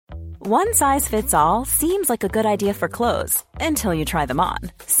One size fits all seems like a good idea for clothes until you try them on.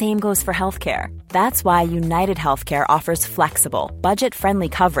 Same goes for healthcare. That's why United Healthcare offers flexible, budget-friendly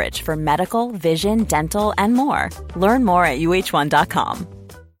coverage for medical, vision, dental, and more. Learn more at uh1.com.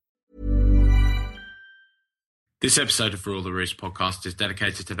 This episode of For All the Roost podcast is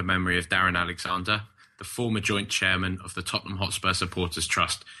dedicated to the memory of Darren Alexander, the former joint chairman of the Tottenham Hotspur Supporters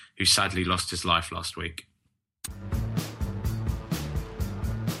Trust, who sadly lost his life last week.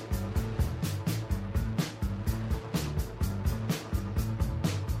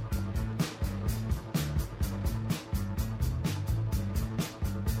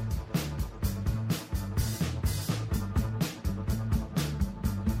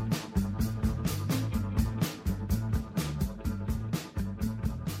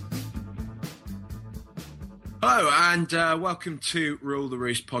 Hello and welcome to Rule the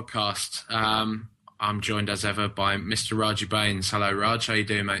Roost podcast. I'm joined as ever by Mr. Raji Baines. Hello Raj, how you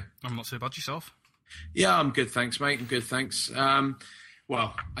doing, mate? I'm not so bad. Yourself? Yeah, I'm good, thanks, mate. I'm good, thanks.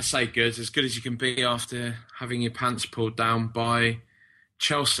 Well, I say good as you can be after having your pants pulled down by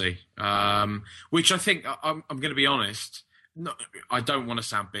Chelsea, which I think, I'm going to be honest, I don't want to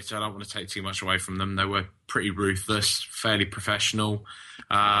sound bitter. I don't want to take too much away from them. They were pretty ruthless, fairly professional.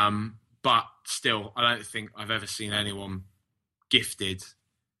 But still, I don't think I've ever seen anyone gifted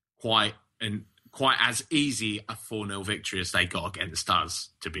quite as easy a 4-0 victory as they got against us,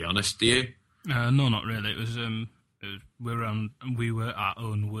 to be honest. Do you? No, not really. It was we were our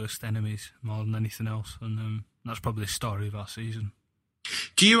own worst enemies more than anything else, and that's probably the story of our season.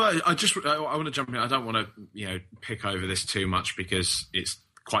 Do you? I want to jump in. I don't want to pick over this too much because it's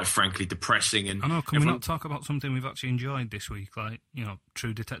quite frankly depressing. And I know. Can we not talk about something we've actually enjoyed this week, like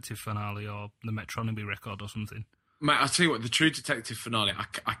True Detective finale or the Metronomy record or something? Mate, I'll tell you what, the True Detective finale,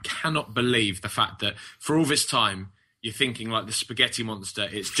 I cannot believe the fact that for all this time you're thinking like the spaghetti monster,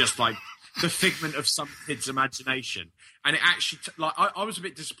 it's just like the figment of some kid's imagination. And it actually, I was a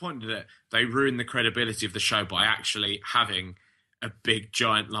bit disappointed that they ruined the credibility of the show by actually having a big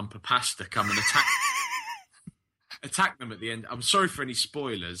giant lump of pasta come and attack them at the end. I'm sorry for any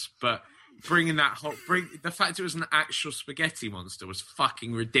spoilers, but the fact it was an actual spaghetti monster was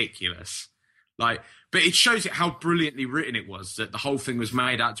fucking ridiculous. But it shows it how brilliantly written it was, that the whole thing was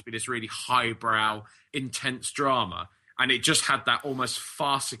made out to be this really highbrow, intense drama, and it just had that almost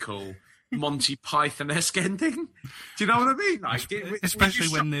farcical Monty Python-esque ending. Do you know what I mean? Especially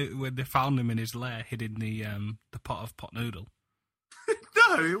when they found him in his lair, hid in the pot of pot noodle.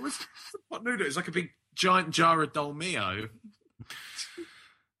 No, it was pot noodle. It was like a big giant jar of Dolmio.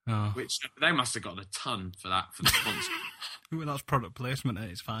 Oh. Which they must have gotten a ton for that for the sponsor. Well, that's product placement at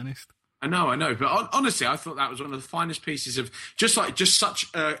its finest. I know, but honestly, I thought that was one of the finest pieces of just such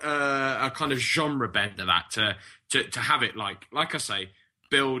a kind of genre bender that to have it like I say,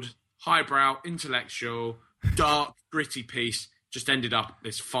 build highbrow, intellectual, dark, gritty piece. Just ended up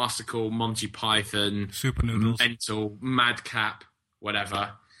this farcical Monty Python, Super Noodles, mental madcap,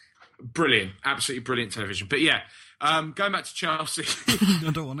 whatever. Brilliant, absolutely brilliant television. But yeah, going back to Chelsea. I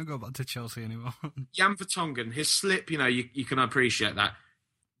don't want to go back to Chelsea anymore. Jan Vertonghen, his slip, you can appreciate that.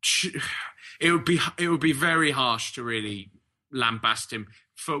 It would be very harsh to really lambast him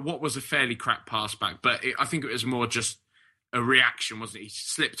for what was a fairly crap pass back, but I think it was more just a reaction, wasn't it? He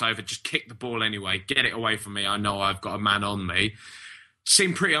slipped over, just kicked the ball anyway, get it away from me, I know I've got a man on me.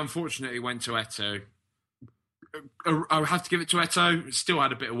 Seemed pretty unfortunate he went to Eto'o. I have to give it to Eto'o. Still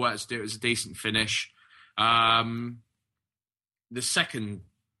had a bit of work to do. It was a decent finish. The second,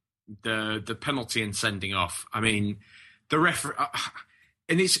 the penalty and sending off. I mean, the referee,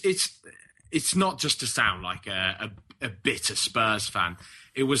 and it's not just to sound like a bitter Spurs fan.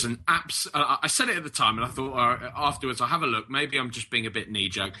 It was an I said it at the time, and I thought afterwards I'll have a look. Maybe I'm just being a bit knee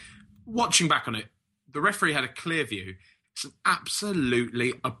jerk. Watching back on it, the referee had a clear view. It's an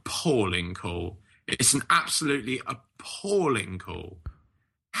absolutely appalling call. It's an absolutely appalling call.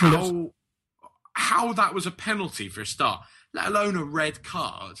 How that was a penalty for a start, let alone a red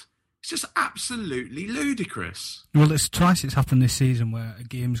card. It's just absolutely ludicrous. Well, it's twice it's happened this season where a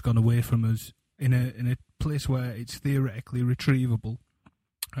game's gone away from us in a place where it's theoretically retrievable.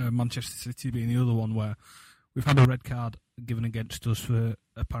 Manchester City being the other one where we've had a red card given against us for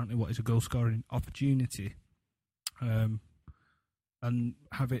apparently what is a goal-scoring opportunity. And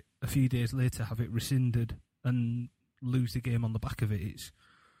have it a few days later, have it rescinded and lose the game on the back of it.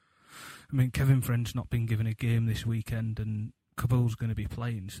 Kevin Friend's not been given a game this weekend, and Kabul's going to be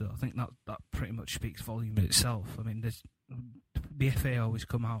playing, so I think that pretty much speaks volume in itself. The FA always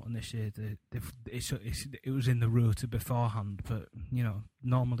come out and they say it was in the rota beforehand, but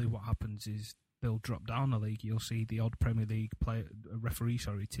normally what happens is they'll drop down a league. You'll see the odd Premier League referee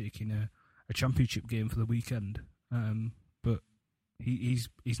taking a championship game for the weekend. But he's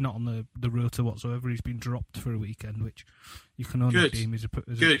not on the rota whatsoever. He's been dropped for a weekend, which you can only deem as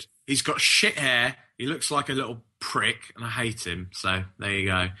good. He's got shit hair. He looks like a little prick, and I hate him. So there you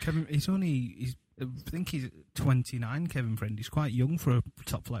go. Kevin, I think he's 29, Kevin Friend. He's quite young for a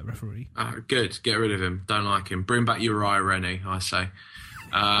top-flight referee. Good. Get rid of him. Don't like him. Bring back Uriah Rennie, I say.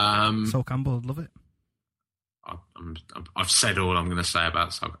 Sol Campbell would love it. I've said all I'm going to say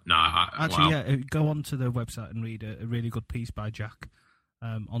about Sol. No, go on to the website and read a really good piece by Jack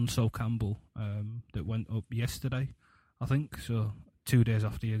on Sol Campbell that went up yesterday, I think. So 2 days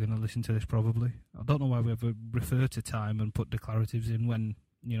after you're going to listen to this, probably. I don't know why we ever refer to time and put declaratives in when,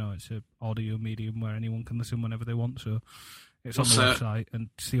 it's an audio medium where anyone can listen whenever they want. So it's on the website, and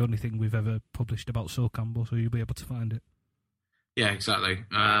it's the only thing we've ever published about Sol Campbell, so you'll be able to find it. Yeah, exactly.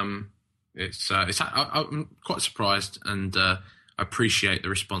 I'm quite surprised, and I appreciate the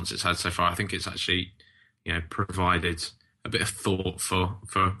response it's had so far. I think it's actually, provided a bit of thought for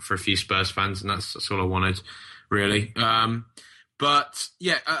a few Spurs fans, and that's all I wanted, really. But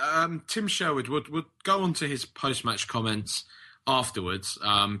yeah, Tim Sherwood would go on to his post-match comments afterwards,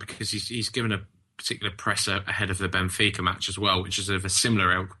 because he's given a particular presser ahead of the Benfica match as well, which is of a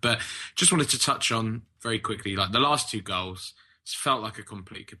similar ilk. But just wanted to touch on very quickly, like the last two goals. It's felt like a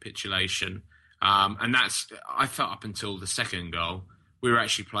complete capitulation. And I felt up until the second goal, we were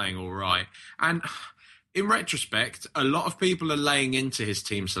actually playing all right. And in retrospect, a lot of people are laying into his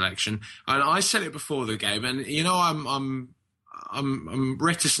team selection. And I said it before the game, and I'm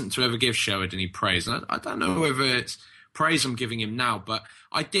reticent to ever give Sherwood any praise. And I don't know whether it's praise I'm giving him now, but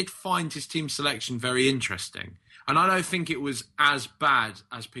I did find his team selection very interesting. And I don't think it was as bad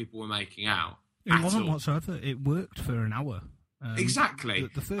as people were making out. It wasn't whatsoever. It worked for an hour. Exactly.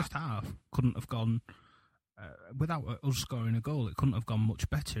 The first half couldn't have gone without us scoring a goal. It couldn't have gone much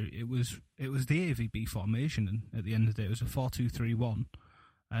better. It was the AVB formation, and at the end of the day, it was a 4-2-3-1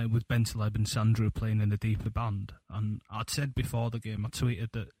 with Bentaleb and Sandro playing in the deeper band. And I'd said before the game, I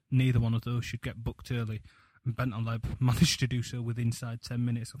tweeted that neither one of those should get booked early. And Bentaleb managed to do so within inside 10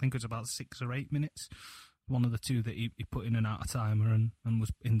 minutes. I think it was about 6 or 8 minutes. One of the two that he put in an out-of-timer and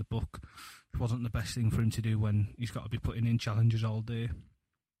was in the book. It wasn't the best thing for him to do when he's got to be putting in challenges all day.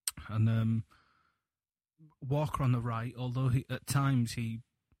 And Walker on the right, although he kind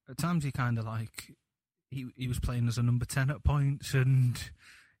of like he was playing as a number 10 at points, and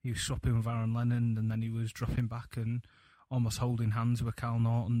he was swapping with Aaron Lennon, and then he was dropping back and almost holding hands with Cal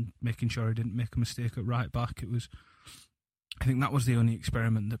Norton, making sure he didn't make a mistake at right back. I think that was the only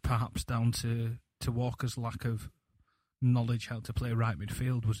experiment that, perhaps down to Walker's lack of knowledge how to play right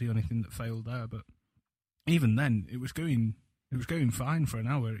midfield, was the only thing that failed there. But even then, it was going fine for an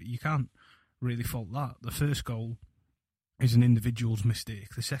hour. You can't really fault that. The first goal is an individual's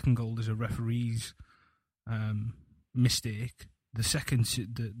mistake. The second goal is a referee's mistake.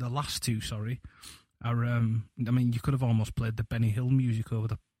 The last two, are. You could have almost played the Benny Hill music over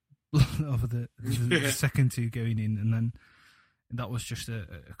the second two going in, and then that was just a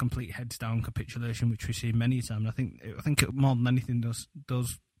complete heads down capitulation, which we see many times. I think more than anything,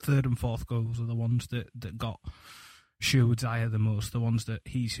 those third and fourth goals are the ones that got Sherwood's ire the most. The ones that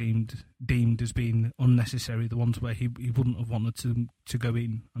he seemed deemed as being unnecessary. The ones where he wouldn't have wanted to go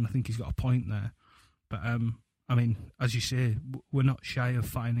in, and I think he's got a point there. But as you say, we're not shy of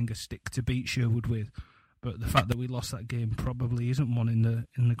finding a stick to beat Sherwood with. But the fact that we lost that game probably isn't one in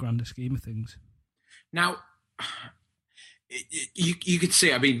the grander scheme of things. Now, you could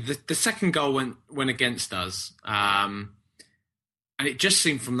see, the second goal went against us. And it just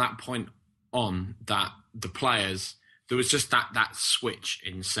seemed from that point on that the players, there was just that switch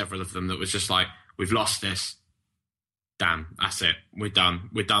in several of them that was just like, we've lost this. Damn, that's it. We're done.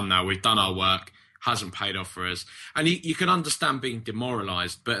 We're done now. We've done our work. Hasn't paid off for us. And you can understand being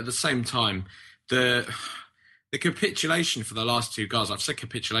demoralised, but at the same time, the capitulation for the last two goals, I've said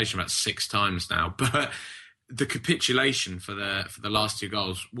capitulation about 6 times now, but the capitulation for the last two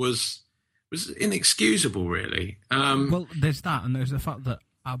goals was inexcusable, really. Well, there's that, and there's the fact that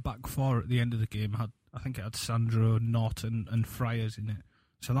our back four at the end of the game had Sandro, Norton and Friars in it,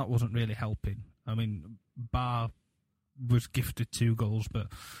 so that wasn't really helping. Bar was gifted 2 goals, but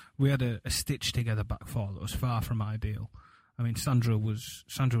we had a stitched together back four that was far from ideal. Sandro was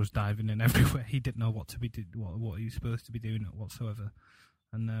diving in everywhere. He didn't know what he was supposed to be doing whatsoever,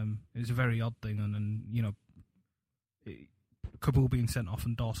 and it was a very odd thing. And Kabul being sent off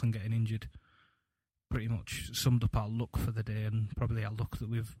and Dawson getting injured pretty much summed up our luck for the day, and probably our luck that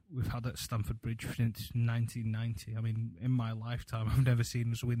we've had at Stamford Bridge since 1990. In my lifetime, I've never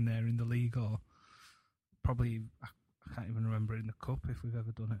seen us win there in the league or probably, I can't even remember in the Cup if we've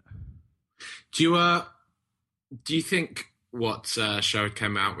ever done it. Do you think what Sherwood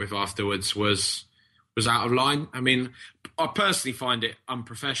came out with afterwards was out of line? I mean, I personally find it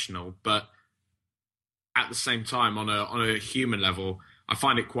unprofessional, but at the same time, on a human level, I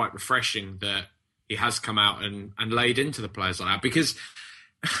find it quite refreshing that he has come out and laid into the players like that, because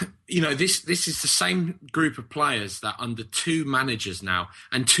this is the same group of players that under two managers now,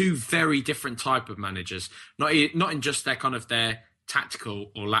 and two very different type of managers, not in just their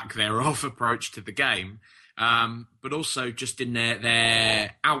tactical or lack thereof approach to the game, but also just in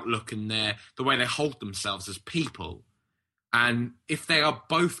their outlook and the way they hold themselves as people. And if they are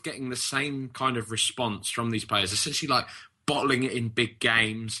both getting the same kind of response from these players, essentially like bottling it in big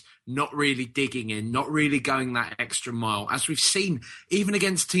games, not really digging in, not really going that extra mile, as we've seen even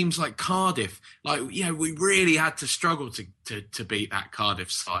against teams like Cardiff, we really had to struggle to beat that Cardiff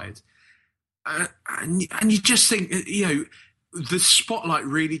side. And you just think, the spotlight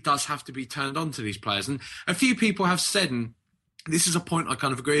really does have to be turned on to these players. And a few people have said, and this is a point I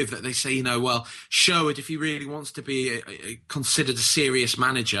kind of agree with, that they say, Sherwood, if he really wants to be considered a serious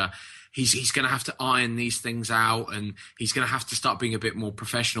manager, he's going to have to iron these things out, and he's going to have to start being a bit more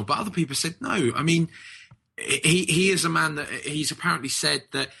professional. But other people said, no, I mean, he is a man that he's apparently said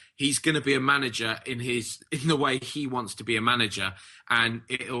that he's going to be a manager in the way he wants to be a manager, and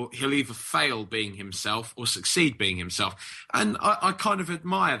he'll either fail being himself or succeed being himself. And I kind of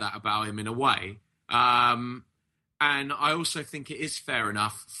admire that about him in a way. And I also think it is fair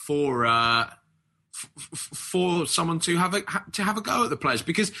enough for someone to have a go at the players,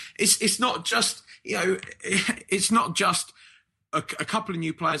 because it's not just it's not just a couple of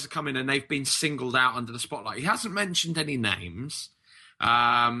new players have come in and they've been singled out under the spotlight. He hasn't mentioned any names,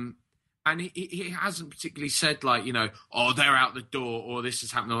 and he hasn't particularly said they're out the door, or this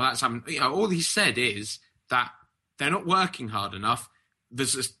has happened, or that's happened. All he said is that they're not working hard enough.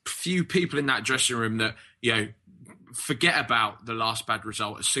 There's a few people in that dressing room that forget about the last bad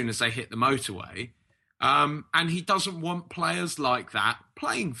result as soon as they hit the motorway. And he doesn't want players like that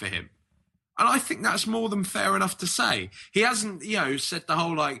playing for him. And I think that's more than fair enough to say. He hasn't, said the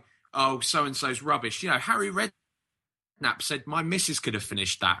whole so-and-so's rubbish. Harry Redknapp said, my missus could have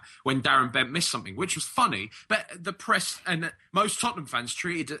finished that when Darren Bent missed something, which was funny. But the press and most Tottenham fans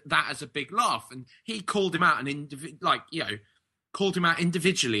treated that as a big laugh. And he called him out called him out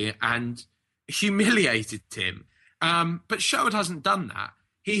individually and humiliated him. But Sherwood hasn't done that.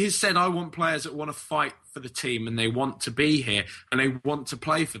 He has said, I want players that want to fight for the team and they want to be here and they want to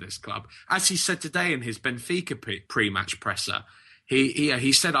play for this club. As he said today in his Benfica pre-match presser,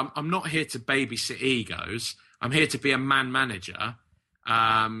 he said, I'm not here to babysit egos. I'm here to be a man manager.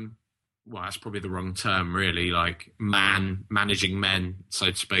 Well, that's probably the wrong term, really, like managing men,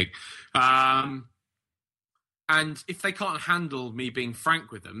 so to speak. And if they can't handle me being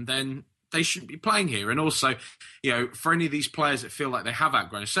frank with them, then they shouldn't be playing here. And also, for any of these players that feel like they have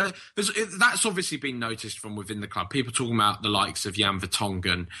outgrown. So that's obviously been noticed from within the club. People talking about the likes of Jan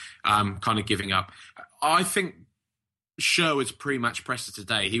Vertonghen kind of giving up. I think Sherwood's pre-match presser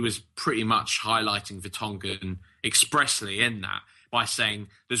today, he was pretty much highlighting Vertonghen expressly in that by saying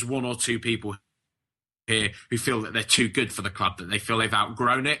there's one or two people here who feel that they're too good for the club, that they feel they've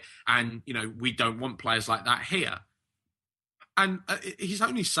outgrown it. And, we don't want players like that here. And he's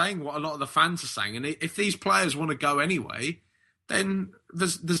only saying what a lot of the fans are saying. And if these players want to go anyway, then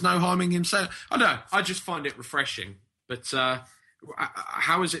there's no harming him saying. I don't know. I just find it refreshing. But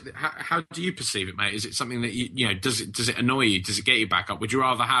how is it? How do you perceive it, mate? Is it something that does it annoy you? Does it get you back up? Would you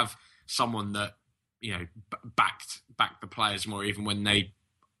rather have someone that backed the players more, even when they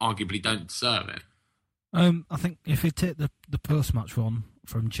arguably don't deserve it? I think if you take the post-match one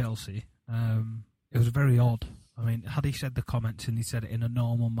from Chelsea, it was very odd. I mean, had he said the comments and he said it in a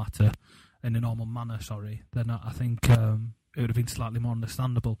normal manner, then I think it would have been slightly more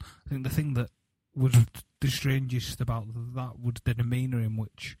understandable. I think the thing that was the strangest about that was the demeanour in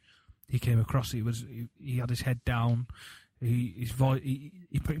which he came across. He had his head down. His voice.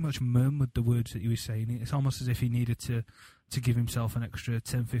 He pretty much murmured the words that he was saying. It's almost as if he needed to give himself an extra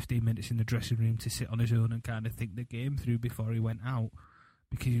 10-15 minutes in the dressing room to sit on his own and kind of think the game through before he went out.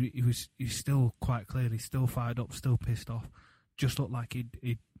 Because he was still quite clearly still fired up, still pissed off. Just looked like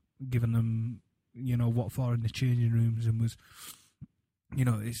he'd given them, what for in the changing rooms, and was,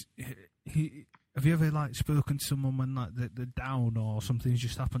 have you ever spoken to someone when they're down or something's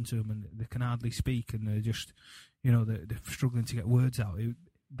just happened to them and they can hardly speak and they're just, they're struggling to get words out?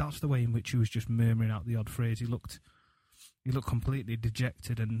 That's the way in which he was just murmuring out the odd phrase. He looked completely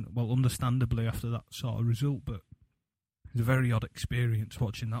dejected and, well, understandably after that sort of result, but it was a very odd experience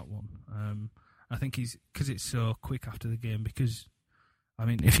watching that one. I think because it's so quick after the game. Because I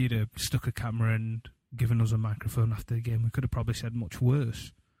mean, if he'd have stuck a camera and given us a microphone after the game, we could have probably said much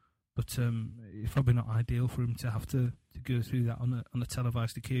worse. But it's probably not ideal for him to have to go through that on a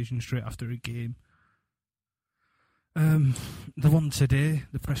televised occasion straight after a game. The one today,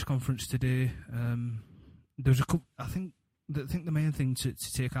 the press conference today, there was a couple. I think the main thing to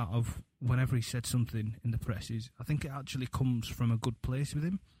take out of whenever he said something in the press is I think it actually comes from a good place with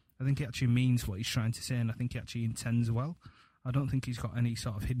him. I think it actually means what he's trying to say, and I think he actually intends well. I don't think he's got any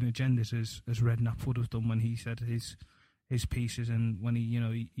sort of hidden agendas as Redknapp would have done when he said his pieces, and when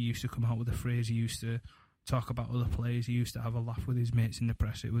he used to come out with a phrase, he used to talk about other players, he used to have a laugh with his mates in the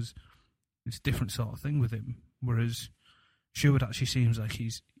press. It's a different sort of thing with him. Whereas Sherwood actually seems like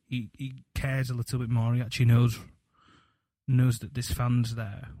he cares a little bit more. He actually knows that this fan's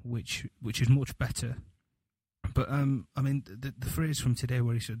there, which is much better. But I mean, the phrase from today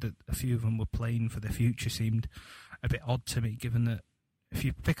where he said that a few of them were playing for their future seemed a bit odd to me, given that if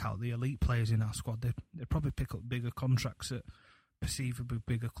you pick out the elite players in our squad, they'd probably pick up bigger contracts at perceivably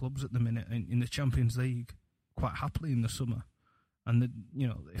bigger clubs at the minute in the Champions League quite happily in the summer. And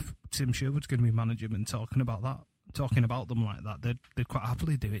if Tim Sherwood's going to be managing them and talking about them like that, they'd quite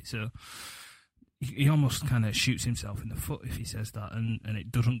happily do it. So he almost kind of shoots himself in the foot if he says that, and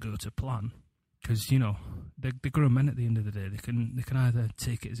it doesn't go to plan. Because they're grown men at the end of the day. They can either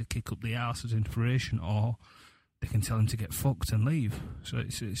take it as a kick up the arse as inspiration, or they can tell him to get fucked and leave. So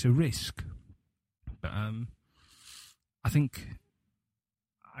it's a risk. But I think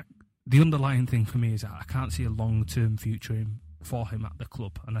the underlying thing for me is that I can't see a long-term future for him at the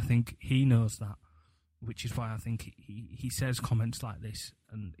club, and I think he knows that, which is why I think he says comments like this,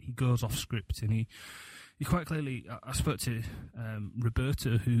 and he goes off script, and he quite clearly. I spoke to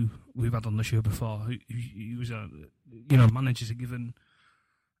Roberto, who we've had on the show before. He was managers are given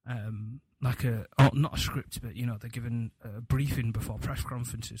not a script, but they're given a briefing before press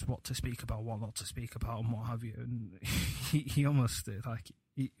conferences, what to speak about, what not to speak about, and what have you. And he almost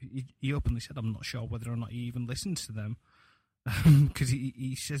he openly said, "I'm not sure whether or not he even listens to them," because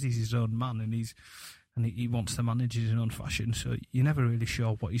he says he's his own man, and he wants to manage in his own fashion. So you're never really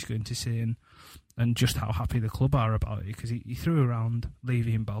sure what he's going to say and just how happy the club are about it. Because he threw around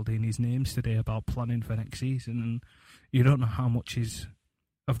Levy and Baldini's names today about planning for next season, and you don't know how much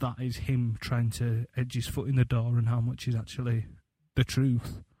of that is him trying to edge his foot in the door and how much is actually the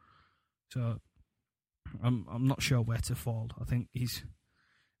truth. So I'm not sure where to fall. I think he's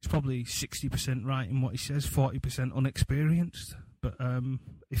probably 60% right in what he says, 40% unexperienced. But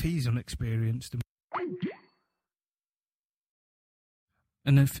if he's unexperienced,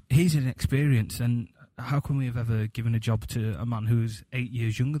 and if he's inexperienced, then how can we have ever given a job to a man who's 8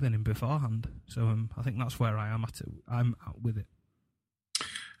 years younger than him beforehand? So I think that's where I am at it. I'm out with it.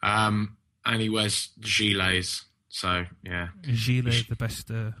 And he wears gilets, so yeah. Gilet, the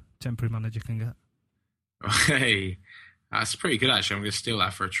best temporary manager can get. Hey, that's pretty good actually. I'm going to steal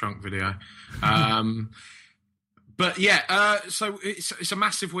that for a trunk video. But yeah, so it's a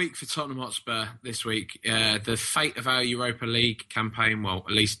massive week for Tottenham Hotspur this week. The fate of our Europa League campaign, well,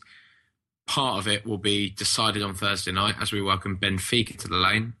 at least part of it, will be decided on Thursday night as we welcome Benfica to the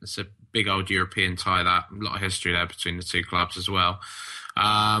lane. It's a big old European tie, that. A lot of history there between the two clubs as well.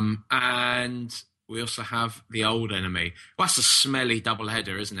 And we also have the old enemy. Well, that's a smelly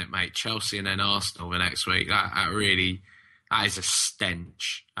double-header, isn't it, mate? Chelsea and then Arsenal the next week. That is a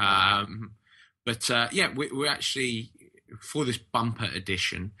stench. But we're actually, for this bumper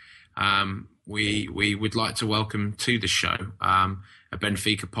edition, we would like to welcome to the show a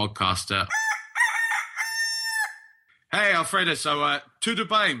Benfica podcaster. Hey, Alfredo, so tudo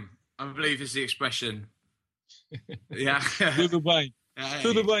bem, I believe is the expression. Yeah. Tudo bem. Hey.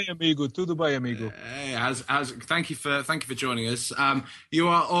 Tudo bem, amigo. Tudo bem, amigo. Hey, thank you for joining us. You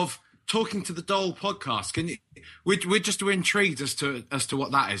are of Talking to the Doll podcast. We're just intrigued as to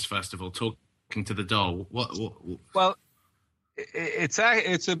what that is. First of all, Talking to the Doll. What? Well, it's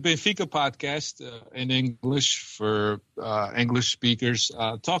a Benfica podcast in English for English speakers.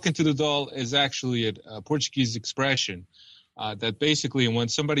 Talking to the Doll is actually a Portuguese expression that basically, when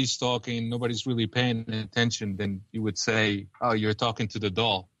somebody's talking, nobody's really paying attention, then you would say, "Oh, you're talking to the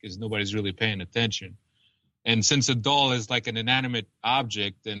doll," because nobody's really paying attention. And since a doll is like an inanimate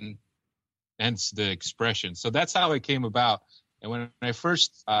object, then hence the expression. So that's how it came about. And when I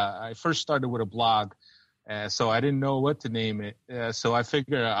first started with a blog, so I didn't know what to name it. So I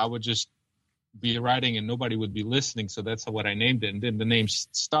figured I would just be writing and nobody would be listening. So that's what I named it. And then the name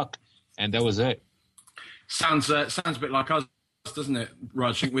stuck, and that was it. Sounds a bit like us, doesn't it,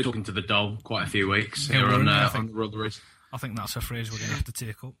 Raj? We're talking to the doll quite a few weeks here on the Royal Race. I think that's a phrase we're going to have to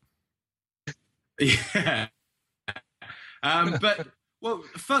take up. Yeah. But well,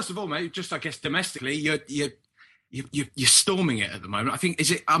 first of all, mate, just I guess domestically, you're storming it at the moment. I think,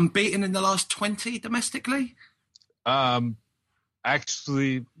 is it unbeaten in the last 20 domestically?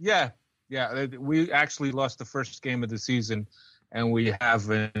 Actually, yeah. We actually lost the first game of the season, and we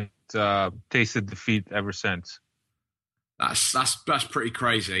haven't tasted defeat ever since. That's pretty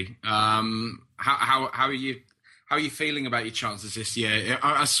crazy. How are you feeling about your chances this year?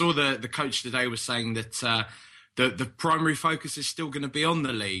 I saw the coach today was saying that the primary focus is still going to be on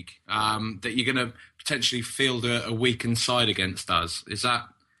the league. That you're going to potentially field a weakened side against us. Is that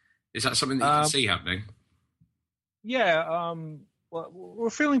something that you can see happening? Yeah. Well, we're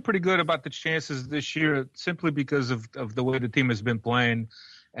feeling pretty good about the chances this year, simply because of the way the team has been playing,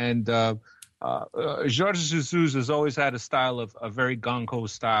 and Jorge Jesus has always had a very gung-ho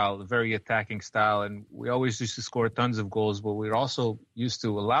style, a very attacking style, and we always used to score tons of goals, but we also used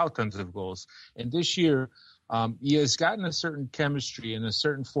to allow tons of goals. And this year, he has gotten a certain chemistry and a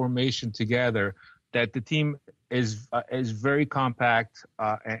certain formation together that the team is very compact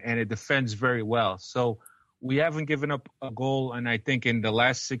and it defends very well. So we haven't given up a goal, and I think in the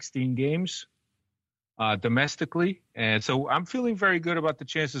last 16 games domestically. And so I'm feeling very good about the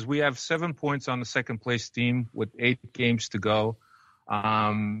chances. We have 7 points on the second place team with 8 games to go.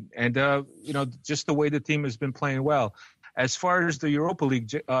 Just the way the team has been playing well. As far as the Europa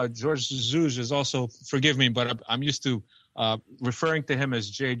League, Jorge Jesus is also, forgive me, but I'm used to referring to him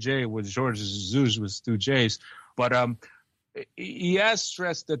as JJ, with Jorge Jesus with 2 J's. But he has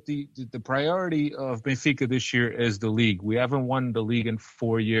stressed that the priority of Benfica this year is the league. We haven't won the league in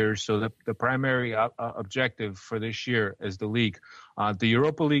 4 years, so the primary objective for this year is the league. The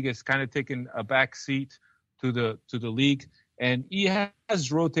Europa League has kind of taken a back seat to the league, and he has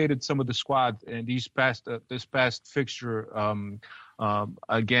rotated some of the squad. And this past fixture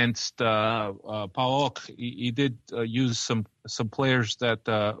against PAOK, he did use some players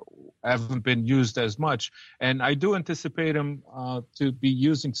that haven't been used as much. And I do anticipate him to be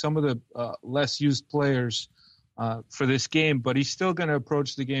using some of the less used players for this game, but he's still going to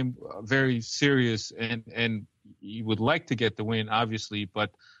approach the game very serious, and he would like to get the win, obviously,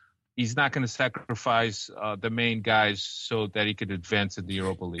 but he's not going to sacrifice the main guys so that he could advance in the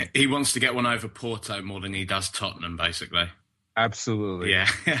Europa League. He wants to get one over Porto more than he does Tottenham, basically. Absolutely. Yeah.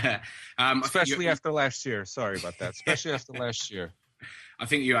 Especially after last year. Sorry about that. Especially after last year. I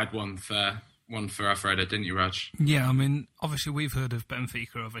think you had one for Alfredo, didn't you, Raj? Yeah, I mean, obviously we've heard of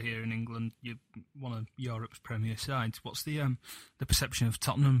Benfica over here in England. You're one of Europe's premier sides. What's the perception of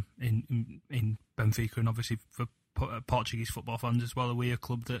Tottenham in Benfica, and obviously for Portuguese football fans as well? Are we a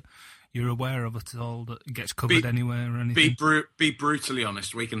club that you're aware of at all, that gets covered anywhere or anything? Be brutally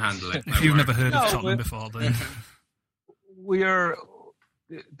honest. We can handle it. If you've never heard of Tottenham before, then we are.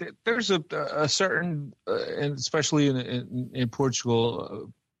 There's a certain, and especially in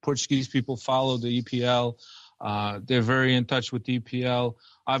Portugal, Portuguese people follow the EPL. They're very in touch with the EPL.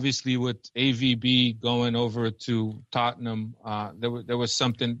 Obviously, with AVB going over to Tottenham, there was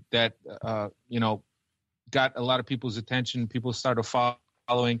something that got a lot of people's attention. People started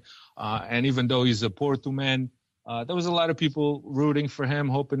following, and even though he's a Porto man, there was a lot of people rooting for him,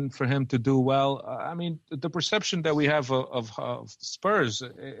 hoping for him to do well. I mean, the perception that we have of Spurs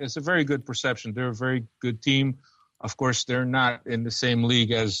is a very good perception. They're a very good team. Of course, they're not in the same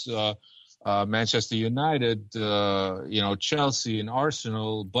league as Manchester United, Chelsea and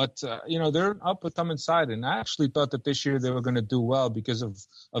Arsenal, but they're an up-and-coming side. And I actually thought that this year they were going to do well because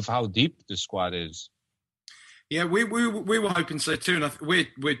of how deep the squad is. Yeah, we were hoping so too, and we're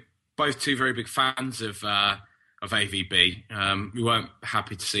both two very big fans of AVB. We weren't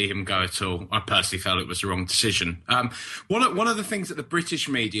happy to see him go at all. I personally felt it was the wrong decision. One of the things that the British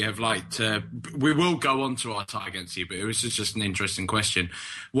media have liked, we will go on to our tie against you, but it was just an interesting question.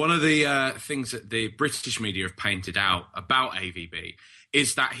 One of the things that the British media have painted out about AVB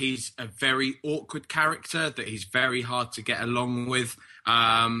is that he's a very awkward character, that he's very hard to get along with,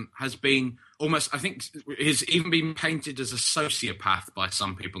 has been almost, I think, has even been painted as a sociopath by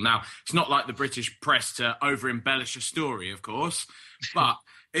some people. Now, it's not like the British press to over-embellish a story, of course, but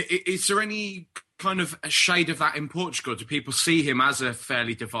is there any kind of a shade of that in Portugal? Do people see him as a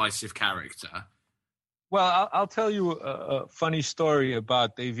fairly divisive character? Well, I'll tell you a funny story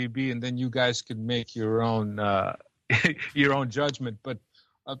about AVB, and then you guys can make your own your own judgment. But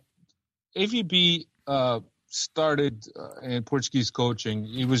AVB started in Portuguese coaching.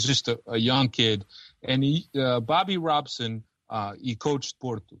 He was just a young kid, and Bobby Robson, he coached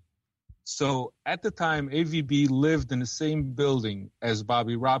Porto. So at the time, AVB lived in the same building as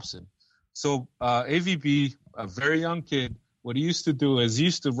Bobby Robson. So AVB, a very young kid, what he used to do is he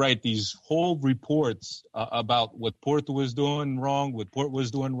used to write these whole reports about what Porto was doing wrong, what Porto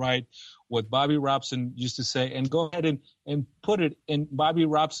was doing right, what Bobby Robson used to say, and go ahead and put it in Bobby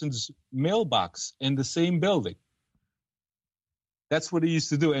Robson's mailbox in the same building. That's what he used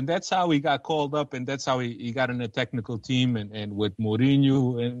to do. And that's how he got called up, and that's how he got in a technical team and with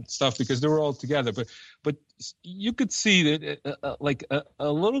Mourinho and stuff, because they were all together. But you could see that like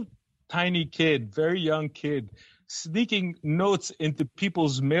a little tiny kid, very young kid, sneaking notes into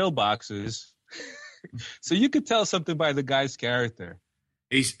people's mailboxes. So you could tell something by the guy's character.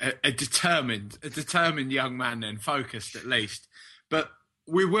 He's a determined young man, then focused at least. But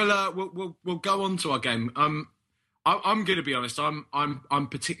we will we'll go on to our game. I'm going to be honest. I'm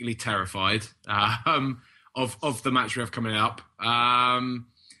particularly terrified of the match we have coming up. I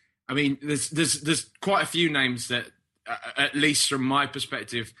mean, there's quite a few names that, at least from my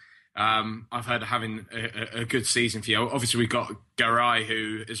perspective, I've heard having a good season for you. Obviously, we've got Garay,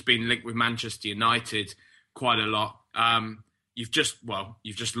 who has been linked with Manchester United quite a lot. You've just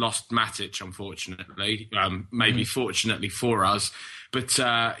lost Matic, unfortunately. Maybe fortunately for us, but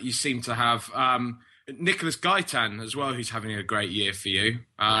you seem to have Nicolas Gaitan as well, who's having a great year for you,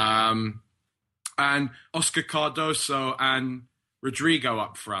 and Oscar Cardoso and Rodrigo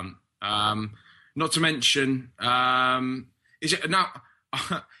up front. Not to mention, is it now?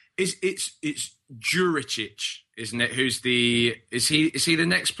 It's Juricic, isn't it? Is he the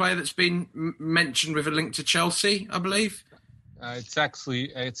next player that's been mentioned with a link to Chelsea, I believe? It's actually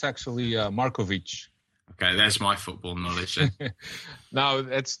Markovic. Okay, there's my football knowledge. No,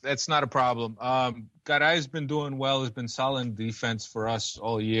 that's not a problem. Garay's been doing well. Has been solid in defense for us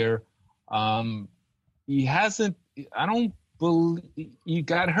all year. He hasn't. I don't believe he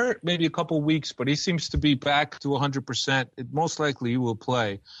got hurt maybe a couple weeks, but he seems to be back to 100%. Most likely he will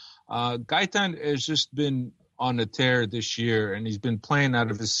play. Gaitan has just been on a tear this year, and he's been playing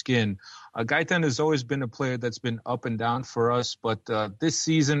out of his skin. Gaitan has always been a player that's been up and down for us, but this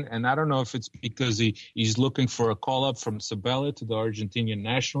season, and I don't know if it's because he's looking for a call-up from Sabella to the Argentinian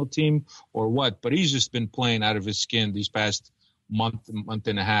national team or what, but he's just been playing out of his skin these past month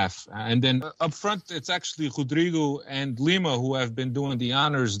and a half. And then up front, it's actually Rodrigo and Lima who have been doing the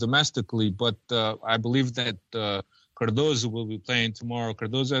honors domestically, but I believe that Cardozo will be playing tomorrow.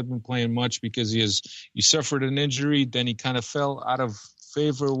 Cardozo hasn't been playing much because he suffered an injury, then he kind of fell out of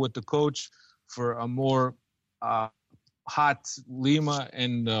favor with the coach for a more hot Lima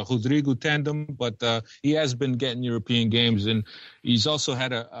and Rodrigo tandem, but he has been getting European games, and he's also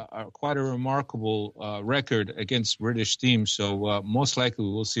had quite a remarkable record against British teams. So most likely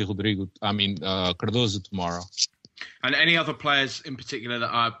we'll see Cardozo tomorrow. And any other players in particular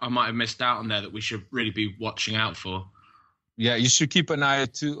that I might have missed out on there that we should really be watching out for? Yeah, you should keep an eye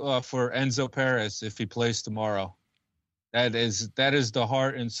for Enzo Perez if he plays tomorrow. That is the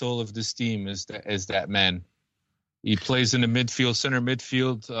heart and soul of this team. Is that man? He plays in the midfield, center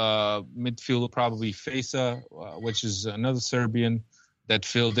midfield. Midfield will probably Fesa, which is another Serbian that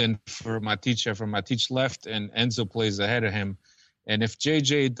filled in for Matic after Matic left, and Enzo plays ahead of him. And if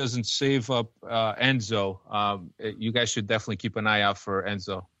JJ doesn't save up Enzo, you guys should definitely keep an eye out for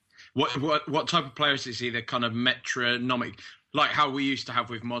Enzo. What type of players is he? The kind of metronomic, like how we used to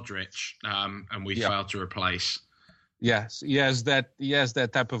have with Modric, and we failed to replace. Yes, he has that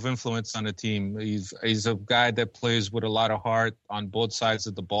type of influence on the team. He's a guy that plays with a lot of heart on both sides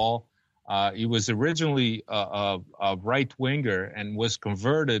of the ball. He was originally a right winger and was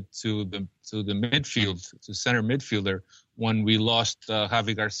converted to the midfield, to center midfielder, when we lost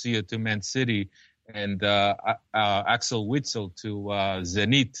Javi Garcia to Man City and Axel Witsel to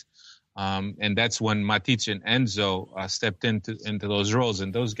Zenit. And that's when Matic and Enzo stepped into those roles,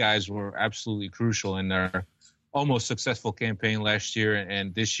 and those guys were absolutely crucial in their almost successful campaign last year,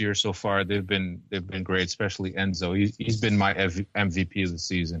 and this year so far they've been great, especially Enzo. He's been my MVP of the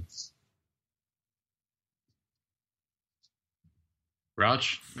season.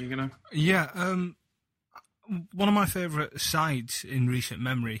 Raj, are you gonna? Yeah, one of my favourite sides in recent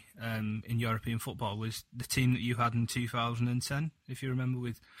memory in European football was the team that you had in 2010, if you remember,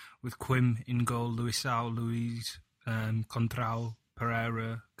 with Quim in goal, Luisao, Luiz, Contrao,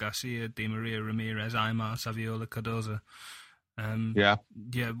 Pereira, Garcia, Di Maria, Ramirez, Aymar, Saviola, Cardozo. Yeah,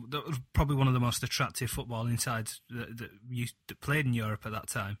 that was probably one of the most attractive footballing sides that played in Europe at that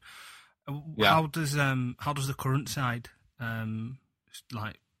time. Yeah. How does the current side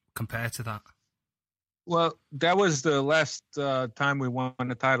compare to that? Well, that was the last time we won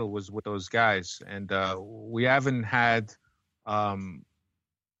the title was with those guys, and we haven't had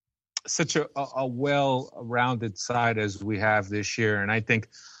such a well-rounded side as we have this year. And I think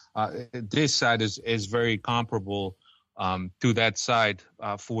this side is very comparable to that side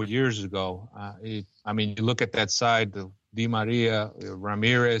 4 years ago. You look at that side, Di Maria,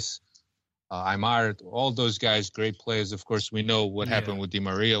 Ramirez, Aymar, all those guys, great players. Of course, we know what happened with Di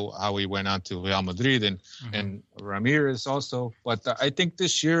Maria, how he went on to Real Madrid, and Ramirez also. But I think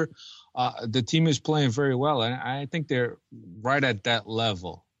this year the team is playing very well, and I think they're right at that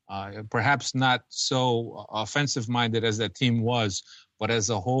level. Perhaps not so offensive-minded as that team was, but as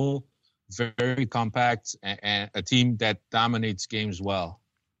a whole, very compact and a team that dominates games well.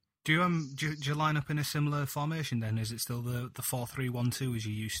 Do you line up in a similar formation then? Is it still the 4-3-1-2 as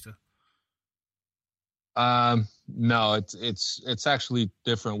you used to? No, it's actually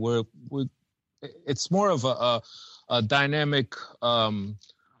different. It's more of a dynamic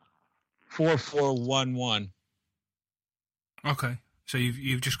 4-4-1-1. Okay, so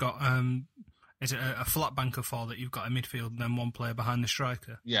you've just got is it a flat bank of four that you've got a midfield and then one player behind the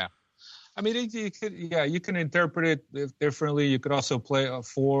striker? Yeah. I mean, you can interpret it differently. You could also play a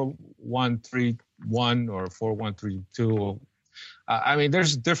 4-1-3-1 or 4-1-3-2.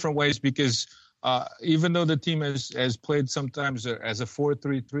 There's different ways because even though the team has played sometimes as a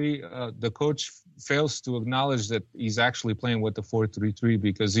 4-3-3, the coach fails to acknowledge that he's actually playing with the 4-3-3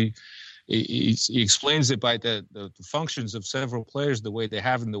 because he explains it by the functions of several players, the way they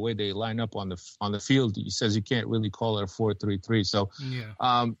have and the way they line up on the field. He says you can't really call it a 4-3-3. So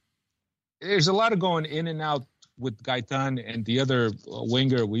there's a lot of going in and out with Gaitan and the other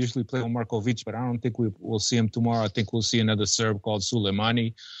winger. We usually play with Markovic, but I don't think we'll see him tomorrow. I think we'll see another Serb called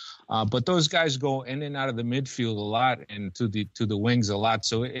Suleimani. But those guys go in and out of the midfield a lot and to the wings a lot.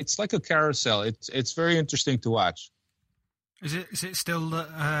 So it's like a carousel. It's very interesting to watch. Is it still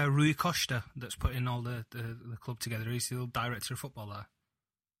Rui Costa that's putting all the club together? He's still director of football there?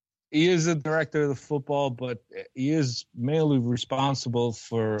 He is the director of the football, but he is mainly responsible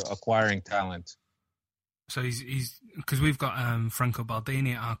for acquiring talent. So he's because we've got Franco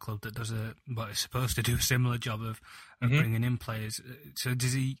Baldini at our club that does what is supposed to do a similar job of bringing in players. So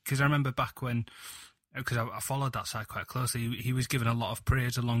does he? Because I remember back when, because I followed that side quite closely, he was given a lot of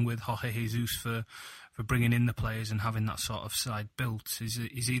praise along with Jorge Jesus for bringing in the players and having that sort of side built.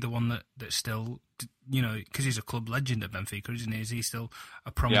 Is he the one that still, because he's a club legend at Benfica, isn't he? Is he still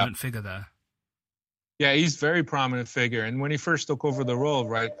a prominent figure there? Yeah, he's a very prominent figure. And when he first took over the role,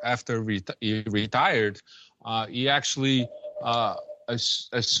 right after he retired, he actually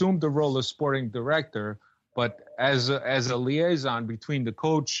assumed the role of sporting director, but as a liaison between the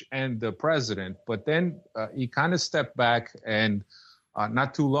coach and the president. But then he kind of stepped back, and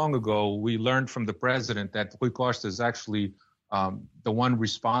not too long ago, we learned from the president that Rui Costa is actually the one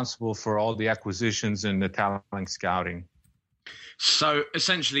responsible for all the acquisitions and the talent scouting. So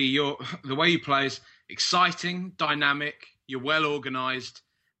essentially, the way you play is exciting, dynamic, you're well organised,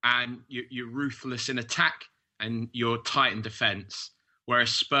 and you're ruthless in attack, and you're tight in defence. Whereas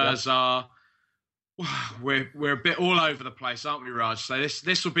Spurs are, we're a bit all over the place, aren't we, Raj? So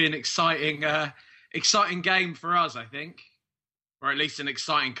this will be an exciting game for us, I think, or at least an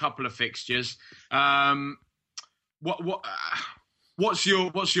exciting couple of fixtures. What's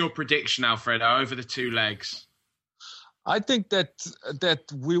your prediction, Alfredo, over the two legs? I think that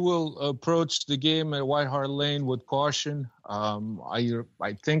we will approach the game at White Hart Lane with caution.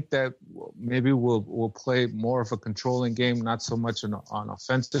 I think that maybe we'll play more of a controlling game, not so much an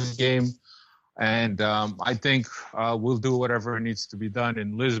offensive game. And I think we'll do whatever needs to be done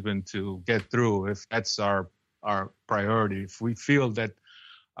in Lisbon to get through, if that's our priority. If we feel that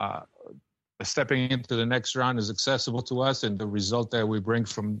stepping into the next round is accessible to us and the result that we bring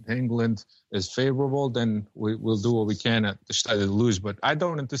from England is favorable, then we'll do what we can at the Stade de Luz. But I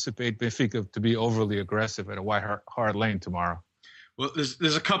don't anticipate Benfica to be overly aggressive at a White Hart Lane tomorrow. Well,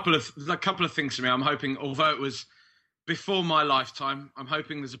 there's a couple of things for me. I'm hoping, although it was before my lifetime, I'm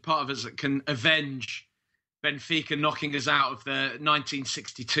hoping there's a part of us that can avenge Benfica knocking us out of the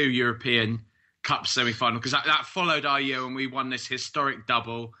 1962 European Cup semi-final, because that followed our year when we won this historic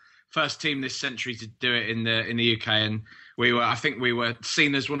double. First team this century to do it in the UK, and I think we were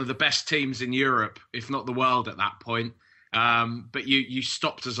seen as one of the best teams in Europe, if not the world, at that point. But you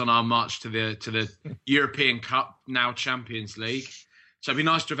stopped us on our march to the European Cup, now Champions League. So it'd be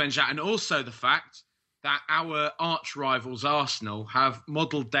nice to avenge that, and also the fact that our arch rivals Arsenal have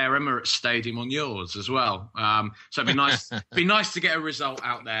modelled their Emirates Stadium on yours as well. So it'd be nice to get a result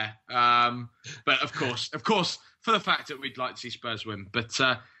out there. But of course, for the fact that we'd like to see Spurs win, but.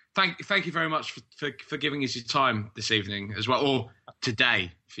 Thank you very much for giving us your time this evening as well, or today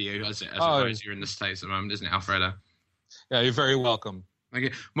for you, as opposed you're in the States at the moment, isn't it, Alfredo? Yeah, you're very welcome. Thank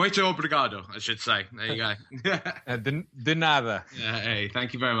you. Muito obrigado, I should say. There you go. De nada. Yeah, hey,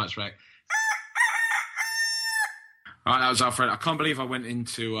 thank you very much, mate. All right, that was Alfred. I can't believe I went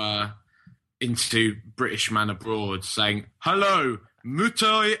into British Man Abroad saying, "Hello,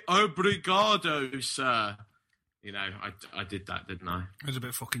 muito obrigado, sir." You know, I did that, didn't I? It was a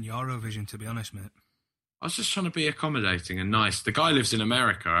bit fucking Eurovision, to be honest, mate. I was just trying to be accommodating and nice. The guy lives in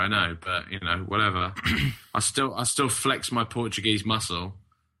America, I know, but, you know, whatever. I still flex my Portuguese muscle.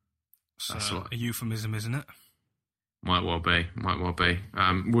 That's a euphemism, isn't it? Might well be.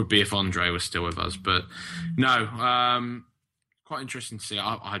 Would be if Andre was still with us, but no. Quite interesting to see.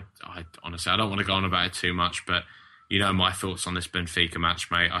 I honestly, I don't want to go on about it too much, but you know my thoughts on this Benfica match,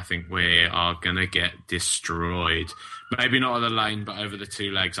 mate. I think we are going to get destroyed. Maybe not on the lane, but over the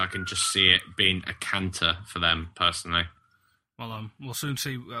two legs. I can just see it being a canter for them, personally. Well, we'll soon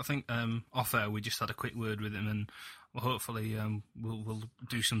see. I think off air we just had a quick word with him, and hopefully we'll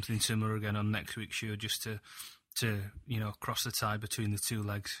do something similar again on next week's show, just to cross the tie between the two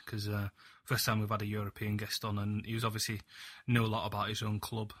legs, because first time we've had a European guest on, and he was obviously knew a lot about his own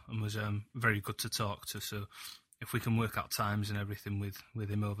club and was very good to talk to. So if we can work out times and everything with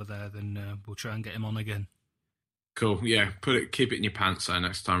him over there, then we'll try and get him on again. Cool, yeah. Keep it in your pants though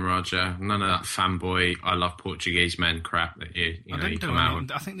next time, Roger. None of that fanboy, I love Portuguese men crap that you come out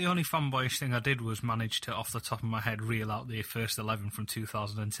with. I think the only fanboyish thing I did was manage to, off the top of my head, reel out the first 11 from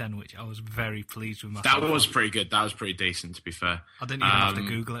 2010, which I was very pleased with myself. That was pretty good. That was pretty decent, to be fair. I didn't even have to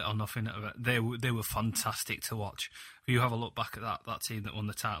Google it or nothing. They were fantastic to watch. If you have a look back at that team that won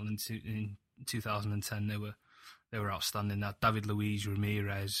the title in 2010, they were outstanding. That David Luiz,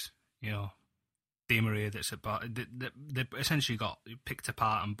 Ramirez, Di Maria, they essentially got picked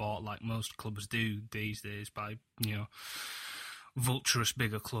apart and bought like most clubs do these days by vulturous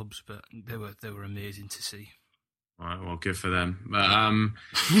bigger clubs, but they were amazing to see. All right, well, good for them.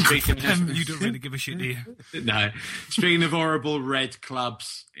 Speaking of them, you don't really give a shit, do you? No. Speaking of horrible red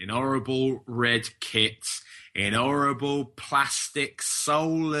clubs, in horrible red kits, in horrible plastic,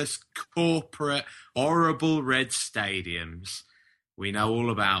 soulless, corporate, horrible red stadiums, we know all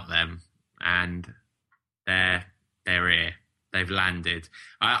about them, and they're here. They've landed.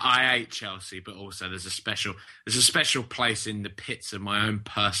 I hate Chelsea, but also there's a special place in the pits of my own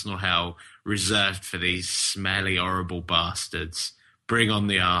personal hell reserved for these smelly, horrible bastards. Bring on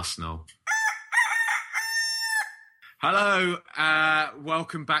the Arsenal. Hello,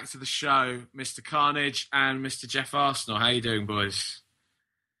 welcome back to the show, Mr. Carnage and Mr. Jeff Arsenal. How you doing, boys?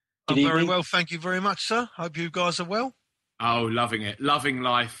 I'm very well, thank you very much, sir. Hope you guys are well. Oh, loving it. Loving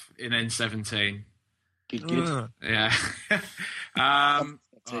life in N17. Good. Yeah.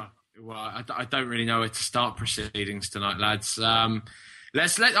 Well, I don't really know where to start proceedings tonight, lads. I'll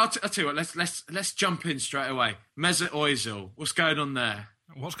tell you what. Let's jump in straight away. Mesut Ozil, what's going on there?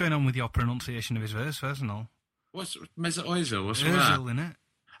 What's going on with your pronunciation of his verse, first and all? What's Mesut Ozil? What's Ozil, innit?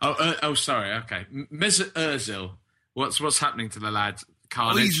 Oh, sorry. Okay, Mesut Ozil. What's happening to the lad?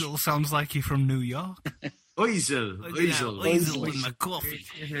 Carnage. Ozil sounds like you're from New York. Ozil in the coffee.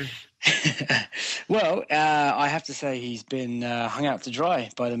 Well, I have to say he's been hung out to dry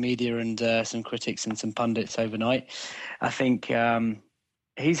by the media and some critics and some pundits overnight. I think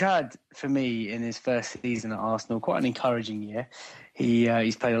he's had, for me, in his first season at Arsenal, quite an encouraging year.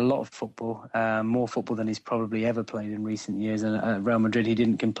 He's played a lot of football, more football than he's probably ever played in recent years. And at Real Madrid, he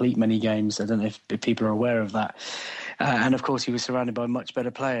didn't complete many games. I don't know if people are aware of that. And of course, he was surrounded by much better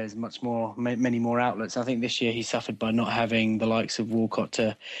players, many more outlets. I think this year he suffered by not having the likes of Walcott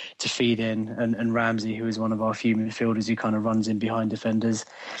to feed in, and Ramsey, who is one of our few midfielders who kind of runs in behind defenders.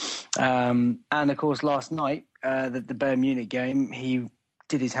 And of course, last night, the Bayern Munich game, he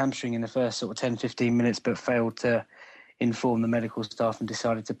did his hamstring in the first sort of 10-15 minutes, but failed to inform the medical staff and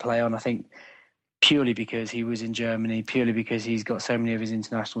decided to play on. I think purely because he was in Germany, purely because he's got so many of his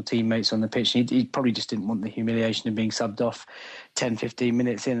international teammates on the pitch. He probably just didn't want the humiliation of being subbed off 10-15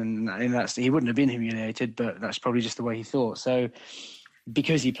 minutes in, and he wouldn't have been humiliated, but that's probably just the way he thought. So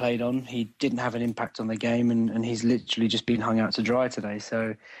because he played on, he didn't have an impact on the game, and he's literally just been hung out to dry today.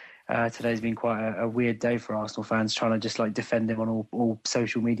 So today's been quite a weird day for Arsenal fans, trying to just like defend him on all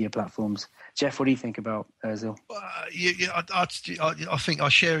social media platforms. Jeff, what do you think about Ozil? I think I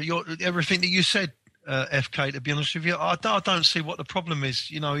share everything that you said, FK, to be honest with you. I don't see what the problem is.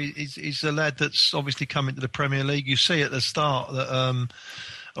 He's a lad that's obviously come into the Premier League. You see at the start that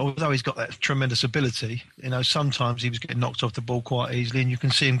although he's got that tremendous ability, sometimes he was getting knocked off the ball quite easily, and you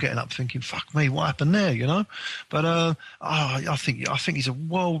can see him getting up thinking, "Fuck me, what happened there?" But I think he's a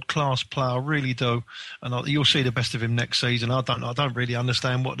world class player, I really do, and you'll see the best of him next season. I don't really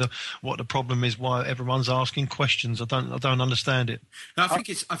understand what the problem is. Why everyone's asking questions? I don't understand it. No,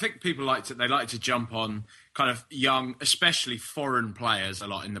 I think people like to jump on kind of young, especially foreign players a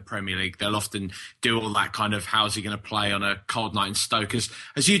lot in the Premier League. They'll often do all that kind of, how's he going to play on a cold night in Stoke, as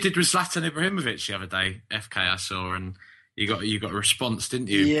you did with Zlatan Ibrahimovic the other day, FK, I saw, and you got a response, didn't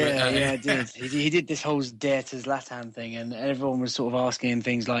you? Yeah, I did. He did this whole dare to Zlatan thing, and everyone was sort of asking him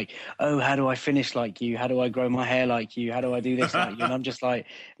things like, "Oh, how do I finish like you? How do I grow my hair like you? How do I do this like you?" And I'm just like,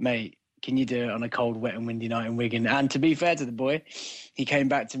 mate, can you do it on a cold, wet and windy night in Wigan? And to be fair to the boy, he came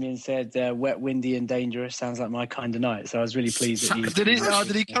back to me and said, wet, windy and dangerous sounds like my kind of night. So I was really pleased that he...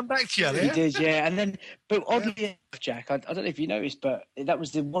 Did he come back to you? He did, yeah. And then, but oddly, Jack, I don't know if you noticed, but that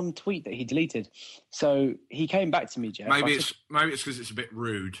was the one tweet that he deleted. So he came back to me, Jack. Maybe it's because it's a bit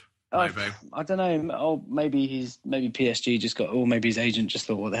rude. Maybe. I don't know. Oh, maybe PSG just got, or maybe his agent just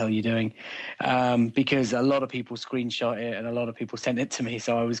thought, what the hell are you doing? Because a lot of people screenshot it and a lot of people sent it to me.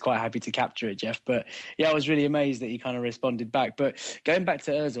 So I was quite happy to capture it, Jeff. But yeah, I was really amazed that he kind of responded back. But going back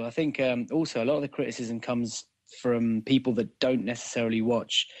to Ozil, I think also a lot of the criticism comes from people that don't necessarily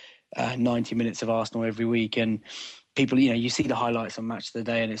watch 90 minutes of Arsenal every week. And people, you see the highlights on Match of the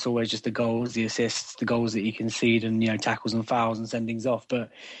Day and it's always just the goals, the assists, the goals that he concede and, tackles and fouls and sendings off.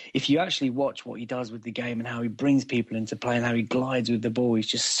 But if you actually watch what he does with the game and how he brings people into play and how he glides with the ball, he's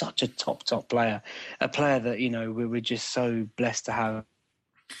just such a top player. A player that, we're just so blessed to have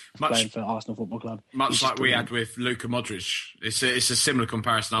playing for Arsenal Football Club. Much like we had with Luka Modric. It's a similar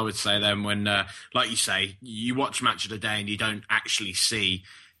comparison, I would say, then when, like you say, you watch Match of the Day and you don't actually see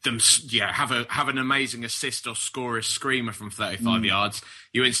them have an amazing assist or score a screamer from 35 yards,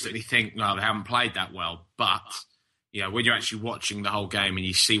 you instantly think, no, they haven't played that well. But when you're actually watching the whole game and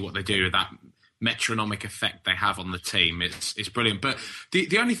you see what they do, that metronomic effect they have on the team, it's brilliant. But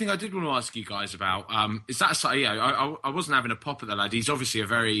the only thing I did want to ask you guys about is that I wasn't having a pop at the lad. He's obviously a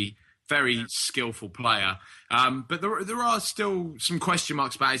very, very skillful player. But there are still some question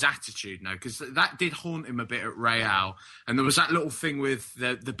marks about his attitude now, because that did haunt him a bit at Real. And there was that little thing with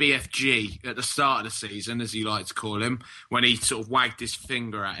the BFG at the start of the season, as he liked to call him, when he sort of wagged his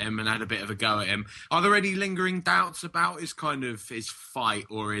finger at him and had a bit of a go at him. Are there any lingering doubts about his fight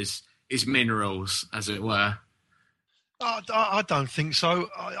or his minerals, as it were? I don't think so.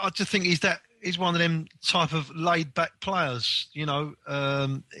 I just think he's one of them type of laid-back players. He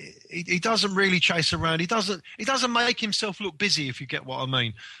doesn't really chase around. He doesn't make himself look busy, if you get what I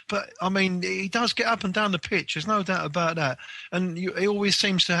mean. But I mean, he does get up and down the pitch. There's no doubt about that. And he always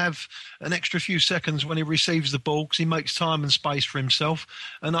seems to have an extra few seconds when he receives the ball, because he makes time and space for himself.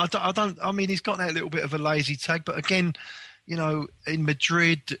 And I mean, he's got that little bit of a lazy tag. But again, in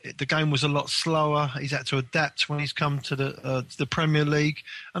Madrid, the game was a lot slower. He's had to adapt when he's come to the Premier League,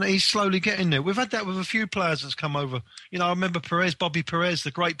 and he's slowly getting there. We've had that with a few players that's come over. I remember Bobby Perez,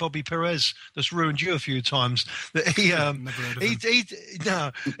 the great Bobby Perez, that's ruined you a few times. That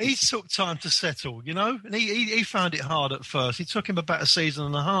he took time to settle, and he found it hard at first. It took him about a season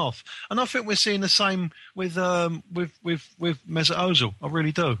and a half, and I think we're seeing the same with Mesut Ozil. I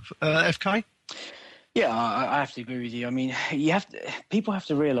really do. FK. Yeah, I have to agree with you. I mean, people have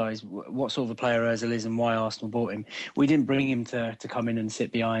to realise what sort of a player Ozil is and why Arsenal bought him. We didn't bring him to come in and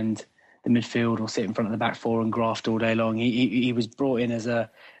sit behind the midfield or sit in front of the back four and graft all day long. He was brought in as a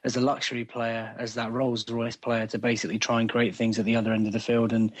luxury player, as that Rolls-Royce player, to basically try and create things at the other end of the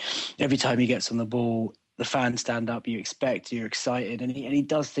field. And every time he gets on the ball, the fans stand up, you're excited, and he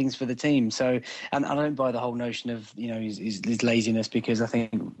does things for the team. So, and I don't buy the whole notion of, his laziness, because I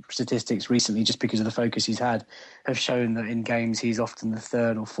think statistics recently, just because of the focus he's had, have shown that in games he's often the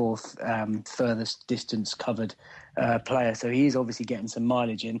third or fourth furthest distance covered player. So he is obviously getting some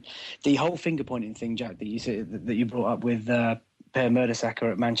mileage in. The whole finger pointing thing, Jack, that you brought up with Per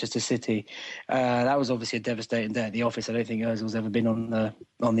Mertesacker at Manchester City, that was obviously a devastating day at the office. I don't think Ozil's ever been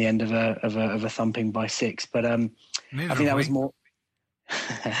on the end of a thumping by 6, but I think that was more.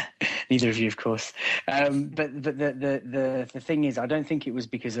 Neither of you, of course. But the thing is, I don't think it was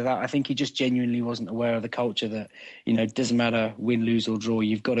because of that. I think he just genuinely wasn't aware of the culture that, it doesn't matter win, lose or draw,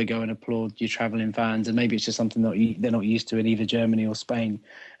 you've got to go and applaud your travelling fans. And maybe it's just something that they're not used to in either Germany or Spain.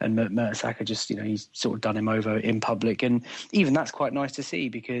 And Mertesacker just, he's sort of done him over in public. And even that's quite nice to see,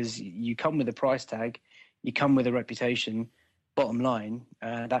 because you come with a price tag, you come with a reputation. Bottom line,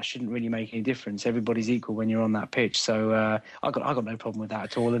 that shouldn't really make any difference. Everybody's equal when you're on that pitch, so I got no problem with that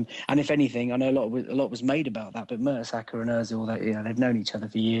at all. And if anything, I know a lot was made about that, but Mertesacker and Ozil, they've known each other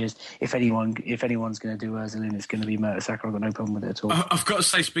for years. If anyone's going to do Ozil in, it's going to be Mertesacker. I've got no problem with it at all. I've got to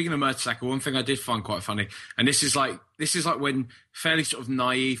say, speaking of Mertesacker, one thing I did find quite funny, and this is like when fairly sort of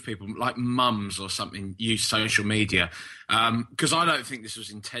naive people, like mums or something, use social media, because I don't think this was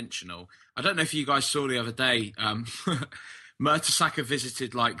intentional. I don't know if you guys saw the other day. Mertesacker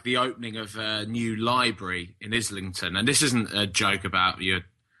visited like the opening of a new library in Islington, and this isn't a joke about your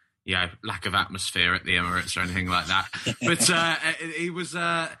lack of atmosphere at the Emirates or anything like that. But he was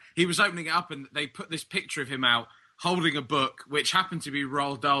opening it up, and they put this picture of him out holding a book, which happened to be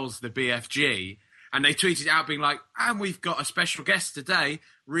Roald Dahl's The BFG, and they tweeted out being like, "And we've got a special guest today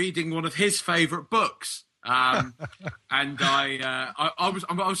reading one of his favourite books." And I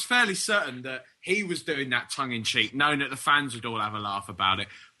was fairly certain that he was doing that tongue in cheek, knowing that the fans would all have a laugh about it.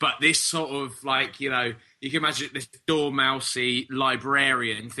 But this sort of like, you can imagine this dormousey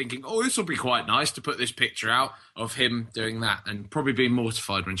librarian thinking, "Oh, this will be quite nice to put this picture out of him doing that," and probably being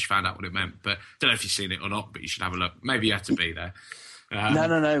mortified when she found out what it meant. But I don't know if you've seen it or not, but you should have a look. Maybe you had to be there.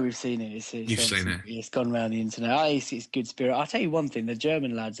 No, we've seen it. You've seen it. It's gone around the internet. It's good spirit. I'll tell you one thing, the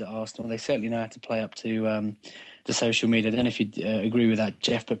German lads at Arsenal, they certainly know how to play up to the social media. I don't know if you agree with that,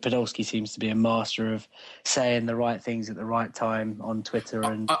 Jeff, but Podolski seems to be a master of saying the right things at the right time on Twitter.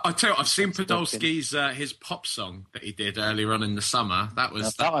 And I tell you, I've seen Podolski's his pop song that he did earlier on in the summer. That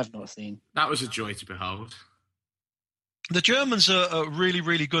I've not seen. That was a joy to behold. The Germans are really,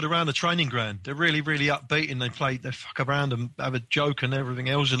 really good around the training ground. They're really, really upbeat, and they fuck around and have a joke and everything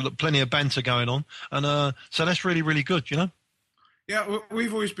else. There's plenty of banter going on, and so that's really, really good, Yeah,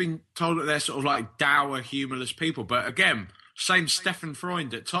 we've always been told that they're sort of like dour, humourless people. But again, same Stefan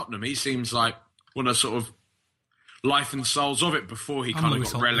Freund at Tottenham. He seems like one of sort of life and souls of it before he kind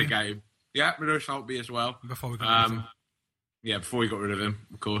of got relegated. Yeah, Lewis Holtby as well. Before we got rid of him. Yeah, before we got rid of him,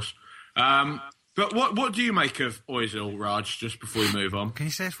 of course. But what do you make of Ozil, Raj, just before we move on? Can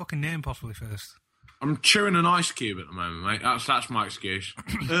you say his fucking name possibly first? I'm chewing an ice cube at the moment, mate. That's my excuse.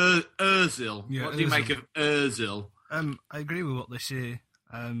 Ozil. Yeah, what do you make of Ozil? I agree with what they say.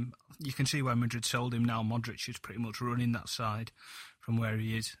 You can see why Madrid sold him now. Modric is pretty much running that side from where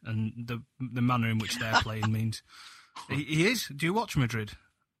he is, and the manner in which they're playing means he is. Do you watch Madrid?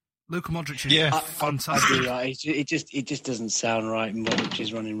 Luka Modric is fantastic. It just doesn't sound right. Modric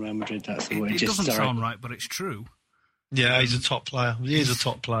is running Real Madrid. That's the way. It doesn't sound right, but it's true. Yeah, he's a top player. He is a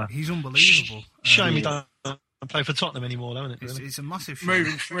top player. He's unbelievable. Shame he don't play for Tottenham anymore, don't it? Really? It's a massive shame.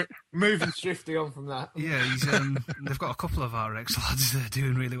 Moving swiftly on from that. Yeah, they've got a couple of our ex-lads that are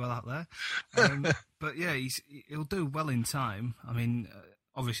doing really well out there. But yeah, he'll do well in time. I mean,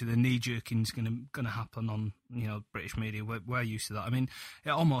 obviously the knee-jerking's going to happen on British media. We're used to that. I mean, it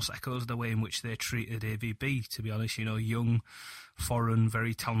almost echoes the way in which they treated AVB, to be honest. Young, foreign,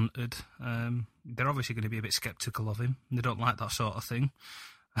 very talented. They're obviously going to be a bit sceptical of him. They don't like that sort of thing.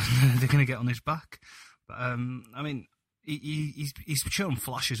 They're going to get on his back. But, I mean, he's shown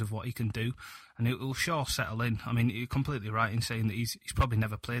flashes of what he can do, and he'll sure settle in. I mean, you're completely right in saying that he's probably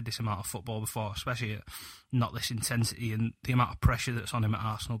never played this amount of football before, especially at not this intensity and the amount of pressure that's on him at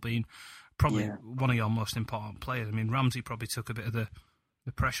Arsenal, being probably one of your most important players. I mean, Ramsey probably took a bit of the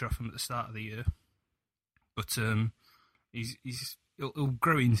pressure off him at the start of the year, but he'll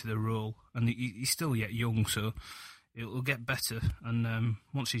grow into the role, and he's still yet young, so it'll get better, and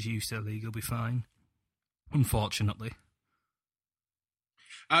once he's used to the league, he'll be fine, unfortunately.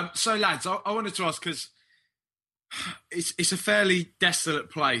 So, lads, I wanted to ask, because it's a fairly desolate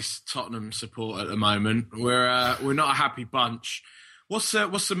place, Tottenham support at the moment. We're not a happy bunch. What's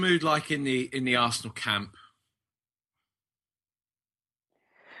the mood like in the Arsenal camp?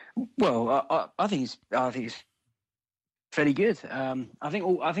 Well, I think it's fairly good. I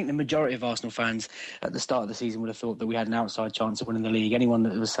think the majority of Arsenal fans at the start of the season would have thought that we had an outside chance of winning the league. Anyone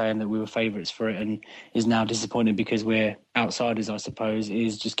that was saying that we were favourites for it and is now disappointed because we're outsiders, I suppose,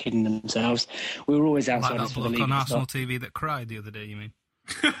 is just kidding themselves. We were always outsiders for the league. Like that bloke on Arsenal TV that cried the other day, you mean?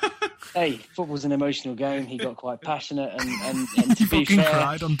 Hey, football's an emotional game. He got quite passionate, and to be fucking fair,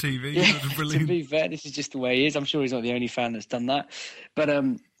 cried on TV. Yeah, It was brilliant. To be fair, this is just the way he is. I'm sure he's not the only fan that's done that. But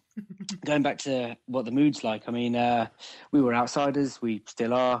going back to what the mood's like, I mean, we were outsiders. We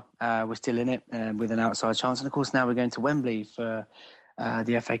still are. We're still in it with an outside chance. And, of course, now we're going to Wembley for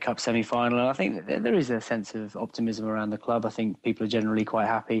the FA Cup semi-final. And I think that there is a sense of optimism around the club. I think people are generally quite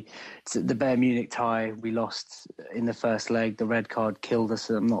happy. The Bayern Munich tie, we lost in the first leg. The red card killed us.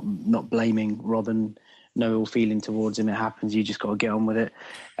 I'm not blaming Robin. No ill feeling towards him. It happens. You just got to get on with it.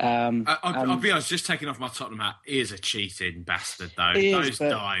 I'll be honest, just taking off my Tottenham hat, he is a cheating bastard, though. Those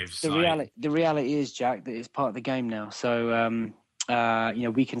dives. The reality is, Jack, that it's part of the game now. So,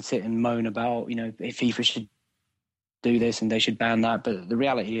 we can sit and moan about, if FIFA should do this and they should ban that. But the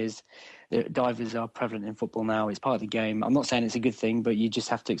reality is that divers are prevalent in football now. It's part of the game. I'm not saying it's a good thing, but you just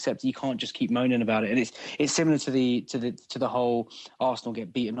have to accept it. You can't just keep moaning about it. And it's similar to the whole Arsenal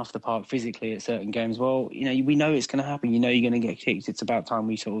get beaten off the park physically at certain games. Well, we know it's going to happen. You're going to get kicked. It's about time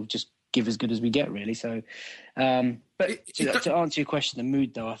we sort of just give as good as we get, really. So, but But to answer your question, the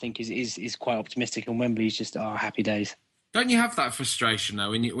mood, though, I think is quite optimistic, and Wembley's just happy days. Don't you have that frustration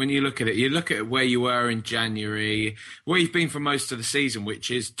though when you look at it? You look at where you were in January, where you've been for most of the season,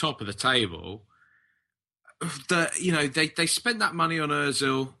 which is top of the table. They spent that money on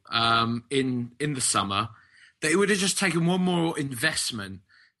Ozil in the summer. They would have just taken one more investment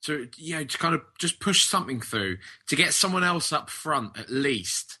to kind of just push something through to get someone else up front at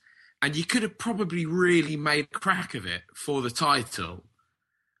least, and you could have probably really made a crack of it for the title.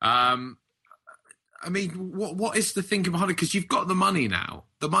 I mean, what is the thinking behind it? Because you've got the money now.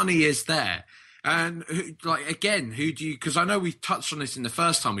 The money is there. And, who do you... Because I know we touched on this in the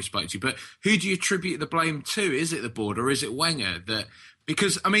first time we spoke to you, but who do you attribute the blame to? Is it the board or is it Wenger?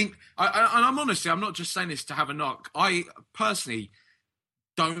 Because, I mean, I'm honestly, I'm not just saying this to have a knock. I personally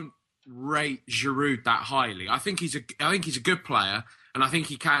don't rate Giroud that highly. I think he's a good player, and I think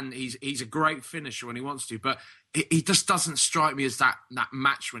he's a great finisher when he wants to, but he just doesn't strike me as that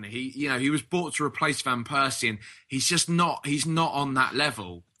match winner. He was bought to replace Van Persie, and he's not on that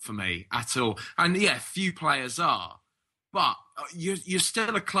level for me at all. And yeah, few players are, but you're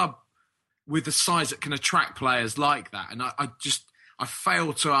still a club with the size that can attract players like that. And I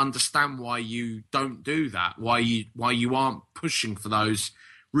fail to understand why you don't do that. Why you aren't pushing for those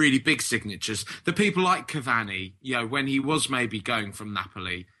really big signatures. The people like Cavani, when he was maybe going from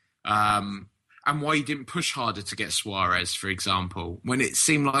Napoli, and why you didn't push harder to get Suarez, for example, when it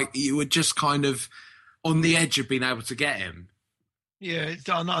seemed like you were just kind of on the edge of being able to get him. Yeah,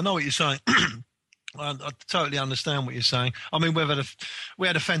 I know what you're saying. I totally understand what you're saying. I mean, we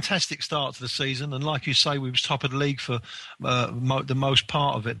had a fantastic start to the season, and like you say, we was top of the league for the most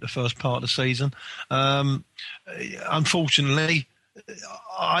part of it, the first part of the season. Unfortunately,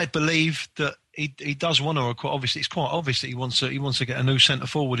 I believe that he does want to. Obviously, it's quite obvious that he wants to get a new centre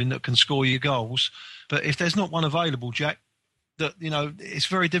forward in that can score your goals. But if there's not one available, Jack, that it's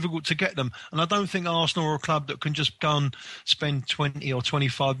very difficult to get them. And I don't think Arsenal are a club that can just go and spend 20 or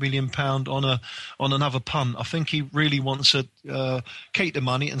 25 million pound on another punt. I think he really wants to keep the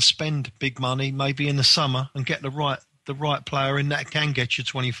money and spend big money, maybe in the summer, and get the right player in that can get you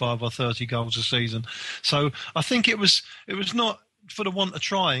 25 or 30 goals a season. So I think it was not for the want of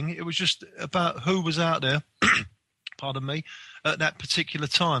trying. It was just about who was out there, pardon me, at that particular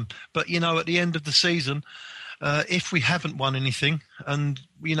time. But, at the end of the season, if we haven't won anything and,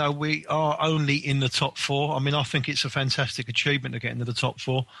 we are only in the top four, I mean, I think it's a fantastic achievement to get into the top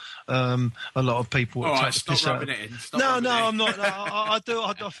four. A lot of people... All right, stop rubbing it in. I'm not. I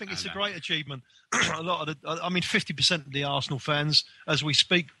think it's a great achievement. A lot of 50% of the Arsenal fans, as we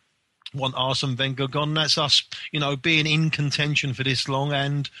speak, want Arsene Wenger gone. That's us, being in contention for this long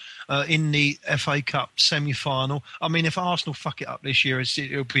and in the FA Cup semi-final. I mean, if Arsenal fuck it up this year,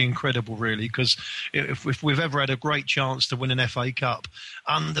 it'll be incredible, really, because if we've ever had a great chance to win an FA Cup,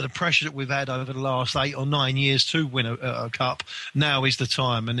 under the pressure that we've had over the last 8 or 9 years to win a cup, now is the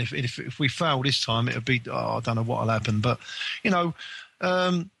time. And if we fail this time, it'll be, I don't know what'll happen. But,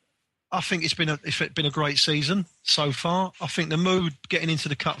 I think it's been a great season so far. I think the mood getting into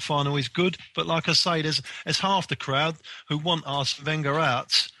the cup final is good, but like I say, there's half the crowd who want Arsene Wenger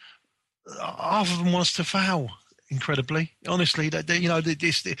out. Half of them wants to foul. Incredibly, honestly, they've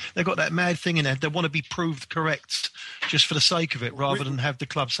got that mad thing in there. They want to be proved correct just for the sake of it, rather than have the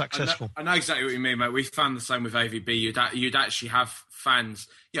club successful. I know exactly what you mean, mate. We found the same with AVB. You'd actually have fans,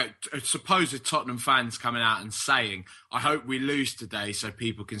 supposed Tottenham fans coming out and saying, "I hope we lose today, so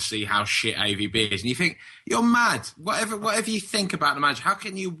people can see how shit AVB is." And you think you're mad. Whatever you think about the match, how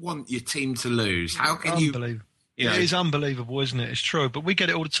can you want your team to lose? How can you? It is unbelievable, isn't it? It's true, but we get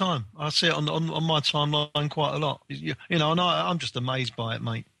it all the time. I see it on my timeline quite a lot. And I'm just amazed by it,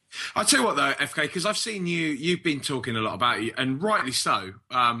 mate. I'll tell you what, though, FK, because I've seen you've been talking a lot about you, and rightly so,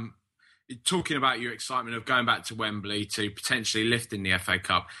 talking about your excitement of going back to Wembley to potentially lifting the FA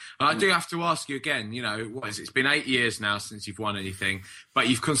Cup. And I do have to ask you again, what is it? It's been 8 years now since you've won anything, but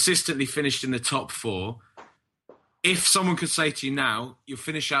you've consistently finished in the top four. If someone could say to you now, you'll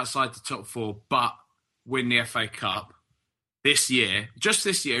finish outside the top four, but win the FA Cup this year, just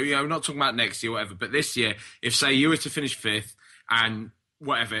this year, we're not talking about next year, whatever, but this year, if, say, you were to finish fifth and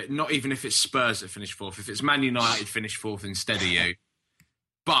whatever, not even if it's Spurs that finish fourth, if it's Man United finish fourth instead of you,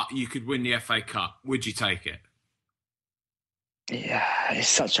 but you could win the FA Cup, would you take it? Yeah, it's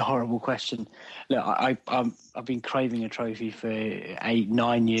such a horrible question. Look, I've been craving a trophy for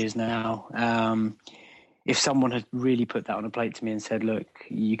 8-9 years now. If someone had really put that on a plate to me and said, look,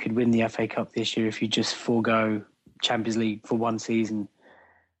 you could win the FA Cup this year if you just forego Champions League for one season,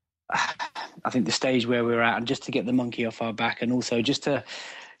 I think the stage where we're at, and just to get the monkey off our back, and also just to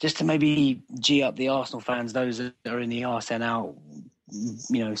just to maybe G up the Arsenal fans, those that are in the Arsene out,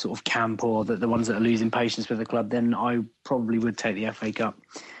 sort of camp, or the ones that are losing patience with the club, then I probably would take the FA Cup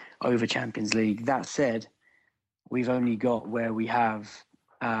over Champions League. That said, we've only got where we have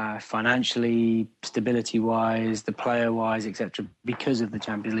financially, stability-wise, the player-wise, etc., because of the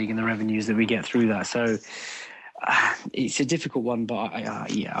Champions League and the revenues that we get through that. So it's a difficult one, but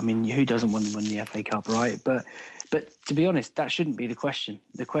who doesn't want to win the FA Cup, right? But to be honest, that shouldn't be the question.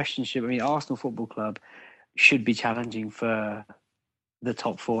 The question should, Arsenal Football Club should be challenging for the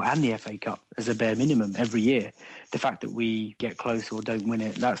top four and the FA Cup as a bare minimum every year. The fact that we get close or don't win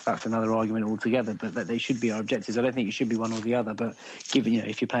it, that's another argument altogether, but that they should be our objectives. I don't think it should be one or the other, but given,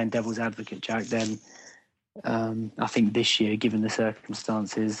 if you're playing devil's advocate, Jack, then I think this year, given the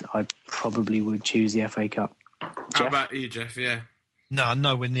circumstances, I probably would choose the FA Cup. Jeff? How about you, Jeff? Yeah. No,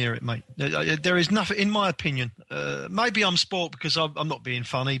 nowhere near it, mate. There is nothing, in my opinion. Maybe I'm spoilt because I'm not being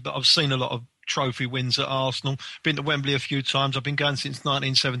funny, but I've seen a lot of trophy wins at Arsenal. Been to Wembley a few times. I've been going since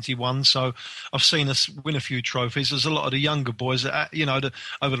 1971, so I've seen us win a few trophies. There's a lot of the younger boys that,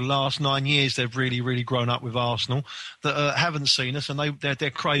 over the last 9 years, they've really, really grown up with Arsenal, that haven't seen us, and they're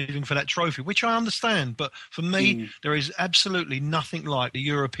craving for that trophy, which I understand. But for me, there is absolutely nothing like the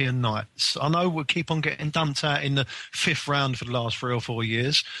European nights. I know we'll keep on getting dumped out in the fifth round for the last 3 or 4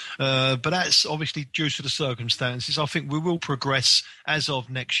 years, but that's obviously due to the circumstances. I think we will progress as of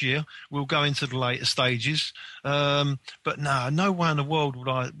next year. We'll go into the later stages, but no way in the world would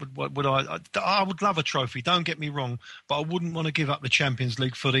I would love a trophy, don't get me wrong, but I wouldn't want to give up the Champions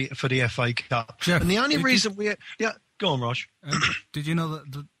League for the FA Cup. Jeff, and the only reason go on, Raj. Did you know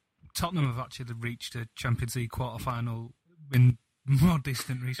that the Tottenham have actually reached a Champions League quarter-final in more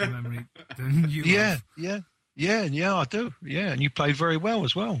distant recent memory than you have? Yeah, I do. Yeah, and you played very well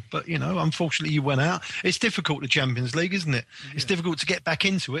as well. But, unfortunately you went out. It's difficult, the Champions League, isn't it? Yeah. It's difficult to get back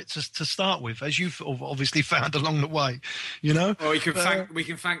into it to start with, as you've obviously found along the way, Well, we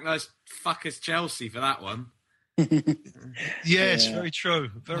can thank those fuckers Chelsea for that one. Yes, very true.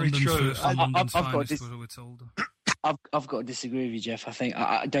 Very true. I've got to disagree with you, Jeff. I think,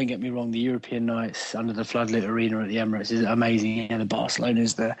 don't get me wrong, the European nights under the floodlit arena at the Emirates is amazing. The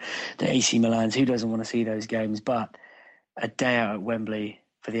Barcelonas, the AC Milans, who doesn't want to see those games? But a day out at Wembley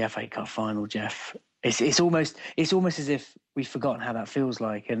for the FA Cup final, Jeff, it's almost as if we've forgotten how that feels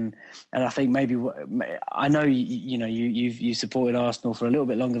like. And I think maybe, I know you've supported Arsenal for a little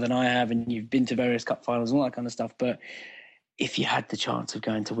bit longer than I have, and you've been to various cup finals and all that kind of stuff. But if you had the chance of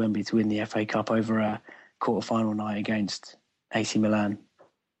going to Wembley to win the FA Cup over a quarter-final night against AC Milan,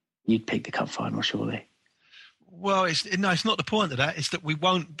 you'd pick the cup final, surely. Well, it's not the point of that. It's that we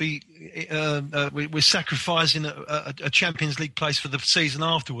won't be. We're sacrificing a Champions League place for the season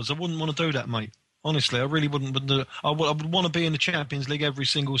afterwards. I wouldn't want to do that, mate. Honestly, I really wouldn't. I would want to be in the Champions League every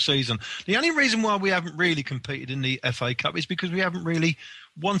single season. The only reason why we haven't really competed in the FA Cup is because we haven't really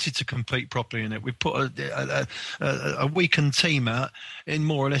wanted to compete properly in it. We've put a weakened team out in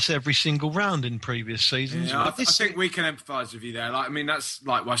more or less every single round in previous seasons. Yeah, I think we can empathise with you there. That's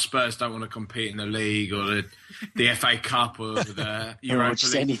like why Spurs don't want to compete in the league or the FA Cup or the Europa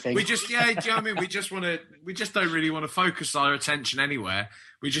League. Anything. We just, do you know what I mean? We just don't really want to focus our attention anywhere.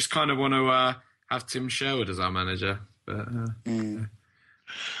 We just kind of want to have Tim Sherwood as our manager. But, oh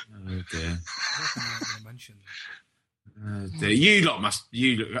dear. You lot must.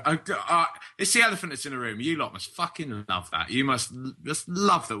 It's the elephant that's in the room. You lot must fucking love that. You must just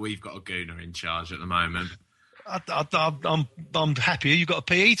love that we've got a gooner in charge at the moment. I'm happy you've got a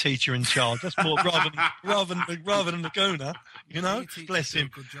PE teacher in charge. That's more rather than the gooner. Bless him.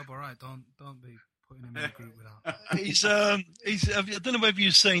 Good job. All right. Don't be putting him in a group with that. He's. I don't know whether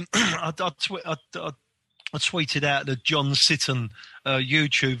you've seen. I tweeted out the John Sitton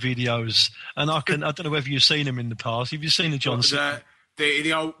YouTube videos, and I don't know whether you've seen him in the past. Have you seen the John Sitton?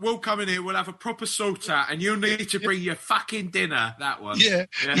 The old, we'll come in here, we'll have a proper sort out, and you'll need to bring your fucking dinner. That one. Yeah,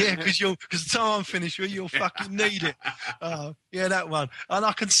 because the time I'm finished with, you'll fucking need it. Yeah, that one. And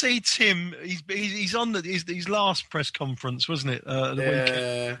I can see Tim. He's on his last press conference, wasn't it? The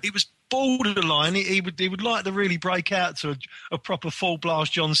weekend. He was borderline. He would like to really break out to a proper full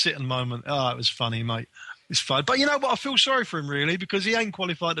blast John Sitton moment. Oh, it was funny, mate. It's fun. But you know what? I feel sorry for him, really, because he ain't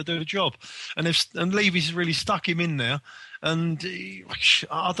qualified to do the job. And Levy's really stuck him in there. And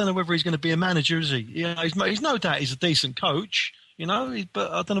I don't know whether he's going to be a manager, is he? He's no doubt he's a decent coach,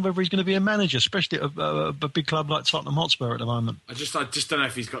 but I don't know whether he's going to be a manager, especially at a big club like Tottenham Hotspur at the moment. I just don't know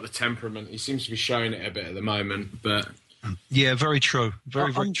if he's got the temperament. He seems to be showing it a bit at the moment, but... Yeah, very true.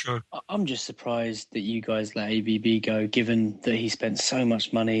 Very true. I'm just surprised that you guys let ABB go, given that he spent so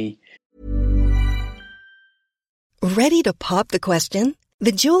much money. Ready to pop the question?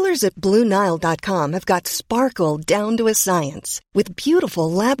 The jewelers at BlueNile.com have got sparkle down to a science with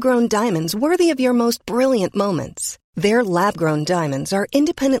beautiful lab-grown diamonds worthy of your most brilliant moments. Their lab-grown diamonds are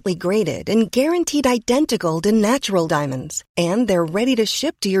independently graded and guaranteed identical to natural diamonds, and they're ready to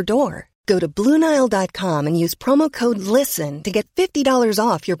ship to your door. Go to BlueNile.com and use promo code LISTEN to get $50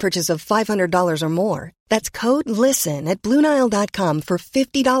 off your purchase of $500 or more. That's code LISTEN at BlueNile.com for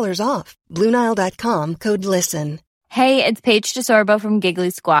 $50 off. BlueNile.com, code LISTEN. Hey, it's Paige DeSorbo from Giggly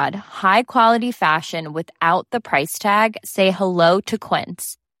Squad. High quality fashion without the price tag. Say hello to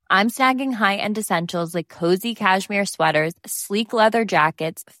Quince. I'm snagging high-end essentials like cozy cashmere sweaters, sleek leather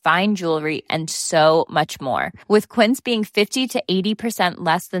jackets, fine jewelry, and so much more. With Quince being 50 to 80%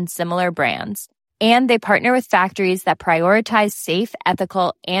 less than similar brands. And they partner with factories that prioritize safe,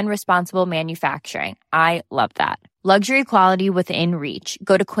 ethical, and responsible manufacturing. I love that. Luxury quality within reach.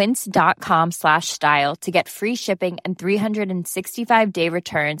 Go to quince.com/style to get free shipping and 365-day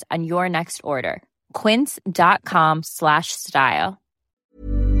returns on your next order. Quince.com/style.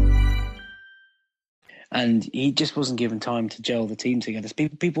 And he just wasn't given time to gel the team together.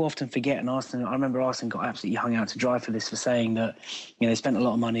 People often forget, and Arsenal, I remember Arsenal got absolutely hung out to dry for this, for saying that, you know, they spent a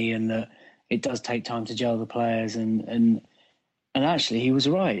lot of money and that it does take time to gel the players. And actually, he was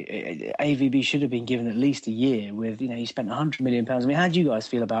right. AVB should have been given at least a year with, you know, he spent £100 million. I mean, how do you guys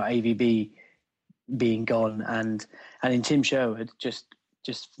feel about AVB being gone? And in Tim Sherwood, just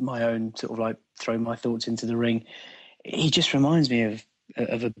my own sort of like throwing my thoughts into the ring, he just reminds me of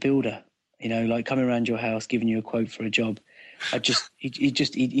a builder. You know, like coming around your house, giving you a quote for a job. He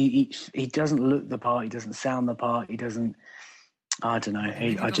doesn't look the part. He doesn't sound the part. He doesn't. I don't know.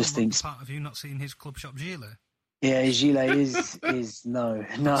 I just think. Part of you not seen his club shop gilet? Yeah, his gilet is no.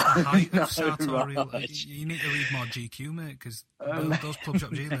 Right. You need to read more GQ, mate, because those club shop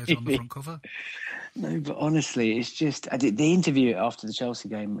gilets are on the front cover. No, but honestly, it's just the interview after the Chelsea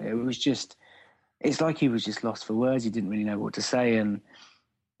game. It was just. It's like he was just lost for words. He didn't really know what to say, and.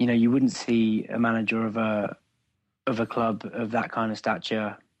 You know, you wouldn't see a manager of a club of that kind of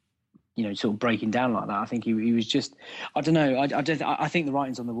stature, you know, sort of breaking down like that. I think he was just, I don't know. I think the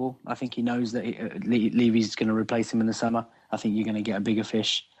writing's on the wall. I think he knows that Levy's going to replace him in the summer. I think you're going to get a bigger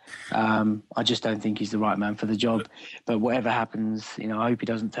fish. I just don't think he's the right man for the job. But whatever happens, you know, I hope he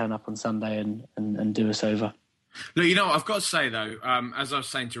doesn't turn up on Sunday and do us over. Look, you know, I've got to say though, as I was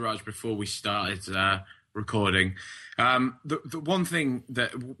saying to Raj before we started recording, the one thing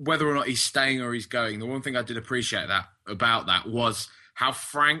that, whether or not he's staying or he's going, the one thing I did appreciate about that was how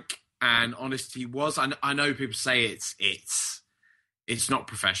frank and honest he was. I know people say it's not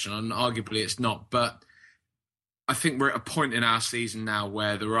professional, and arguably it's not, but I think we're at a point in our season now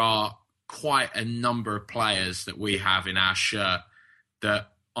where there are quite a number of players that we have in our shirt that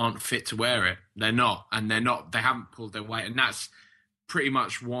aren't fit to wear it. They haven't pulled their weight, and that's pretty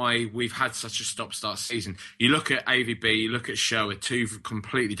much why we've had such a stop-start season. You look at AVB, you look at Sherwood, two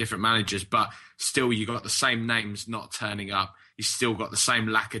completely different managers, but still you got the same names not turning up. You still got the same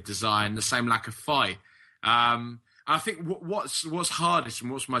lack of design, the same lack of fight. I think what's hardest and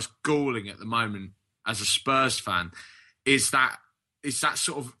what's most galling at the moment as a Spurs fan is that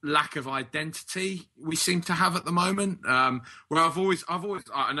sort of lack of identity we seem to have at the moment. Where I've always,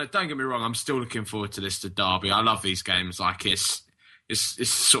 and don't get me wrong, I'm still looking forward to this, to Derby. I love these games. Like it's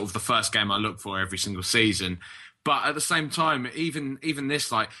sort of the first game I look for every single season. But at the same time, even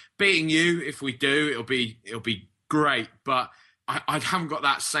this, like beating you, if we do, it'll be great. But I haven't got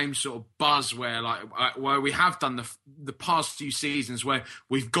that same sort of buzz where we have done the past few seasons where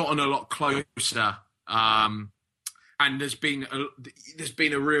we've gotten a lot closer. And there's been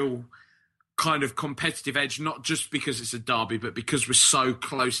a real kind of competitive edge, not just because it's a derby, but because we're so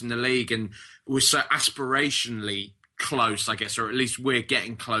close in the league and we're so aspirationally close, I guess, or at least we're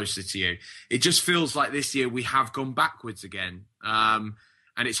getting closer to you. It just feels like this year we have gone backwards again. And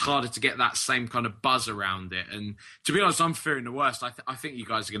it's harder to get that same kind of buzz around it. And to be honest, I'm fearing the worst. I think you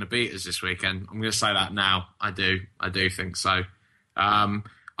guys are going to beat us this weekend. I'm going to say that now. I do think so. I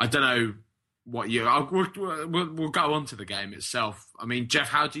don't know what we'll go on to the game itself. I mean, Jeff,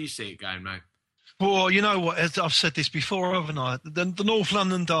 how do you see it going, mate? Well, you know what? As I've said this before overnight, the North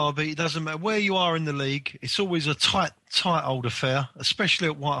London derby, it doesn't matter where you are in the league. It's always a tight old affair, especially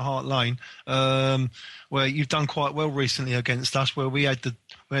at White Hart Lane, where you've done quite well recently against us, where we had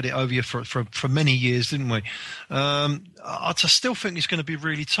it over you for many years, didn't we? I still think it's going to be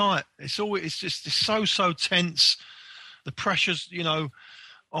really tight. It's so tense. The pressure's, you know,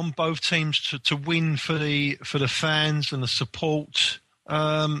 on both teams to win for the fans and the support.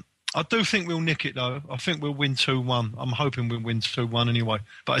 I do think we'll nick it, though. I think we'll win 2-1. I'm hoping we'll win 2-1 anyway.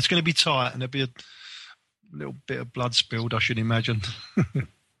 But it's going to be tight, and it'll be little bit of blood spilled, I should imagine.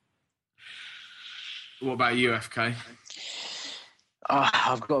 What about you, FK?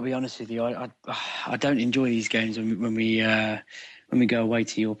 I've got to be honest with you. I don't enjoy these games when we go away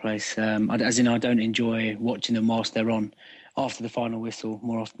to your place. I don't enjoy watching them whilst they're on. After the final whistle,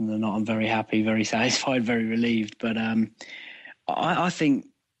 more often than not, I'm very happy, very satisfied, very relieved. But I think,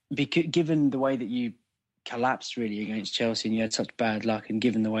 given the way that you collapsed really against Chelsea and you had such bad luck, and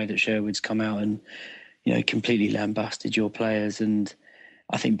given the way that Sherwood's come out and completely lambasted your players, and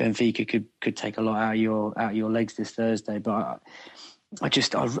I think Benfica could take a lot out of your legs this Thursday. But I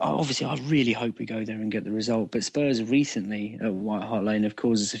really hope we go there and get the result. But Spurs recently at White Hart Lane have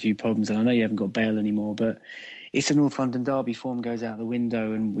caused us a few problems, and I know you haven't got Bale anymore, but it's a North London derby. Form goes out the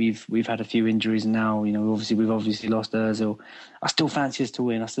window, and we've had a few injuries now. We've obviously lost Ozil. I still fancy us to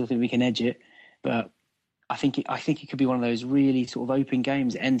win. I still think we can edge it, but I think it could be one of those really sort of open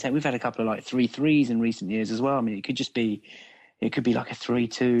games. We've had a couple of like 3-3s in recent years as well. I mean, it could be like a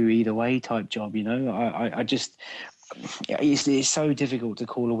 3-2 either way type job. It's so difficult to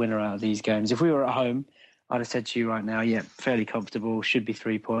call a winner out of these games. If we were at home, I'd have said to you right now, yeah, fairly comfortable, should be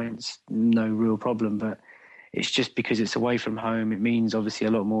 3 points, no real problem. But it's just because it's away from home, it means obviously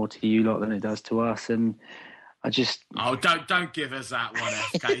a lot more to you lot than it does to us. And I just... Oh, don't give us that one,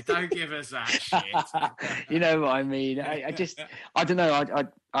 FK. Don't give us that shit. You know what I mean? I don't know.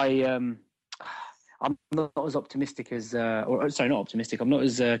 I'm not as optimistic as... not optimistic. I'm not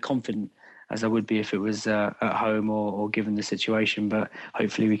as confident as I would be if it was at home or given the situation. But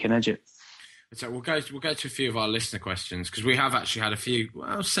hopefully we can edge it. So we'll go to a few of our listener questions, because we have actually had a few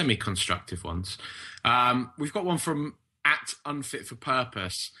semi-constructive ones. We've got one from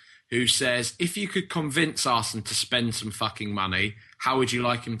 @unfitforpurpose, who says, if you could convince Arsene to spend some fucking money, how would you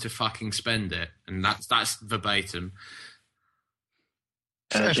like him to fucking spend it? And that's verbatim.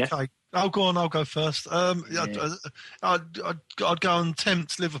 FK. Oh, go on, I'll go first. I'd go and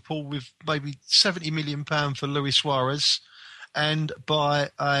tempt Liverpool with maybe £70 million for Luis Suarez, and buy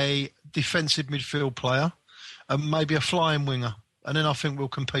a defensive midfield player and maybe a flying winger. And then I think we'll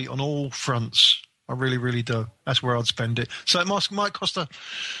compete on all fronts. I really, really do. That's where I'd spend it. So it might cost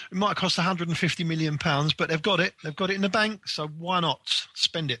 £150 million, but they've got it. They've got it in the bank. So why not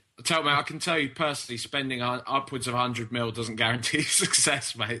spend it? I can tell you personally, spending upwards of 100 mil doesn't guarantee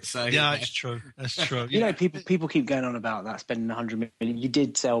success, mate. So yeah, it's true. That's true. People keep going on about that, spending 100 million. You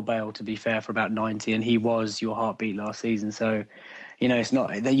did sell Bale, to be fair, for about 90, and he was your heartbeat last season. So, it's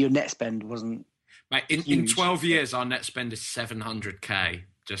not that your net spend wasn't. Mate, in 12 years, our net spend is 700k.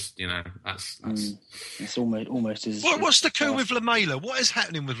 Just, that's... It's almost as... What's the coup with Lamela? What is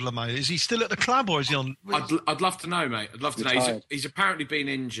happening with Lamela? Is he still at the club, or is he on... I'd love to know, mate. I'd love to know. He's apparently been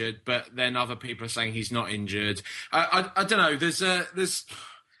injured, but then other people are saying he's not injured. I don't know. There's certain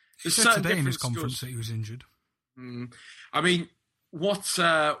today in his conference that he was injured. I mean, what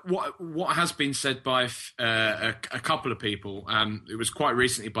has been said by a couple of people, it was quite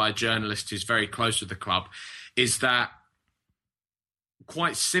recently by a journalist who's very close to the club, is that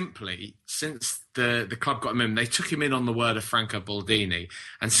quite simply, since the club got him in, they took him in on the word of Franco Baldini,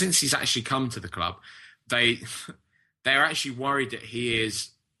 and since he's actually come to the club, they're actually worried that he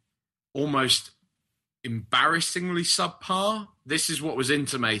is almost embarrassingly subpar. This is what was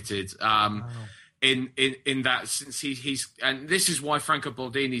intimated. In that, since he's and this is why Franco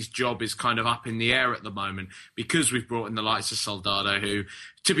Baldini's job is kind of up in the air at the moment, because we've brought in the likes of Soldado, who,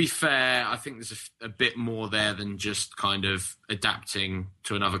 to be fair, I think there's a bit more there than just kind of adapting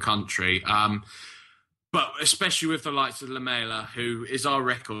to another country. But especially with the likes of Lamela, who is our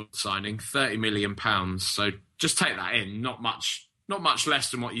record signing, £30 million. So just take that in, not much less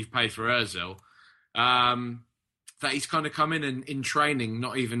than what you've paid for Ozil. That he's kind of come in training,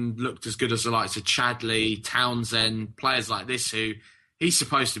 not even looked as good as the likes of Chadley, Townsend, players like this who he's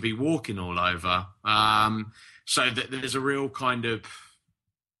supposed to be walking all over. So that there's a real kind of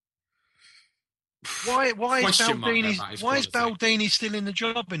why is Baldini still in the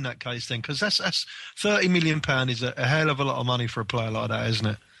job in that case then? Because that's £30 million is a hell of a lot of money for a player like that, isn't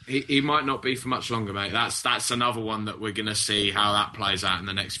it? He might not be for much longer, mate. That's another one that we're going to see how that plays out in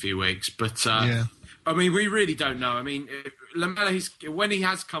the next few weeks. But yeah. I mean, we really don't know. I mean, Lamela, when he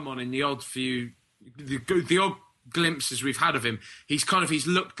has come on in the odd glimpses we've had of him, he's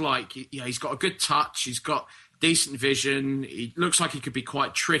looked like, he's got a good touch, he's got decent vision, he looks like he could be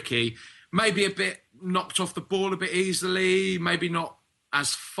quite tricky, maybe a bit knocked off the ball a bit easily, maybe not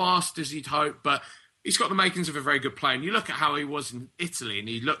as fast as you'd hope, but he's got the makings of a very good player. And you look at how he was in Italy, and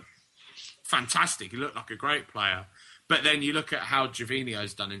he looked fantastic. He looked like a great player. But then you look at how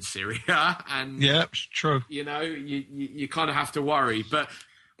Gervinho's done in Syria, and yeah, it's true. You kind of have to worry. But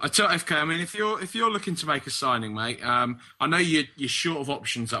I tell FK, I mean, if you're looking to make a signing, mate, I know you're short of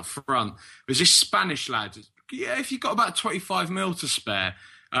options up front. There's this Spanish lad. Yeah, if you've got about 25 mil to spare,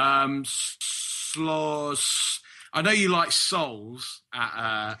 I know you like Souls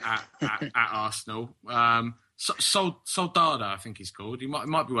at Arsenal. Soldado, I think he's called. He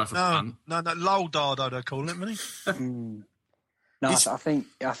might be worth a punt. No, Loldado they call him, isn't he? No, I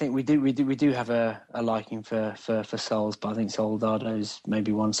think we do have a liking for Souls, but I think Soldado's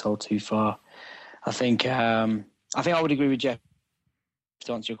maybe one soul too far. I think I would agree with Jeff.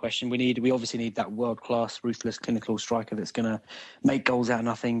 To answer your question, we obviously need that world-class, ruthless, clinical striker that's going to make goals out of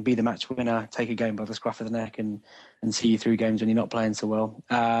nothing, be the match winner, take a game by the scruff of the neck, and see you through games when you're not playing so well.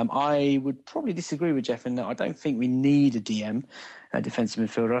 I would probably disagree with Jeff in that I don't think we need a DM, a defensive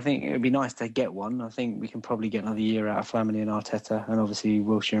midfielder. I think it would be nice to get one. I think we can probably get another year out of Flamini and Arteta, and obviously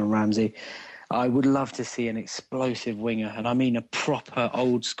Wilshere and Ramsey. I would love to see an explosive winger, and I mean a proper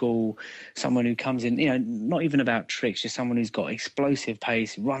old school, someone who comes in, not even about tricks, just someone who's got explosive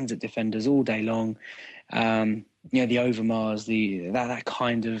pace, runs at defenders all day long. The Overmars,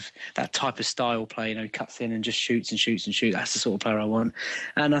 that type of style play, cuts in and just shoots and shoots and shoots. That's the sort of player I want.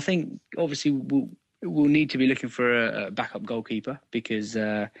 And I think obviously we'll need to be looking for a backup goalkeeper because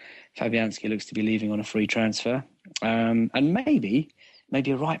Fabianski looks to be leaving on a free transfer, and maybe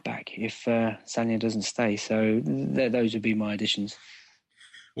a right back if Sagna doesn't stay. So those would be my additions.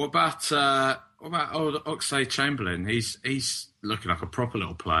 What about old Oxlade-Chamberlain? He's looking like a proper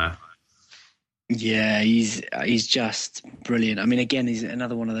little player. Yeah, he's just brilliant. I mean, again, he's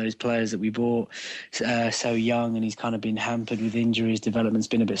another one of those players that we bought so young, and he's kind of been hampered with injuries. Development's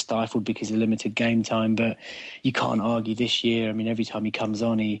been a bit stifled because of limited game time, but you can't argue this year. I mean, every time he comes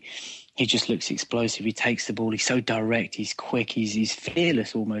on, he just looks explosive. He takes the ball. He's so direct. He's quick. He's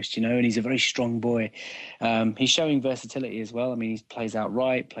fearless almost, and he's a very strong boy. He's showing versatility as well. I mean, he plays out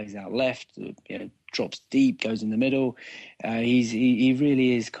right, plays out left, drops deep, goes in the middle. He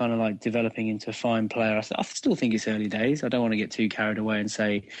really is kind of like developing into a fine player. I still think it's early days. I don't want to get too carried away and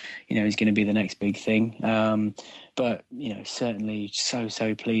say, he's going to be the next big thing. But, certainly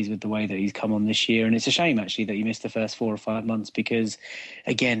so pleased with the way that he's come on this year. And it's a shame, actually, that he missed the first 4 or 5 months because,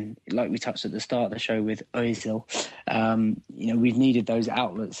 again, like we touched at the start of the show with Ozil, we've needed those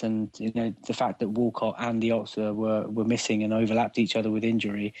outlets. And, the fact that Walcott and the Oxford were missing and overlapped each other with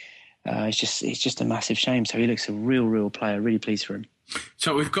injury, it's just a massive shame. So he looks a real player. Really pleased for him.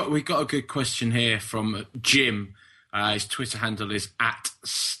 So we've got a good question here from Jim. His Twitter handle is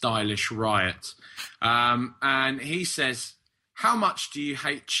 @StylishRiot. And he says, how much do you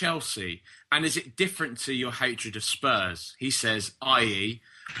hate Chelsea? And is it different to your hatred of Spurs? He says, i.e.,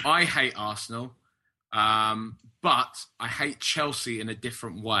 I hate Arsenal, but I hate Chelsea in a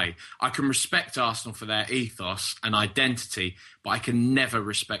different way. I can respect Arsenal for their ethos and identity, but I can never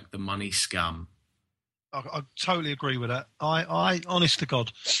respect the money scum. I totally agree with that. I honest to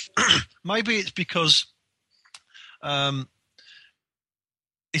God, maybe it's because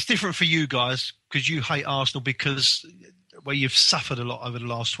it's different for you guys because you hate Arsenal because you've suffered a lot over the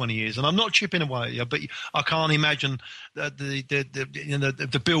last 20 years. And I'm not chipping away at you, but I can't imagine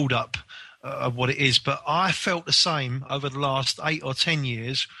the build-up of what it is. But I felt the same over the last 8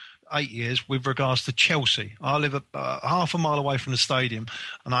 years with regards to Chelsea. I live half a mile away from the stadium,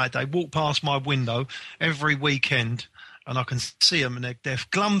 and they walk past my window every weekend, and I can see them, and they're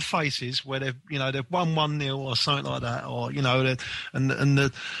glum faces where they've won 1-0 or something like that, or and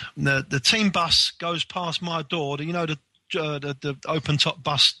the team bus goes past my door. The open top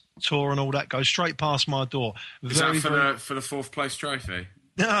bus tour and all that goes straight past my door. Is that for the 4th place trophy?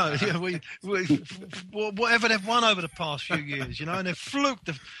 No, we whatever they've won over the past few years, and they've fluked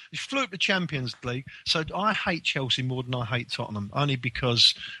the Champions League. So I hate Chelsea more than I hate Tottenham, only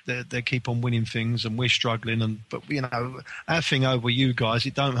because they keep on winning things and we're struggling. But our thing over you guys,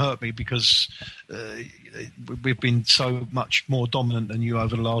 it don't hurt me because we've been so much more dominant than you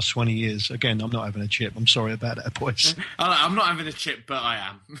over the last 20 years. Again, I'm not having a chip. I'm sorry about that, boys. I'm not having a chip, but I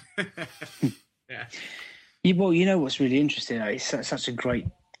am. Yeah. Yeah, well, what's really interesting, it's such a great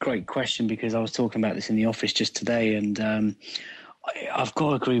question because I was talking about this in the office just today, and I've got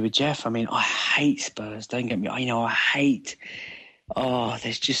to agree with Jeff. I mean, I hate Spurs. Don't get me. I hate. Oh,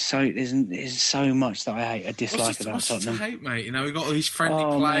 there's so much that I dislike about Tottenham. What's to hate, mate? We've got all these friendly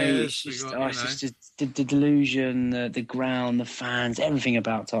players. It's just the delusion, the ground, the fans, everything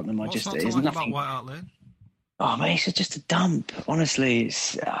about Tottenham. What's not to like about White Hart Lane? Oh, mate, it's just a dump, honestly.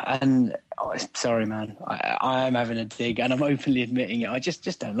 Sorry, man. I am having a dig, and I'm openly admitting it. I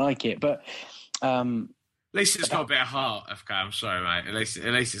just don't like it. But at least it's got a bit of heart, FK. I'm sorry, mate. At least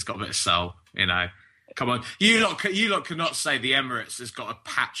it's got a bit of soul, Come on, you lot cannot say the Emirates has got a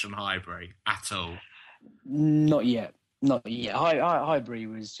patch on Highbury at all. Not yet. Highbury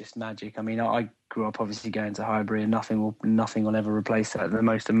was just magic. I mean, I grew up obviously going to Highbury, and nothing will ever replace that. The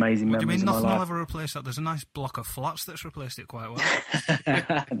most amazing memories of my life. What do you mean nothing will ever replace that? There's a nice block of flats that's replaced it quite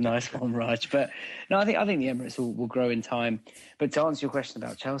well. Nice one, Raj. But no, I think the Emirates will grow in time. But to answer your question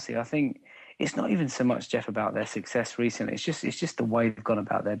about Chelsea, I think it's not even so much, Jeff, about their success recently. It's just the way they've gone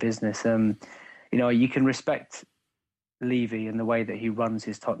about their business. You can respect Levy and the way that he runs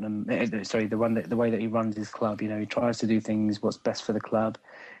his Tottenham. The way that he runs his club. He tries to do things what's best for the club.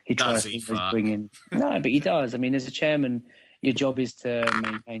 He tries to bring in. No, but he does. I mean, as a chairman, your job is to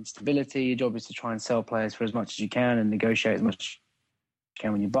maintain stability. Your job is to try and sell players for as much as you can and negotiate as much as you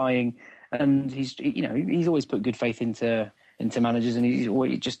can when you're buying. And he's always put good faith into managers, and he's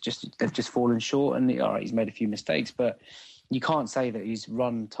always they've just fallen short. And all right, he's made a few mistakes, but you can't say that he's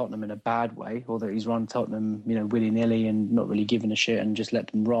run Tottenham in a bad way, or that he's run Tottenham, willy-nilly and not really giving a shit and just let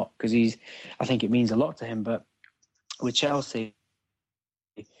them rot, because I think it means a lot to him. But with Chelsea,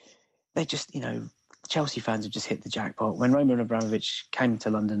 they just, Chelsea fans have just hit the jackpot. When Roman Abramovich came to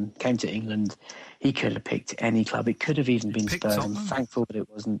London, came to England, he could have picked any club. It could have even been Spurs. I'm thankful that it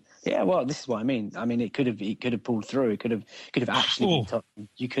wasn't. Yeah, well, this is what I mean. I mean, it could have pulled through. It could have actually been Tottenham.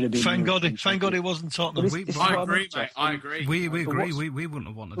 You could have been. Thank God it wasn't Tottenham. I agree, mate. I agree. We agree. We wouldn't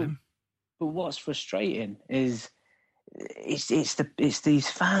have wanted him. But what's frustrating is it's these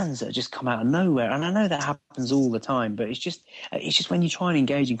fans that just come out of nowhere, and I know that happens all the time. But it's just when you try and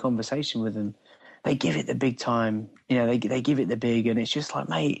engage in conversation with them, they give it the big time. They give it the big, and it's just like,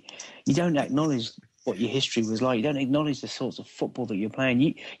 mate, you don't acknowledge what your history was like. You don't acknowledge the sorts of football that you're playing.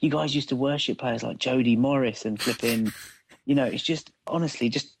 You guys used to worship players like Jody Morris and flipping. It's just, honestly,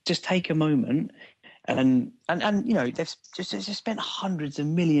 just take a moment. And they've just spent hundreds of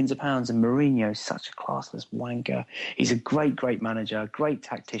millions of pounds, and Mourinho's such a classless wanker. He's a great manager, great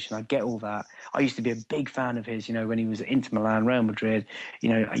tactician. I get all that. I used to be a big fan of his, when he was at Inter Milan, Real Madrid.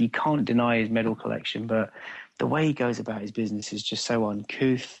 You can't deny his medal collection, but the way he goes about his business is just so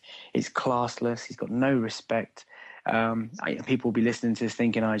uncouth. It's classless. He's got no respect. People will be listening to this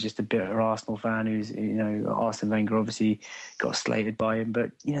thinking I'm just a bitter Arsenal fan who's, Arsene Wenger obviously got slated by him.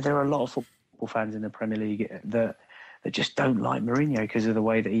 But, there are a lot of football fans in the Premier League that just don't like Mourinho because of the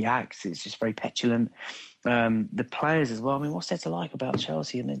way that he acts. It's just very petulant. The players as well. I mean, what's there to like about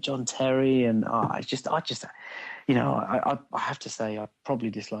Chelsea? And then John Terry, and I have to say I probably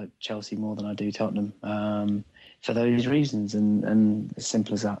dislike Chelsea more than I do Tottenham for those reasons, and as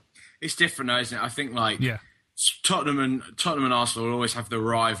simple as that. It's different, though, isn't it? I think Tottenham and Arsenal will always have the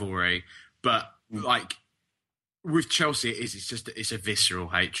rivalry, but with Chelsea, it's a visceral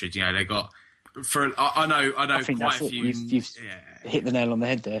hatred. They got. I know think quite a few. You've hit the nail on the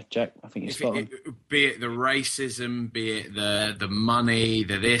head there, Jack. I think it's spot on. Be it the racism, be it the money,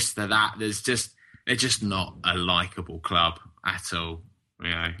 the this, the that. They're just not a likable club at all.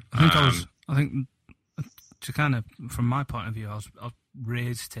 I think to kind of, from my point of view, I was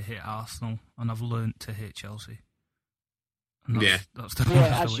raised to hate Arsenal, and I've learnt to hate Chelsea. And that's the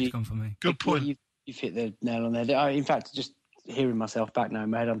way it's gone for me. Good point. You've hit the nail on the head. In fact, just hearing myself back now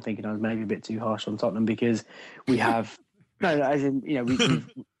in my head, I'm thinking I was maybe a bit too harsh on Tottenham, because we have as in,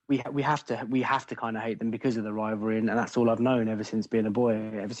 we have to kind of hate them because of the rivalry, and that's all I've known ever since being a boy,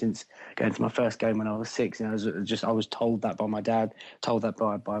 ever since going to my first game when I was 6. I was told that by my dad, told that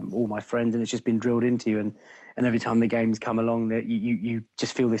by all my friends, and it's just been drilled into you. And every time the games come along, that you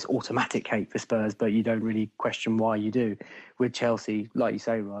just feel this automatic hate for Spurs, but you don't really question why you do. With Chelsea, like you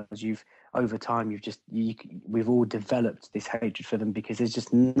say, Raj, over time, we've all developed this hatred for them because there's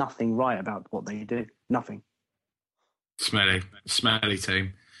just nothing right about what they do. Nothing. Smelly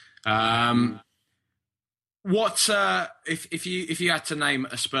team. What if you had to name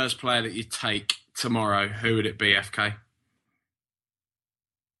a Spurs player that you'd take tomorrow, who would it be, FK?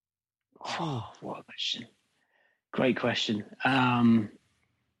 Oh, what a question! Great question.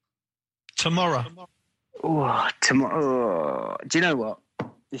 Tomorrow. Tomorrow. Do you know what?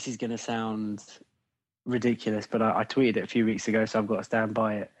 This is going to sound ridiculous, but I tweeted it a few weeks ago, so I've got to stand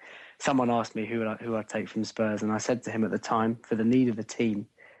by it. Someone asked me who I'd take from Spurs, and I said to him at the time, for the need of the team,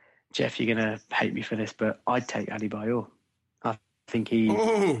 Jeff, you're going to hate me for this, but I'd take Adebayor. I think he...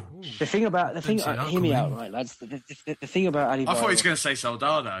 Oh. Hear me out, right, lads. The thing about Adebayor... I thought he was going to say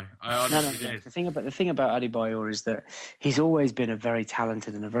Soldado. No. The thing about Adebayor is that he's always been a very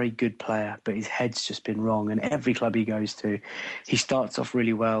talented and a very good player, but his head's just been wrong. And every club he goes to, he starts off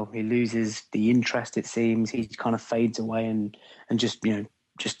really well. He loses the interest, it seems. He kind of fades away and just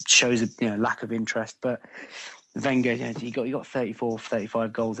shows a lack of interest. But Wenger, he got 34,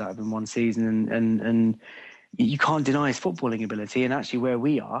 35 goals out of him one season, and you can't deny his footballing ability. And actually, where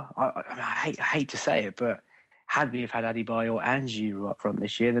we are, I hate to say it, but had we have had Adebayor and Giroud up front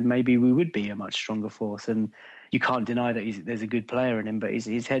this year, then maybe we would be a much stronger force. And you can't deny that there's a good player in him, but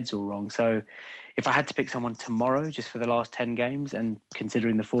his head's all wrong. So if I had to pick someone tomorrow, just for the last 10 games, and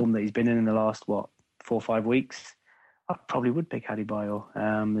considering the form that he's been in the last, 4 or 5 weeks, I probably would pick Adebayor.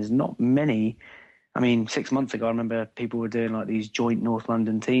 There's not many. I mean, 6 months ago, I remember people were doing like these joint North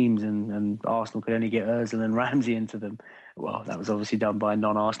London teams, and Arsenal could only get Ozil and Ramsey into them. Well, that was obviously done by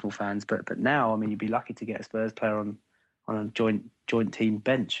non-Arsenal fans, but now, I mean, you'd be lucky to get a Spurs player on a joint team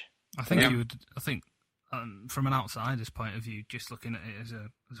bench. I think you would. I think from an outsider's point of view, just looking at it as a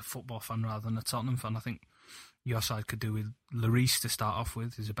football fan rather than a Tottenham fan, I think your side could do with Lloris to start off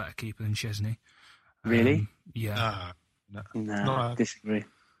with. He's a better keeper than Chesney. Really? Yeah. No, I disagree.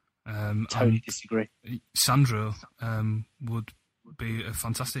 Totally disagree. Sandro would be a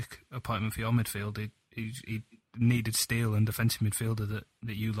fantastic appointment for your midfield. He needed steel and defensive midfielder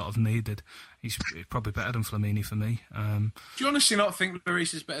that you lot have needed. He's probably better than Flamini for me. Do you honestly not think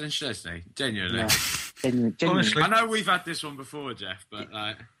Lloris is better than Chesney? Genuinely? No. Genuinely. Honestly. I know we've had this one before, Jeff, but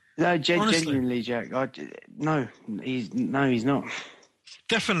like... No, genuinely, Jack. No, he's not.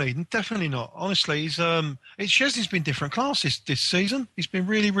 Definitely not. Honestly, Chesney's been different class this season. He's been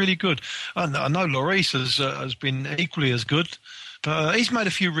really, really good. I know Lloris has been equally as good, but he's made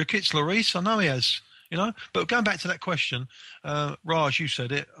a few rickets. Lloris, I know he has. But going back to that question, Raj, you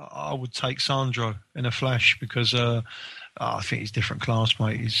said it. I would take Sandro in a flash because I think he's different class,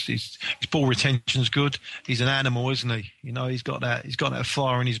 mate. His ball retention's good. He's an animal, isn't he? He's got that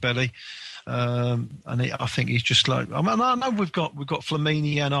fire in his belly. I think he's just like. I know we've got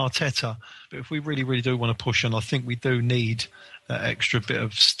Flamini and Arteta, but if we really, really do want to push on, I think we do need that extra bit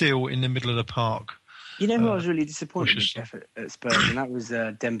of steel in the middle of the park. Who I was really disappointed with, Jeff, at Spurs, and that was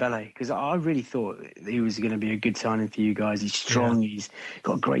Dembele, because I really thought he was going to be a good signing for you guys. He's strong, He's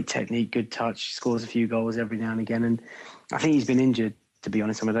got great technique, good touch, scores a few goals every now and again, and I think he's been injured, to be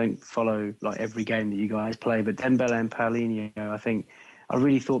honest. I don't follow like every game that you guys play, but Dembele and Paulinho, I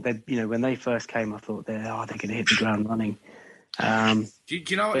really thought that, when they first came, I thought they're going to hit the ground running. Do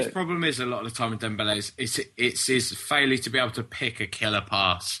you know what his problem is a lot of the time with Dembele? It's his failure to be able to pick a killer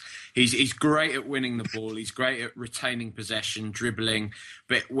pass. He's great at winning the ball. He's great at retaining possession, dribbling.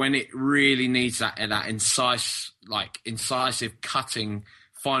 But when it really needs that incisive cutting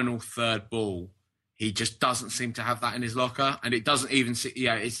final third ball, he just doesn't seem to have that in his locker. And it doesn't even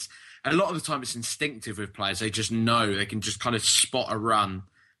it's a lot of the time it's instinctive with players. They just know they can just kind of spot a run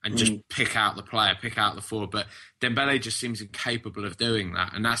and just pick out the player, pick out the forward. But Dembele just seems incapable of doing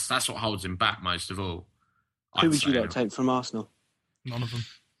that, and that's what holds him back most of all. Who would you like to take from Arsenal? None of them.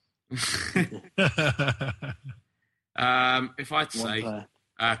 If I'd say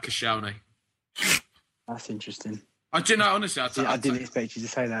Koscielny. That's interesting. I didn't expect you to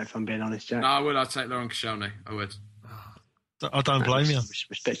say that, if I'm being honest, Jack. No, I would. I'd take Laurent Koscielny. I would. I don't blame you.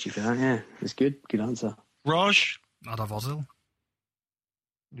 Respect you for that, yeah. It's good. Good answer. Raj? I'd have Ozil.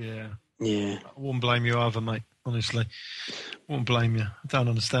 Yeah. I wouldn't blame you either, mate, honestly. Wouldn't blame you. I don't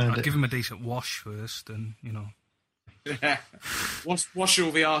understand I'd give him a decent wash first and, Wash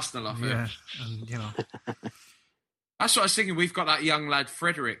all the Arsenal off it. Yeah, and, That's what I was thinking. We've got that young lad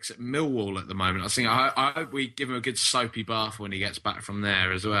Fredericks at Millwall at the moment. I was thinking, I hope we give him a good soapy bath when he gets back from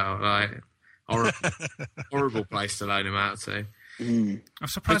there as well. Like, horrible place to loan him out to. I'm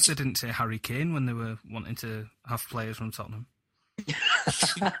surprised they didn't say Harry Kane when they were wanting to have players from Tottenham.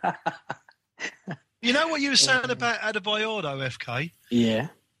 You know what you were saying about Adebayor, though, FK? Yeah.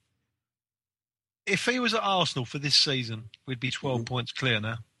 If he was at Arsenal for this season, we'd be 12 points clear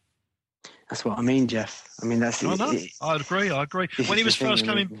now. That's what I mean, Jeff. I mean, that's. I know. I agree. When he was first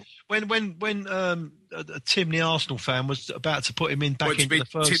coming, when Tim, the Arsenal fan, was about to put him back into the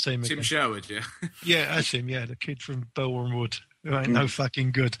first team. Tim Sherwood, yeah. Yeah, that's him. Yeah, the kid from Belwell Wood. Who ain't no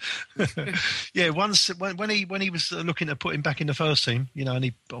fucking good. Yeah, once when he was looking to put him back in the first team, and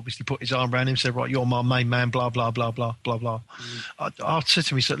he obviously put his arm around him, and said, "Right, you're my main man." Blah blah blah blah blah blah. I said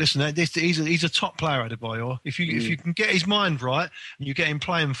to him, "Listen, he's a top player, Adebayor. If you can get his mind right and you get him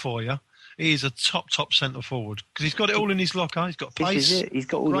playing for you, he is a top centre forward because he's got it all in his locker. He's got pace. This is it. He's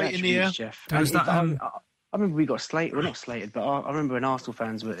got all the attributes, Jeff. I remember we got slated. Well, not slated, but I remember when Arsenal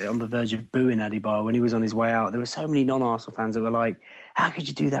fans were on the verge of booing Adebayor when he was on his way out. There were so many non-Arsenal fans that were like, "How could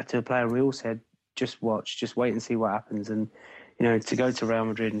you do that to a player?" And we all said, "Just watch, just wait and see what happens." And to go to Real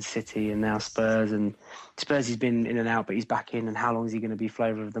Madrid and City and now Spurs, and Spurs, he's been in and out, but he's back in. And how long is he going to be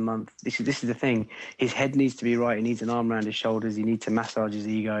flavour of the month? This is the thing. His head needs to be right. He needs an arm around his shoulders. He needs to massage his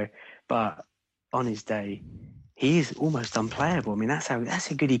ego. But on his day, he is almost unplayable. I mean, that's how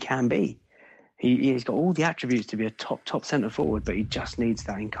good he can be. He's got all the attributes to be a top centre forward, but he just needs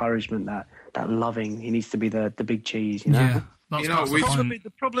that encouragement, that loving. He needs to be the big cheese, you know. Yeah,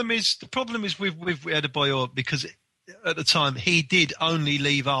 the problem is with Adebayor, because at the time he did only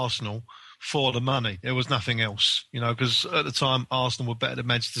leave Arsenal for the money. There was nothing else, you know, because at the time Arsenal were better than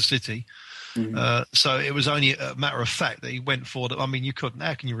Manchester City. Mm-hmm. So it was only a matter of fact that he went for that. I mean,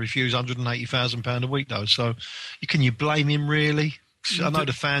 how can you refuse £180,000 a week though? So can you blame him really? I know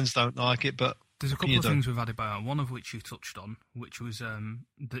the fans don't like it, but there's a couple of things with Adebayor, one of which you touched on, which was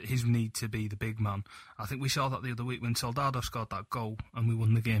his need to be the big man. I think we saw that the other week when Soldado scored that goal and we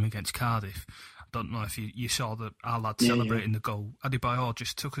won the game against Cardiff. I don't know if you saw that our lad celebrating the goal. Adebayor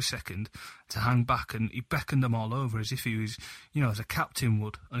just took a second to hang back and he beckoned them all over as if he was, you know, as a captain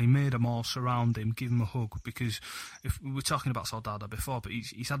would, and he made them all surround him, give him a hug, because if we were talking about Soldado before, but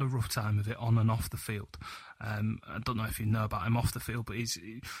he's had a rough time of it on and off the field. I don't know if you know about him off the field, but he's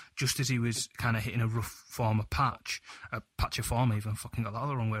just as he was kind of hitting a rough form of patch of form, even fucking got that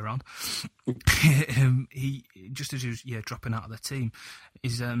the wrong way around. He just as he was dropping out of the team,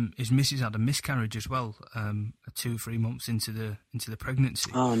 his missus had a miscarriage as well, 2-3 months into the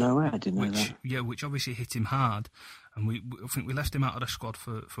pregnancy. Oh no way, I didn't know that. Yeah, which obviously hit him hard, and I think we left him out of the squad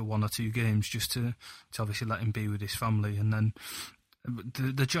for 1 or 2 games just to obviously let him be with his family, and then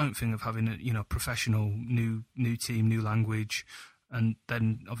the joint thing of having a professional new team, new language. And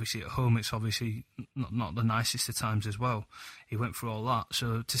then, obviously, at home, it's obviously not the nicest of times as well. He went through all that.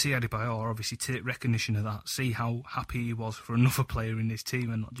 So to see Adebayor obviously take recognition of that, see how happy he was for another player in his team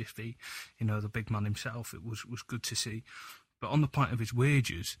and not just be, the big man himself, it was good to see. But on the point of his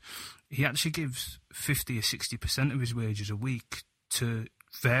wages, he actually gives 50 or 60% of his wages a week to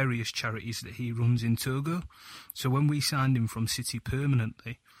various charities that he runs in Togo. So when we signed him from City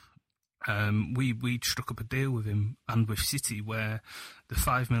permanently, we struck up a deal with him and with City where the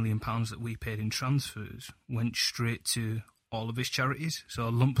 £5 million that we paid in transfers went straight to all of his charities. So a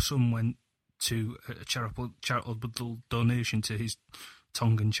lump sum went to a charitable donation to his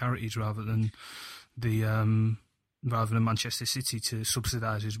Tongan charities rather than Manchester City to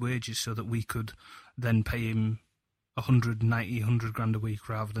subsidise his wages, so that we could then pay him 100 grand a week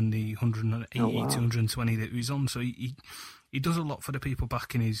rather than the 180, 220 that he was on. So he does a lot for the people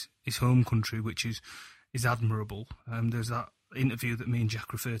back in his home country, which is admirable. There's that interview that me and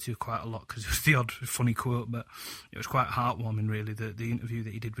Jack refer to quite a lot because it was the odd funny quote, but it was quite heartwarming really, the interview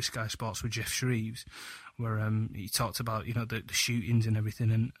that he did with Sky Sports with Jeff Shreves, where he talked about the shootings and everything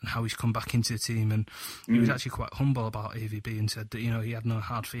and how he's come back into the team, and he was actually quite humble about AVB and said that he had no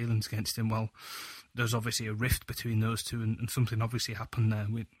hard feelings against him. Well, there's obviously a rift between those two, and something obviously happened there.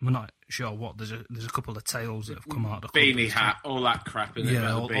 We're not sure what. There's a couple of tales that have come out. Beanie hat, all that crap. All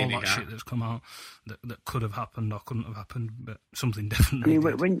that shit that's come out that could have happened or couldn't have happened, but something definitely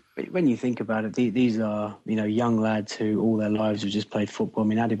did. When you think about it, these are young lads who all their lives have just played football. I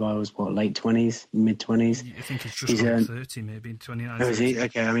mean, Adebayor was late 20s, mid 20s. I think he's just earned 30, maybe 29. Oh, is he?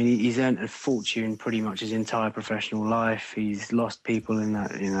 Okay, I mean, he's earned a fortune pretty much his entire professional life. He's lost people in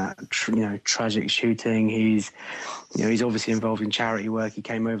that tragic shooting. He's obviously involved in charity work. He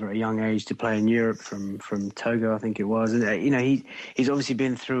came over at a young age to play in Europe from Togo, I think it was. And, he's obviously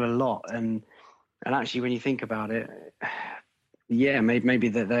been through a lot. And actually, when you think about it, yeah, maybe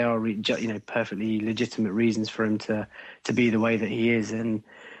that they are perfectly legitimate reasons for him to be the way that he is.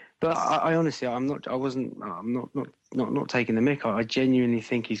 But I honestly, I'm not taking the mick. I genuinely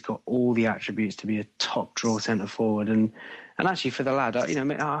think he's got all the attributes to be a top draw centre forward, and actually for the lad,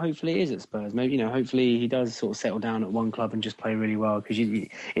 hopefully he is at Spurs. Maybe hopefully he does sort of settle down at one club and just play really well, because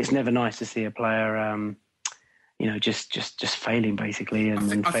it's never nice to see a player, just failing basically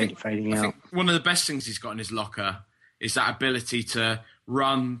and fading out. I think one of the best things he's got in his locker is that ability to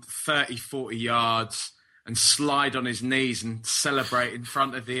run 30, 40 yards and slide on his knees and celebrate in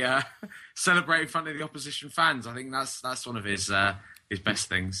front of the opposition fans. I think that's one of his best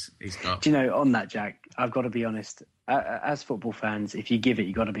things he's got. Do on that, Jack, I've got to be honest. As football fans, if you give it,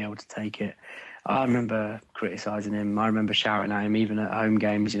 you've got to be able to take it. I remember criticising him. I remember shouting at him, even at home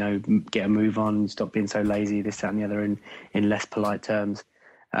games, get a move on, stop being so lazy, this, that and the other, in less polite terms.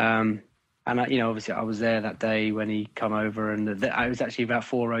 And obviously I was there that day when he come over, and I was actually about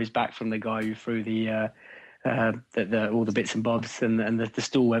 4 rows back from the guy who threw all the bits and bobs, and the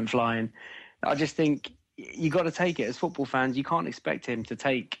stool went flying. I just think you got to take it as football fans. You can't expect him to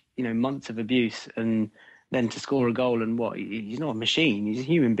take months of abuse and then to score a goal. And he's not a machine. He's a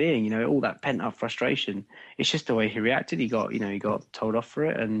human being. All that pent up frustration. It's just the way he reacted. He got told off for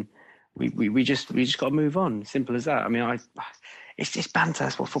it, and we just got to move on. Simple as that. I mean, it's just banter.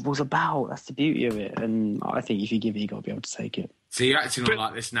 That's what football's about. That's the beauty of it. And I think if you give it, you got to be able to take it. So you're acting on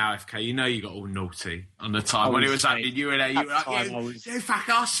like this now, FK. You know you got all naughty on the time when it was happening. You were there. You were like, fuck,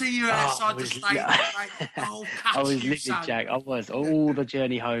 I'll see you outside the stadium. I was livid, Jack. I was. All the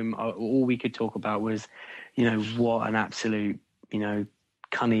journey home, all we could talk about was, what an absolute,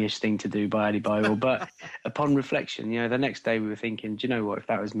 cunnyish thing to do by Adebayor. But upon reflection, the next day we were thinking, do you know what? If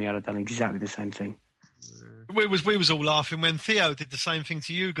that was me, I'd have done exactly the same thing. We was all laughing when Theo did the same thing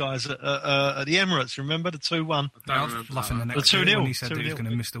to you guys at the Emirates. Remember the 2-1? I was laughing the next day when he said that he was going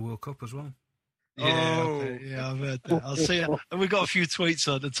to miss the World Cup as well. Yeah, I've heard that. I'll see it. And we got a few tweets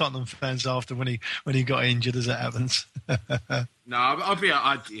of the Tottenham fans after when he got injured, as it happens. No,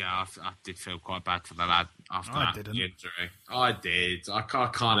 I did feel quite bad for the lad after the injury. I did. I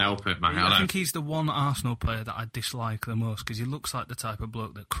can't help it, man. I think he's the one Arsenal player that I dislike the most because he looks like the type of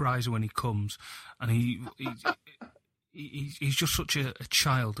bloke that cries when he comes, and he's just such a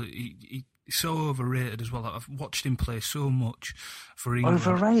child. He's so overrated as well. I've watched him play so much for England.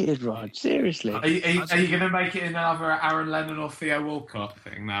 Overrated, Rod? Seriously? Are you going to make it in another Aaron Lennon or Theo Walcott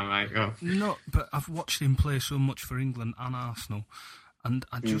thing now, mate? Oh. No, but I've watched him play so much for England and Arsenal, and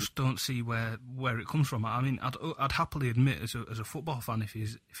I just don't see where it comes from. I mean, I'd happily admit as a football fan if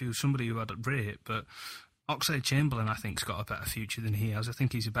he was somebody who had a rate, but Oxlade-Chamberlain, I think, has got a better future than he has. I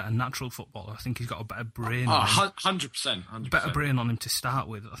think he's a better natural footballer. I think he's got a better brain. 100%. Better brain on him to start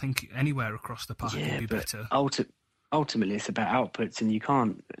with. I think anywhere across the park would be better. Ultimately, it's about outputs, and you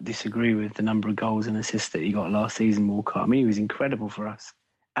can't disagree with the number of goals and assists that he got last season, Walcott. I mean, he was incredible for us.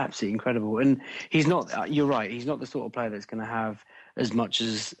 Absolutely incredible. And he's not, you're right, he's not the sort of player that's going to have as much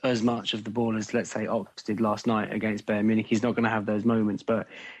of the ball as, let's say, Ox did last night against Bayern Munich. He's not going to have those moments, but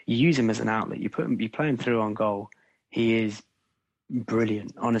you use him as an outlet. You play him through on goal. He is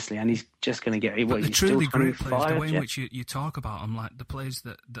brilliant, honestly, and he's just going to get. But the truly great players, the way in which you talk about them, like the players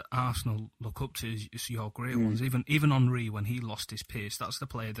that Arsenal look up to, is your great ones. Even Henry, when he lost his pace, that's the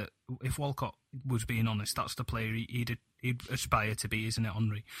player that, if Walcott was being honest, that's the player he'd aspire to be, isn't it,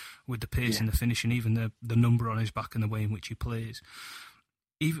 Henry? With the pace and the finish, and even the number on his back and the way in which he plays.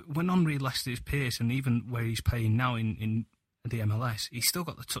 Even when Henry lost his pace, and even where he's playing now in the MLS, he's still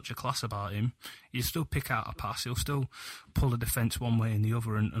got the touch of class about him. He'll still pick out a pass. He'll still pull a defence one way and the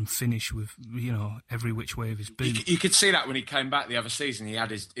other and finish with, every which way of his boot. You could see that when he came back the other season. He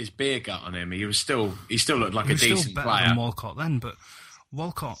had his beer gut on him. He still looked like a decent player. Better than Walcott then, but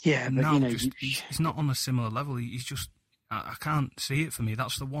Walcott he's not on a similar level. He's just, I can't see it for me.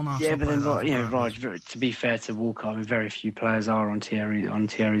 That's the one Arsenal player. Raj, to be fair to Walcott, I mean, very few players are on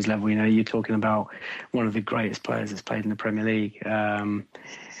Thierry's level. You're talking about one of the greatest players that's played in the Premier League.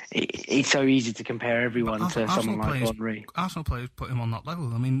 It's so easy to compare everyone to someone like Henry. Arsenal players put him on that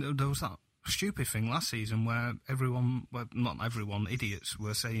level. I mean, there was that stupid thing last season where not everyone, idiots,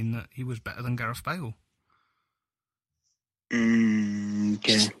 were saying that he was better than Gareth Bale.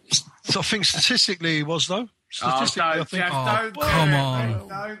 Okay. So I think statistically he was, though. Come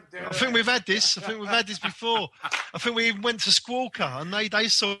on. I think we've had this. Before. I think we even went to Squawka and they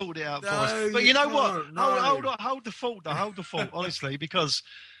sorted it out for us. But you know what? No. Hold the fault, honestly, because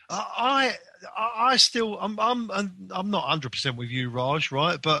I'm not 100% with you, Raj,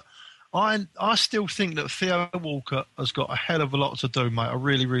 right? But I still think that Theo Walcott has got a hell of a lot to do, mate. I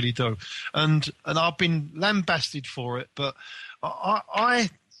really, really do. And I've been lambasted for it, but the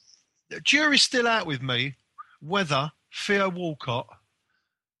jury's still out with me whether Theo Walcott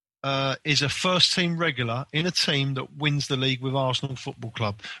is a first-team regular in a team that wins the league with Arsenal Football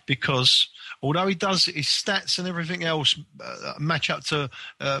Club. Because although he does his stats and everything else match up to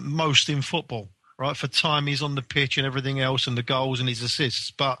most in football, right, for time he's on the pitch and everything else and the goals and his assists,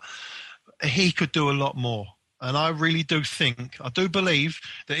 but he could do a lot more. And I really do believe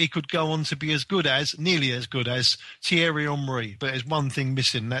that he could go on to be nearly as good as Thierry Henry. But there's one thing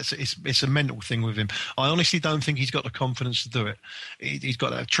missing. It's a mental thing with him. I honestly don't think he's got the confidence to do it. He's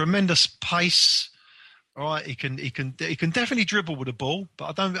got a tremendous pace. All right, he can definitely dribble with the ball,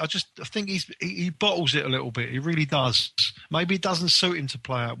 but I think he bottles it a little bit. He really does. Maybe it doesn't suit him to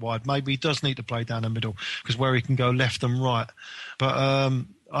play out wide. Maybe he does need to play down the middle because where he can go left and right. But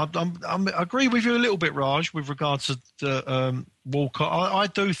I agree with you a little bit, Raj, with regards to Walcott. I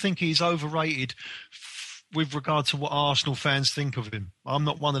do think he's overrated with regard to what Arsenal fans think of him. I'm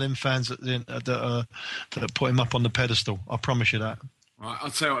not one of them fans that put him up on the pedestal. I promise you that. Right,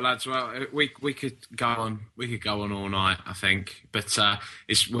 I'll tell you what, lads. Well, we could go on. We could go on all night, I think. But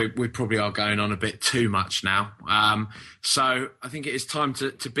we probably are going on a bit too much now. So I think it is time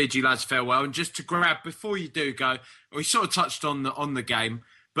to bid you lads farewell. And just to grab before you do go, we sort of touched on the game,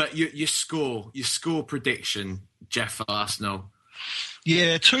 but your score prediction, Jeff Arsenal.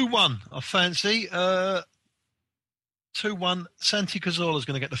 Yeah, 2-1. I fancy 2-1. Santi Cazorla's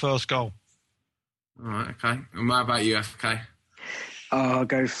going to get the first goal. All right, okay. And what about you, FK? I'll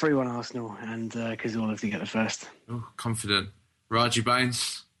go 3-1 Arsenal and Cazorla to get the first. Oh, confident. Raji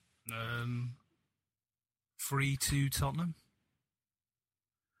Baines? 3-2 Tottenham.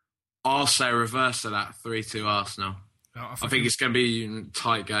 I'll say reverse of that, 3-2 Arsenal. I think it's going to be a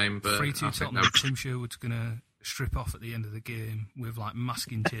tight game, but 3-2 Tottenham. Tim Sherwood's going to strip off at the end of the game with like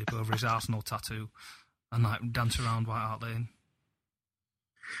masking tape over his Arsenal tattoo and like dance around White Hart Lane.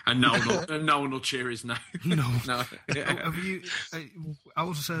 And no one will cheer his name. No. No. I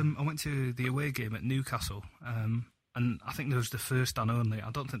went to the away game at Newcastle, and I think there was the first and only. I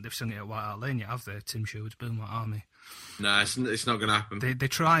don't think they've sung it at White Hart Lane yet, have they? Tim Sherwood's Boom White Army. No, it's not going to happen. They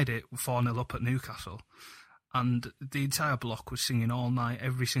tried it 4-0 up at Newcastle, and the entire block was singing all night.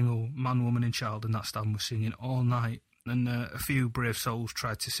 Every single man, woman and child in that stand was singing all night, and a few brave souls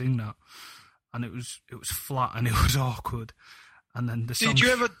tried to sing that, and it was flat and it was awkward. And then the song...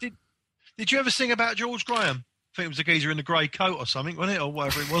 Did you ever sing about George Graham? I think it was a geezer in the grey coat or something, wasn't it, or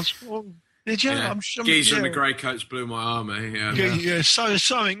whatever it was? Did you? Yeah. Geezer in the grey coat's Blue My Army. Yeah. So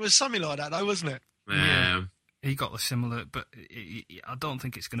something was something like that, though, wasn't it? Yeah. He got the similar, but I don't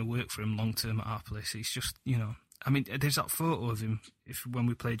think it's going to work for him long term at our place. He's just, I mean, there's that photo of him when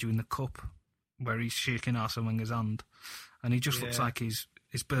we played you in the cup, where he's shaking Arsene Wenger's hand, and he just looks like his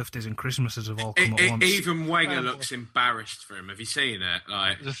birthdays and Christmases have all come at once. Even Wenger looks embarrassed for him. Have you seen it?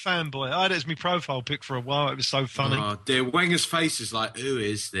 Like, as a fanboy, I had it as my profile pic for a while. It was so funny. Oh dear, Wenger's face is like, who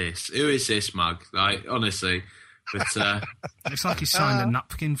is this? Who is this mug? Like, honestly, but it's like he signed a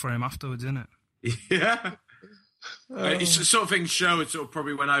napkin for him afterwards, isn't it? Yeah. It's the sort of thing Sherwood sort of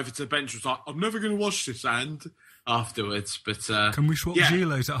probably went over to the bench and was like, I'm never going to wash this hand afterwards. But can we swap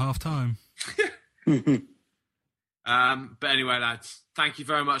Giles at half time? But anyway, lads, thank you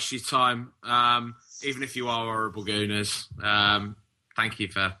very much for your time. Even if you are horrible gooners, thank you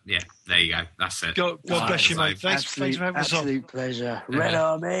for there you go. That's it. God bless you, mate. Thanks for having us on. Absolute pleasure. Red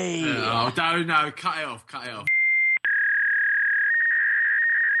Army. Oh, no, cut it off.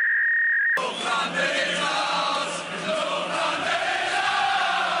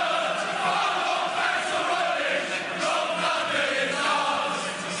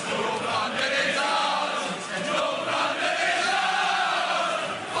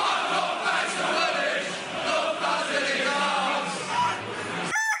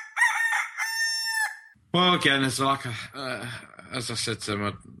 Well, again, as I said to them,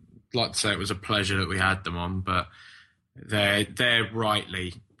 I'd like to say it was a pleasure that we had them on, but they're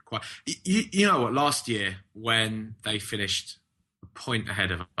rightly quite. You know what? Last year, when they finished a point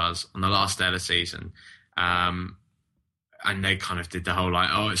ahead of us on the last day of the season, and they kind of did the whole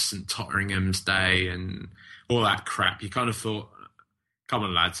it's St Totteringham's Day and all that crap, you kind of thought, come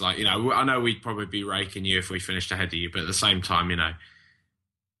on, lads, I know we'd probably be raking you if we finished ahead of you, but at the same time,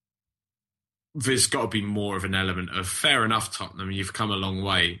 there's got to be more of an element of fair enough, Tottenham, you've come a long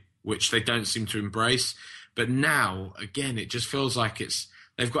way, which they don't seem to embrace. But now, again, it just feels like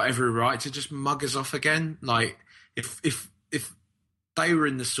they've got every right to just mug us off again. Like, if they were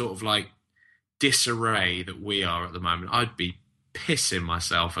in the sort of disarray that we are at the moment, I'd be pissing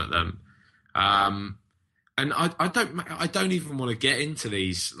myself at them. And I don't even want to get into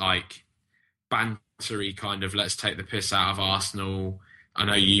these bantery kind of let's take the piss out of Arsenal. I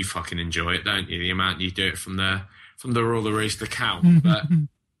know you fucking enjoy it, don't you? The amount you do it from the Royal the Race to count, but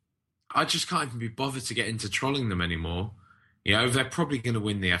I just can't even be bothered to get into trolling them anymore. They're probably going to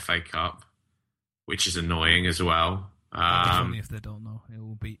win the FA Cup, which is annoying as well. It'll be funny if they don't, though. It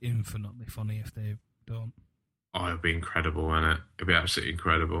will be infinitely funny if they don't. Oh, it'll be incredible, won't it? It'll be absolutely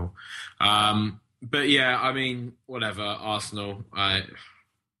incredible. But yeah, I mean, whatever. Arsenal, I'm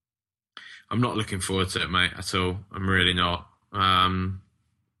not looking forward to it, mate, at all. I'm really not.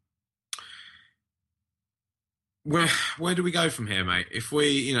 Where do we go from here, mate? If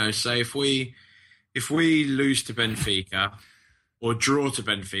we, if we lose to Benfica or draw to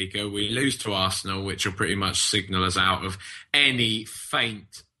Benfica, we lose to Arsenal, which will pretty much signal us out of any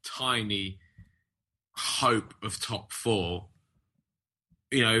faint, tiny hope of top four.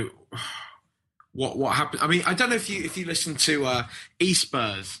 What happened? I mean, I don't know if you listen to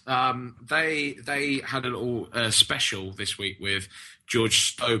eSpurs. They had a little special this week with George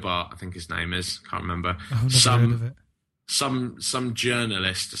Stobart, I think his name is. Can't remember. Some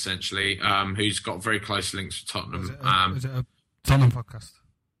journalist essentially who's got very close links to Tottenham. Is it a Tottenham podcast?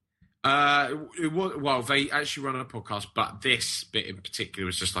 Well, they actually run a podcast, but this bit in particular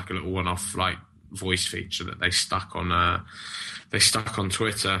was just like a little one-off voice feature that they stuck on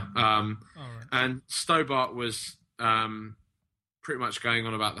Twitter. Right. And Stobart was pretty much going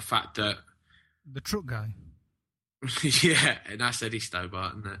on about the fact that the truck guy. Yeah, and that's Eddie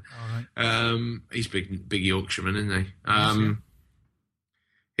Stobart, isn't it? All right. He's big Yorkshireman, isn't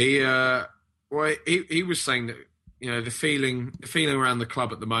he? He was saying that the feeling around the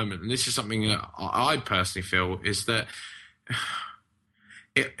club at the moment, and this is something that I personally feel, is that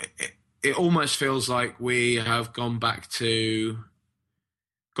it almost feels like we have gone back to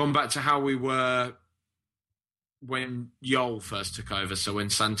how we were when Jol first took over. So when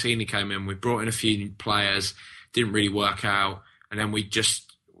Santini came in, we brought in a few players, didn't really work out, and then we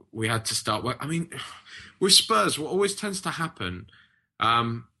had to start work. I mean, with Spurs, what always tends to happen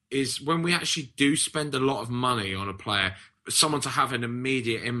is when we actually do spend a lot of money on a player, someone to have an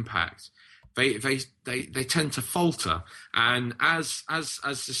immediate impact, they tend to falter. And as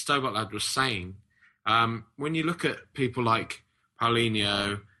the Stobart lad was saying, when you look at people like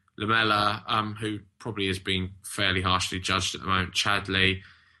Paulinho, Lamela, who probably is being fairly harshly judged at the moment, Chadley,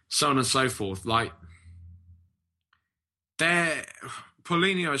 so on and so forth, like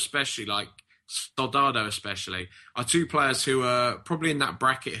Paulinho especially, like Soldado especially, are two players who are probably in that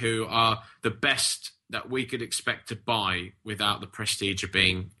bracket who are the best that we could expect to buy without the prestige of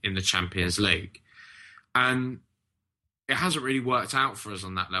being in the Champions League. And it hasn't really worked out for us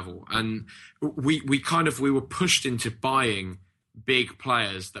on that level. And we were pushed into buying big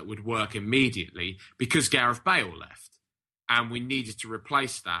players that would work immediately because Gareth Bale left. And we needed to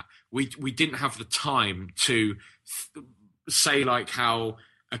replace that. We didn't have the time to say like how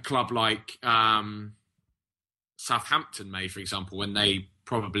a club like Southampton may, for example, when they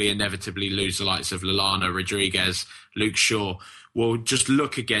probably inevitably lose the likes of Lallana, Rodriguez, Luke Shaw, will just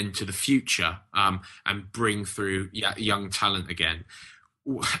look again to the future and bring through young talent again.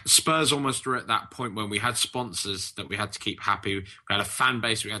 Spurs almost were at that point when we had sponsors that we had to keep happy. We had a fan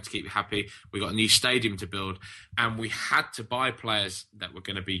base we had to keep happy. We got a new stadium to build, and we had to buy players that were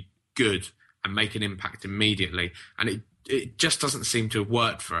going to be good and make an impact immediately. And it just doesn't seem to have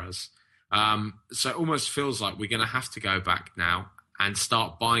worked for us. So it almost feels like we're going to have to go back now and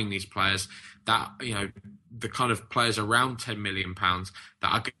start buying these players that, the kind of players around £10 million that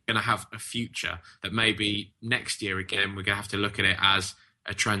are going to have a future, that maybe next year again, we're going to have to look at it as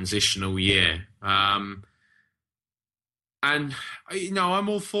a transitional year. And, I'm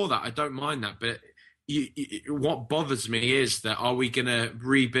all for that. I don't mind that. But what bothers me is that, are we going to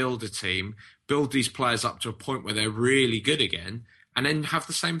rebuild a team, build these players up to a point where they're really good again, and then have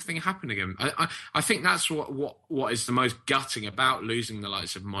the same thing happen again? I think that's what is the most gutting about losing the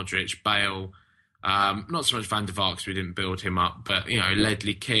likes of Modric, Bale, not so much Van der Vaart because we didn't build him up, but,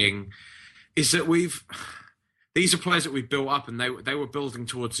 Ledley King, is that these are players that we built up, and they were building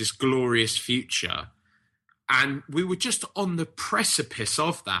towards this glorious future. And we were just on the precipice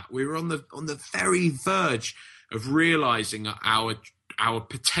of that. We were on the very verge of realising our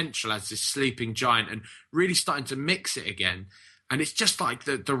potential as this sleeping giant and really starting to mix it again. And it's just like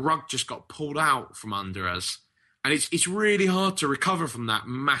the rug just got pulled out from under us. And it's really hard to recover from that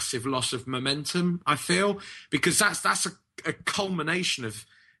massive loss of momentum, I feel, because that's a culmination of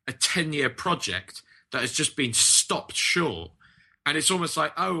a 10-year project that has just been stopped short. And it's almost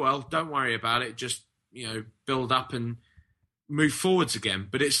like, oh, well, don't worry about it. Just, build up and move forwards again.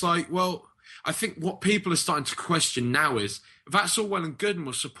 But it's like, well, I think what people are starting to question now is, that's all well and good, and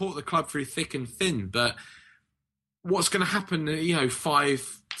we'll support the club through thick and thin, but what's going to happen,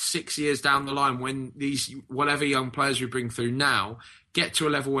 5-6 years down the line when these, whatever young players we bring through now, get to a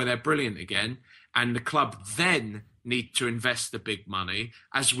level where they're brilliant again, and the club then need to invest the big money,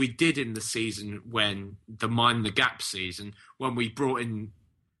 as we did in the season when the Mind the Gap season, when we brought in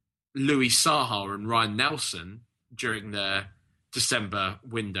Louis Saha and Ryan Nelson during the December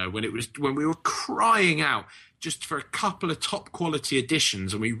window, when we were crying out just for a couple of top quality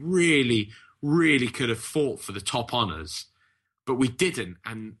additions, and we really, really could have fought for the top honours, but we didn't,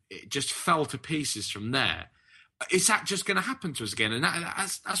 and it just fell to pieces from there. Is that just going to happen to us again? And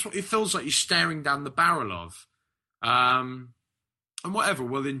that's what it feels like you're staring down the barrel of. And whatever,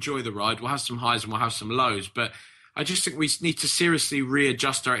 we'll enjoy the ride. We'll have some highs and we'll have some lows, but I just think we need to seriously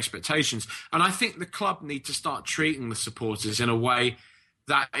readjust our expectations. And I think the club need to start treating the supporters in a way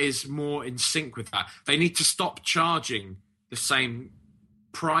that is more in sync with that. They need to stop charging the same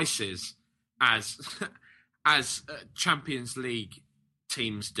prices as Champions League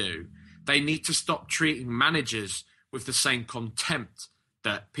teams do. They need to stop treating managers with the same contempt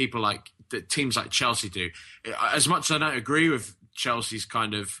that teams like Chelsea do. As much as I don't agree with Chelsea's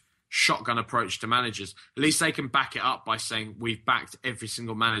kind of shotgun approach to managers, at least they can back it up by saying we've backed every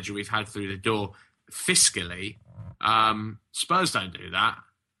single manager we've had through the door fiscally. Spurs don't do that,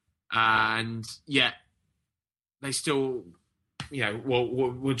 and yet they still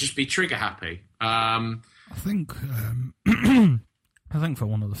we'll just be trigger happy. I think I think for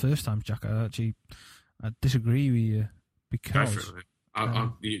one of the first times, Jack, I disagree with you because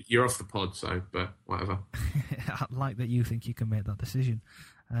you're off the pod, so but whatever. I like that you think you can make that decision,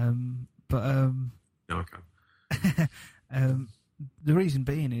 no, I can't. The reason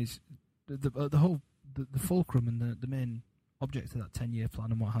being is the whole fulcrum and the main object of that 10-year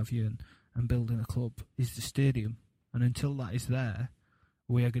plan and what have you, and building a club is the stadium. And until that is there,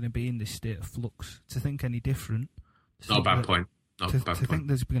 we are going to be in this state of flux. To think any different, not a bad point. To think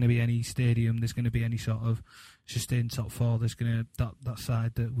there's going to be any stadium, there's going to be any sort of sustained top four, there's going to that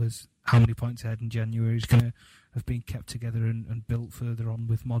side that was how many points ahead in January is going to have been kept together and built further on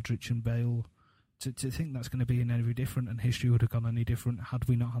with Modric and Bale. To think that's going to be in any different and history would have gone any different had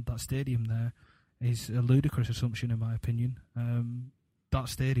we not had that stadium there is a ludicrous assumption in my opinion. That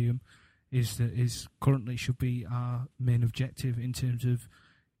stadium is currently should be our main objective in terms of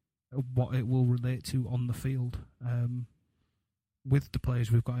what it will relate to on the field. With the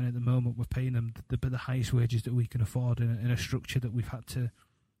players we've got in at the moment, we're paying them the highest wages that we can afford in a structure that we've had to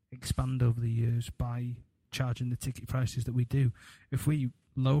expand over the years by charging the ticket prices that we do. If we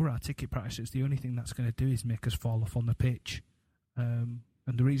lower our ticket prices, the only thing that's going to do is make us fall off on the pitch. And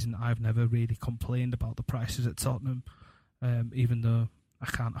the reason I've never really complained about the prices at Tottenham, even though I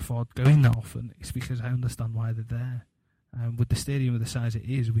can't afford going that often, is because I understand why they're there. With the stadium the size it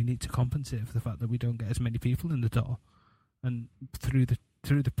is, we need to compensate for the fact that we don't get as many people in the door. And through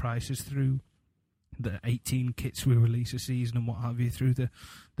the prices, through the 18 kits we release a season and what have you, through the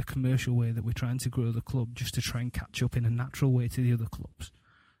commercial way that we're trying to grow the club just to try and catch up in a natural way to the other clubs.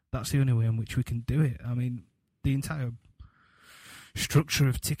 That's the only way in which we can do it. I mean, the entire structure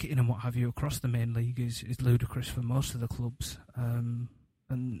of ticketing and what have you across the main league is ludicrous for most of the clubs, and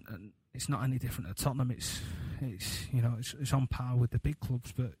it's not any different at Tottenham. It's on par with the big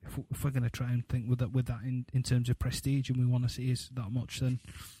clubs. But if we're going to try and think with that in terms of prestige, and we want to see us that much, then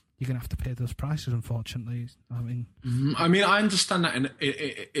you're going to have to pay those prices. Unfortunately, I mean, I understand that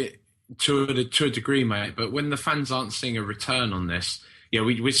to a degree, mate. But when the fans aren't seeing a return on this,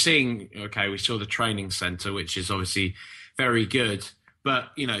 we're seeing. Okay, we saw the training centre, which is obviously very good,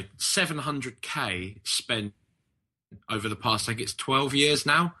 but 700k spent over the past, I think it's 12 years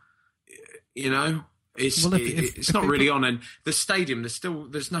now. It's not really on, and the stadium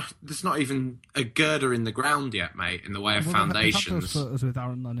there's not even a girder in the ground yet, mate, in the way of foundations. I've had those photos with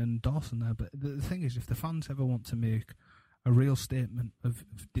Aaron Lennon and Dawson there, but the thing is, if the fans ever want to make a real statement of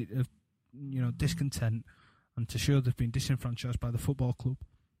discontent and to show they've been disenfranchised by the football club,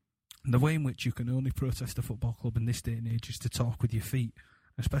 the way in which you can only protest a football club in this day and age is to talk with your feet,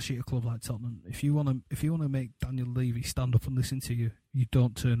 especially at a club like Tottenham. If you want to make Daniel Levy stand up and listen to you, you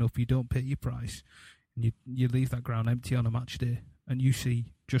don't turn up, you don't pay your price, and you leave that ground empty on a match day, and you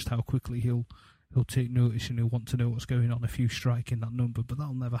see just how quickly he'll take notice and he'll want to know what's going on if you strike in that number. But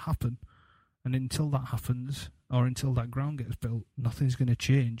that'll never happen. And until that happens, or until that ground gets built, nothing's going to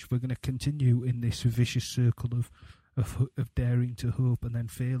change. We're going to continue in this vicious circle of daring to hope and then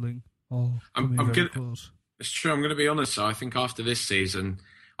failing. Close. It's true. I'm going to be honest. I think after this season,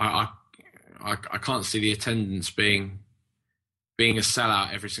 I can't see the attendance being a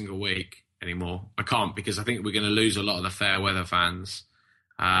sellout every single week anymore. I can't, because I think we're going to lose a lot of the fair weather fans,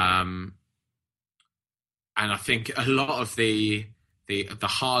 and I think a lot of the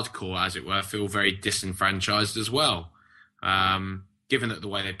hardcore, as it were, feel very disenfranchised as well. Given that the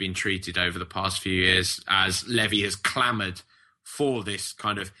way they've been treated over the past few years, as Levy has clamoured for this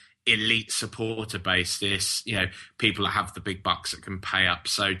kind of elite supporter base, this people that have the big bucks that can pay up.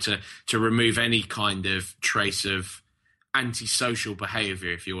 So to remove any kind of trace of antisocial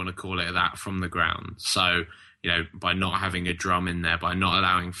behaviour, if you want to call it that, from the ground. So by not having a drum in there, by not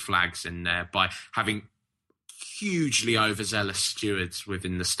allowing flags in there, by having hugely overzealous stewards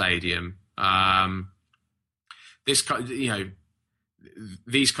within the stadium, these kind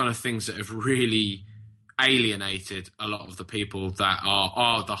of things that have really alienated a lot of the people that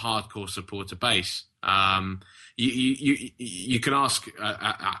are the hardcore supporter base. You can ask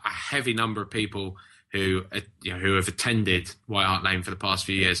a heavy number of people who have attended White Hart Lane for the past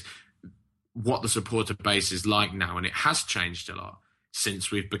few years what the supporter base is like now, and it has changed a lot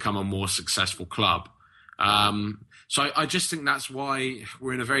since we've become a more successful club. So I just think that's why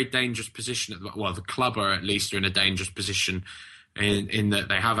we're in a very dangerous position. The club are at least in a dangerous position in that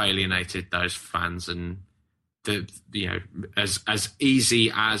they have alienated those fans, and as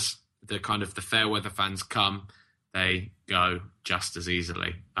easy as the kind of the fair weather fans come, they go just as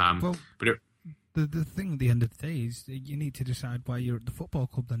easily. The thing at the end of the day is that you need to decide why you're at the football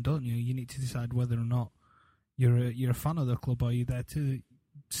club, then, don't you? You need to decide whether or not you're a fan of the club, or you're there to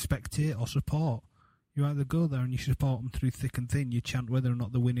spectate or support. You either go there and you support them through thick and thin. You chant whether or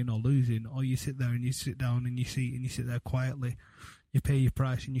not they're winning or losing, or you sit there and you sit down in your seat and you sit there quietly. You pay your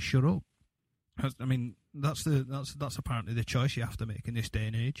price and you shut up. I mean, that's apparently the choice you have to make in this day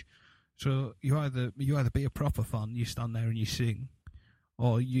and age. So you either be a proper fan, you stand there and you sing,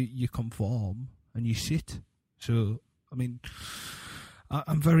 or you conform and you sit. So I mean,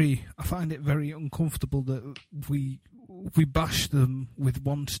 I find it very uncomfortable that we bash them with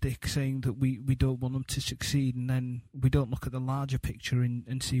one stick, saying that we don't want them to succeed, and then we don't look at the larger picture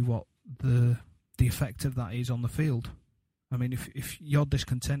and see what the effect of that is on the field. I mean, if your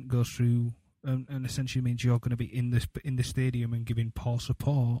discontent goes through and essentially means you're going to be in the stadium and giving poor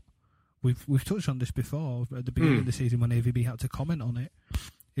support, we've touched on this before at the beginning of the season when AVB had to comment on it.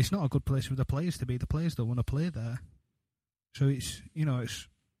 It's not a good place for the players to be. The players don't want to play there. So it's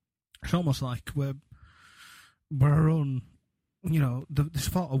almost like we're our own. The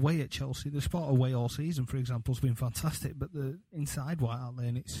sport away at Chelsea, the sport away all season, for example, has been fantastic. But the inside White Hart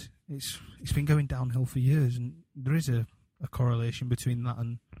Lane, it's been going downhill for years, and there is a correlation between that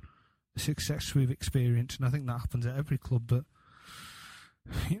and the success we've experienced, and I think that happens at every club. But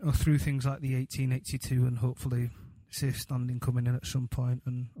through things like the 1882 and hopefully safe standing coming in at some point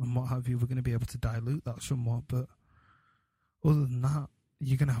and what have you, we're going to be able to dilute that somewhat. But other than that,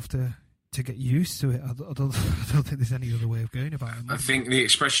 you're going to have to get used to it. I don't think there's any other way of going about it. I think the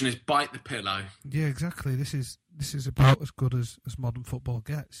expression is bite the pillow. Yeah, exactly. This is about as good as modern football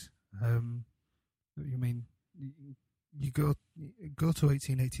gets. You go to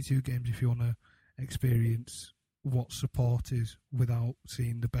 1882 games if you want to experience what support is without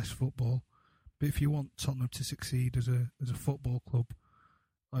seeing the best football. But if you want Tottenham to succeed as a football club,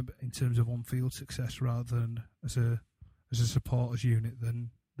 in terms of on-field success rather than as a supporters unit,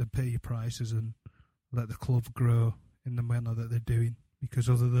 then pay your prices and let the club grow in the manner that they're doing. Because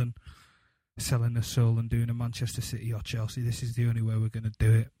other than selling a soul and doing a Manchester City or Chelsea, this is the only way we're going to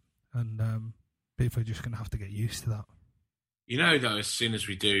do it. And people are just going to have to get used to that. Though, as soon as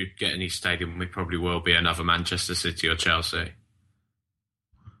we do get a new stadium, we probably will be another Manchester City or Chelsea.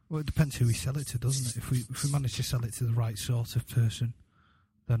 Well, it depends who we sell it to, doesn't it? If we manage to sell it to the right sort of person,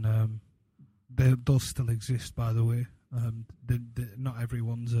 then those still exist, by the way. Not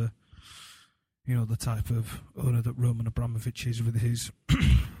everyone's the type of owner that Roman Abramovich is with his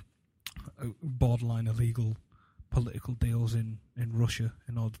borderline illegal political deals in Russia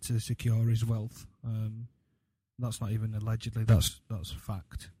in order to secure his wealth. That's not even allegedly, that's a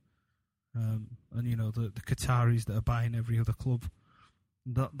fact. And the Qataris that are buying every other club,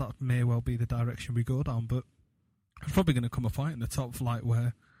 that may well be the direction we go down. But there's probably going to come a point in the top flight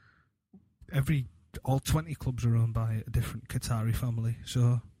where all 20 clubs are owned by a different Qatari family.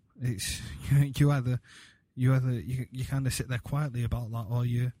 So it's you either kind of sit there quietly about that, or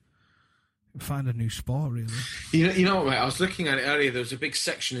you find a new sport, really. You know what, mate? I was looking at it earlier. There was a big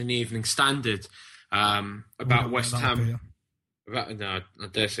section in the Evening Standard about West Ham. No, I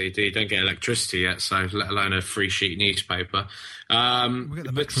dare say you don't get electricity yet, so let alone a free sheet newspaper. We get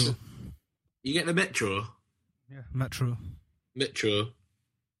the Metro. You get the Metro? Yeah, Metro. Metro?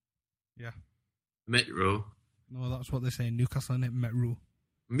 Yeah. Metro? No, that's what they say in Newcastle, isn't it? Metro.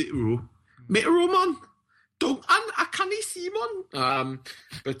 Metro? Metro, man? I can't see, man.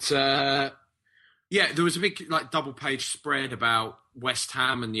 Yeah, there was a big double-page spread about West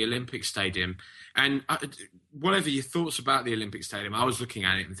Ham and the Olympic Stadium. And whatever your thoughts about the Olympic Stadium, I was looking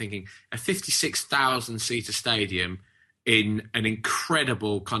at it and thinking a 56,000-seater stadium in an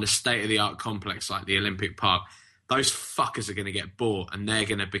incredible kind of state-of-the-art complex like the Olympic Park, those fuckers are going to get bought and they're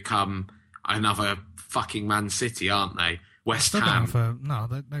going to become another fucking Man City, aren't they? West Ham.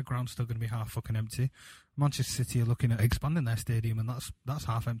 Their ground's still going to be half fucking empty. Manchester City are looking at expanding their stadium, and that's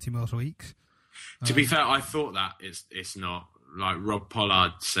half empty most weeks. To be fair, I thought that it's not. Like, Rob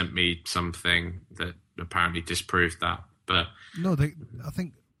Pollard sent me something that apparently disproved that. But no, I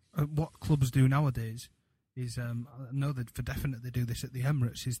think what clubs do nowadays is, I know that for definite they do this at the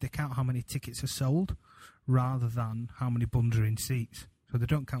Emirates, is they count how many tickets are sold rather than how many bums are in seats. So they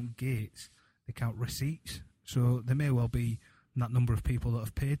don't count gates, they count receipts. So there may well be that number of people that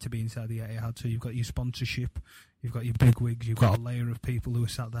have paid to be inside the Etihad. So you've got your sponsorship, you've got your bigwigs, you've got a layer of people who are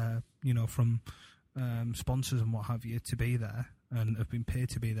sat there, from sponsors and what have you, to be there and have been paid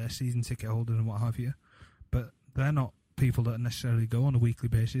to be there, season ticket holders and what have you. But they're not people that necessarily go on a weekly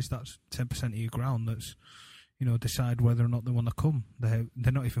basis. That's 10% of your ground that's, decide whether or not they want to come. They're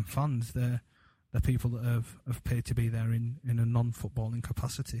not even fans. They're people that have paid to be there in a non-footballing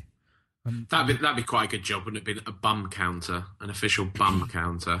capacity. That'd be quite a good job, wouldn't it? Be a bum counter, an official bum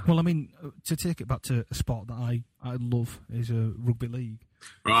counter. Well, I mean, to take it back to a sport that I love is rugby league.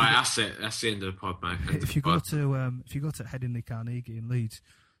 Right, that's it. That's the end of the pod, mate. If you go to Headingley Carnegie in Leeds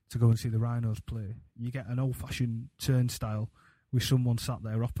to go and see the Rhinos play, you get an old-fashioned turnstile with someone sat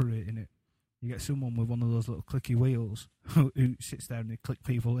there operating it. You get someone with one of those little clicky wheels who sits there and they click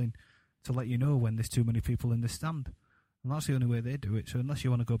people in to let you know when there's too many people in the stand. And that's the only way they do it. So unless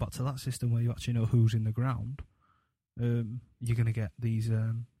you want to go back to that system where you actually know who's in the ground, you're going to get these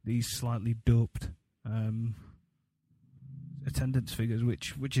slightly doped attendance figures,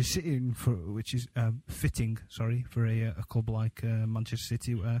 which is fitting for a club like Manchester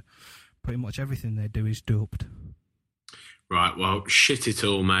City, where pretty much everything they do is doped. Right. Well, shit it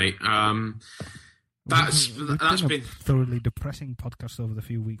all, mate. That's been a thoroughly depressing podcast over the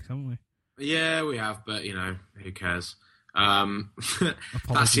few weeks, haven't we? Yeah, we have, but who cares?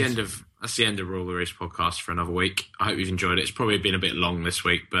 That's the end of Rule the Roost podcast for another week. I hope you've enjoyed it. It's probably been a bit long this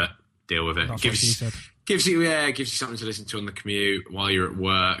week, but deal with it. Gives you something to listen to on the commute while you're at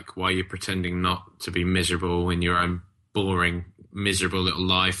work, while you're pretending not to be miserable in your own boring, miserable little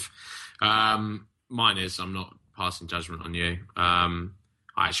life. Mine is. I'm not passing judgment on you. I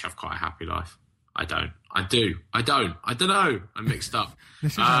actually have quite a happy life. I don't. I do. I don't. I don't know. I'm mixed up.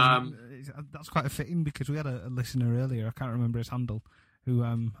 That's quite fitting because we had a listener earlier, I can't remember his handle, who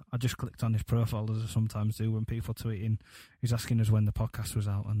I just clicked on his profile, as I sometimes do when people tweeting. He's asking us when the podcast was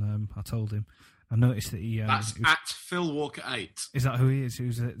out, and I told him. I noticed that he... That's at Phil Walker 8. Is that who he is? He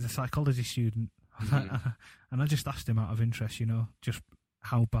was the psychology student. Mm-hmm. And I just asked him out of interest, just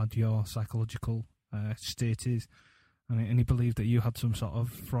how bad your psychological state is. And he believed that you had some sort of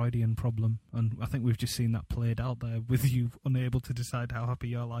Freudian problem. And I think we've just seen that played out there with you unable to decide how happy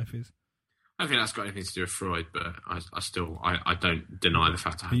your life is. I don't think that's got anything to do with Freud, but I don't deny the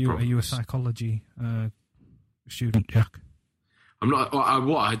fact I have problems. Are you a psychology student, Jack? I'm not.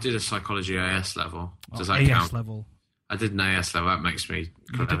 I did a psychology AS level. Does that AS count? Level? I did an AS level. That makes me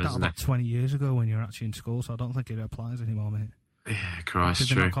clever, you did that about 20 years ago when you were actually in school, so I don't think it applies anymore, mate. Yeah, Christ,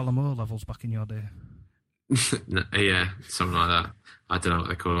 did they not call them O levels back in your day? Yeah, something like that. I don't know what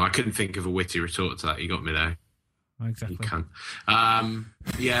they call them. I couldn't think of a witty retort to that. You got me there. Exactly. You can.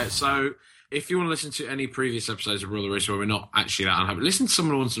 Yeah, so if you want to listen to any previous episodes of Rule the Roost where we're not actually that unhappy, listen to some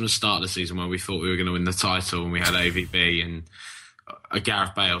of the ones from the start of the season where we thought we were going to win the title and we had AVB and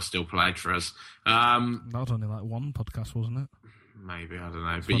Gareth Bale still played for us. That was only like one podcast, wasn't it? Maybe, I don't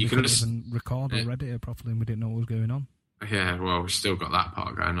know. That's but you can even record or edit it properly and we didn't know what was going on. Yeah, well, we've still got that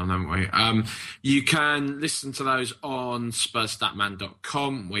part going on, haven't we? You can listen to those on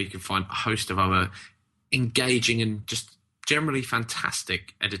SpursStatman.com, where you can find a host of other engaging and just generally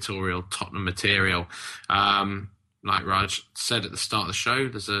fantastic editorial Tottenham material. Like Raj said at the start of the show,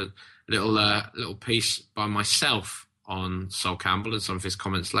 there's a little piece by myself on Sol Campbell and some of his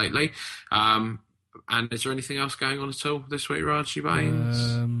comments lately. And is there anything else going on at all this week, Raj?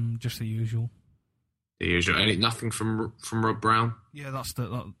 Just the usual. The usual. Nothing from Rob Brown? Yeah, that's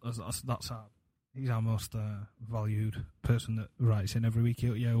he's our most valued person that writes in every week.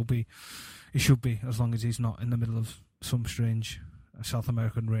 He should be, as long as he's not in the middle of some strange South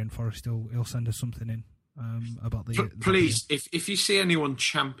American rainforest. He'll send us something in about the... Please, if you see anyone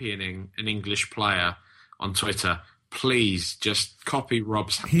championing an English player on Twitter, please just copy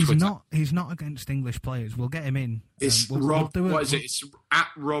Rob's Twitter. He's not against English players. We'll get him in. It's Rob... What is it? It's at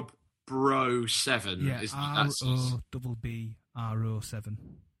Rob... Bro7. Yeah, ROBBRO7.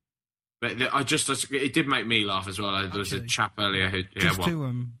 But it did make me laugh as well. There was a chap earlier who...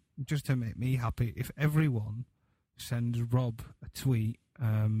 Just to make me happy, if everyone sends Rob a tweet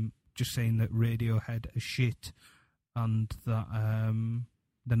just saying that Radiohead is shit and that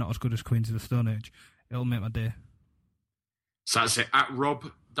they're not as good as Queens of the Stone Age, it'll make my day. So that's it. At Rob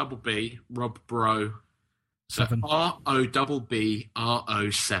Bro... So 7.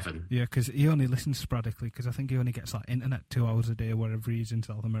 ROBBRO7. Yeah, because he only listens sporadically, because I think he only gets internet 2 hours a day wherever he is in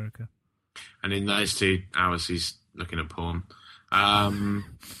South America. And in those 2 hours, he's looking at porn.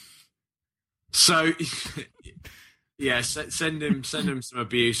 So, yeah, send him some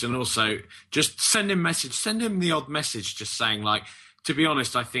abuse, and also just send him the odd message just saying, like, to be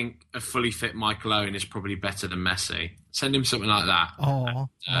honest, I think a fully fit Michael Owen is probably better than Messi. Send him something like that. Or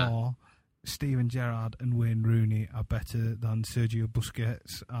Steven Gerrard and Wayne Rooney are better than Sergio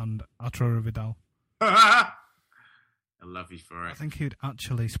Busquets and Arturo Vidal. I love you for it. I think he'd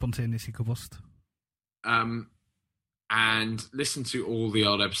actually spontaneously combust. And listen to all the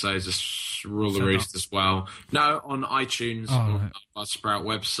old episodes of Rule the Roost as well. No, on iTunes, on our Sprout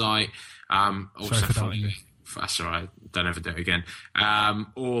website. Also That's all right. Don't ever do it again.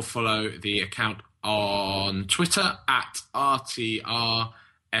 Or follow the account on Twitter at RTRSSM.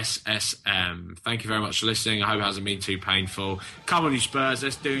 Thank you very much for listening. I hope it hasn't been too painful. Come on, you Spurs.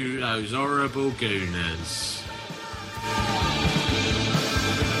 Let's do those horrible Gooners.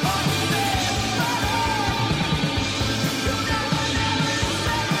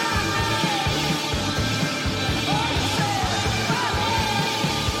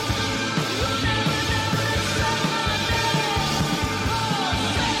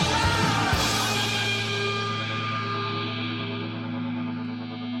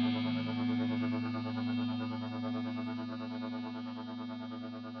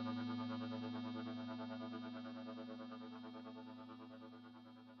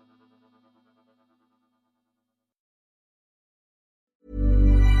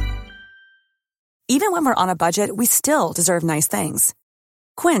 Even when we're on a budget, we still deserve nice things.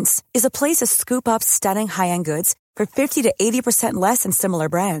 Quince is a place to scoop up stunning high-end goods for 50 to 80% less than similar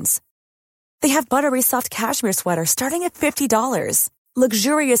brands. They have buttery soft cashmere sweaters starting at $50,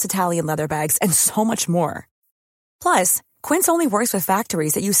 luxurious Italian leather bags, and so much more. Plus, Quince only works with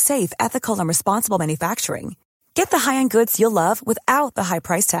factories that use safe, ethical, and responsible manufacturing. Get the high-end goods you'll love without the high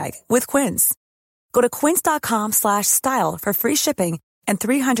price tag with Quince. Go to quince.com/style for free shipping and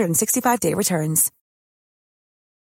 365-day returns.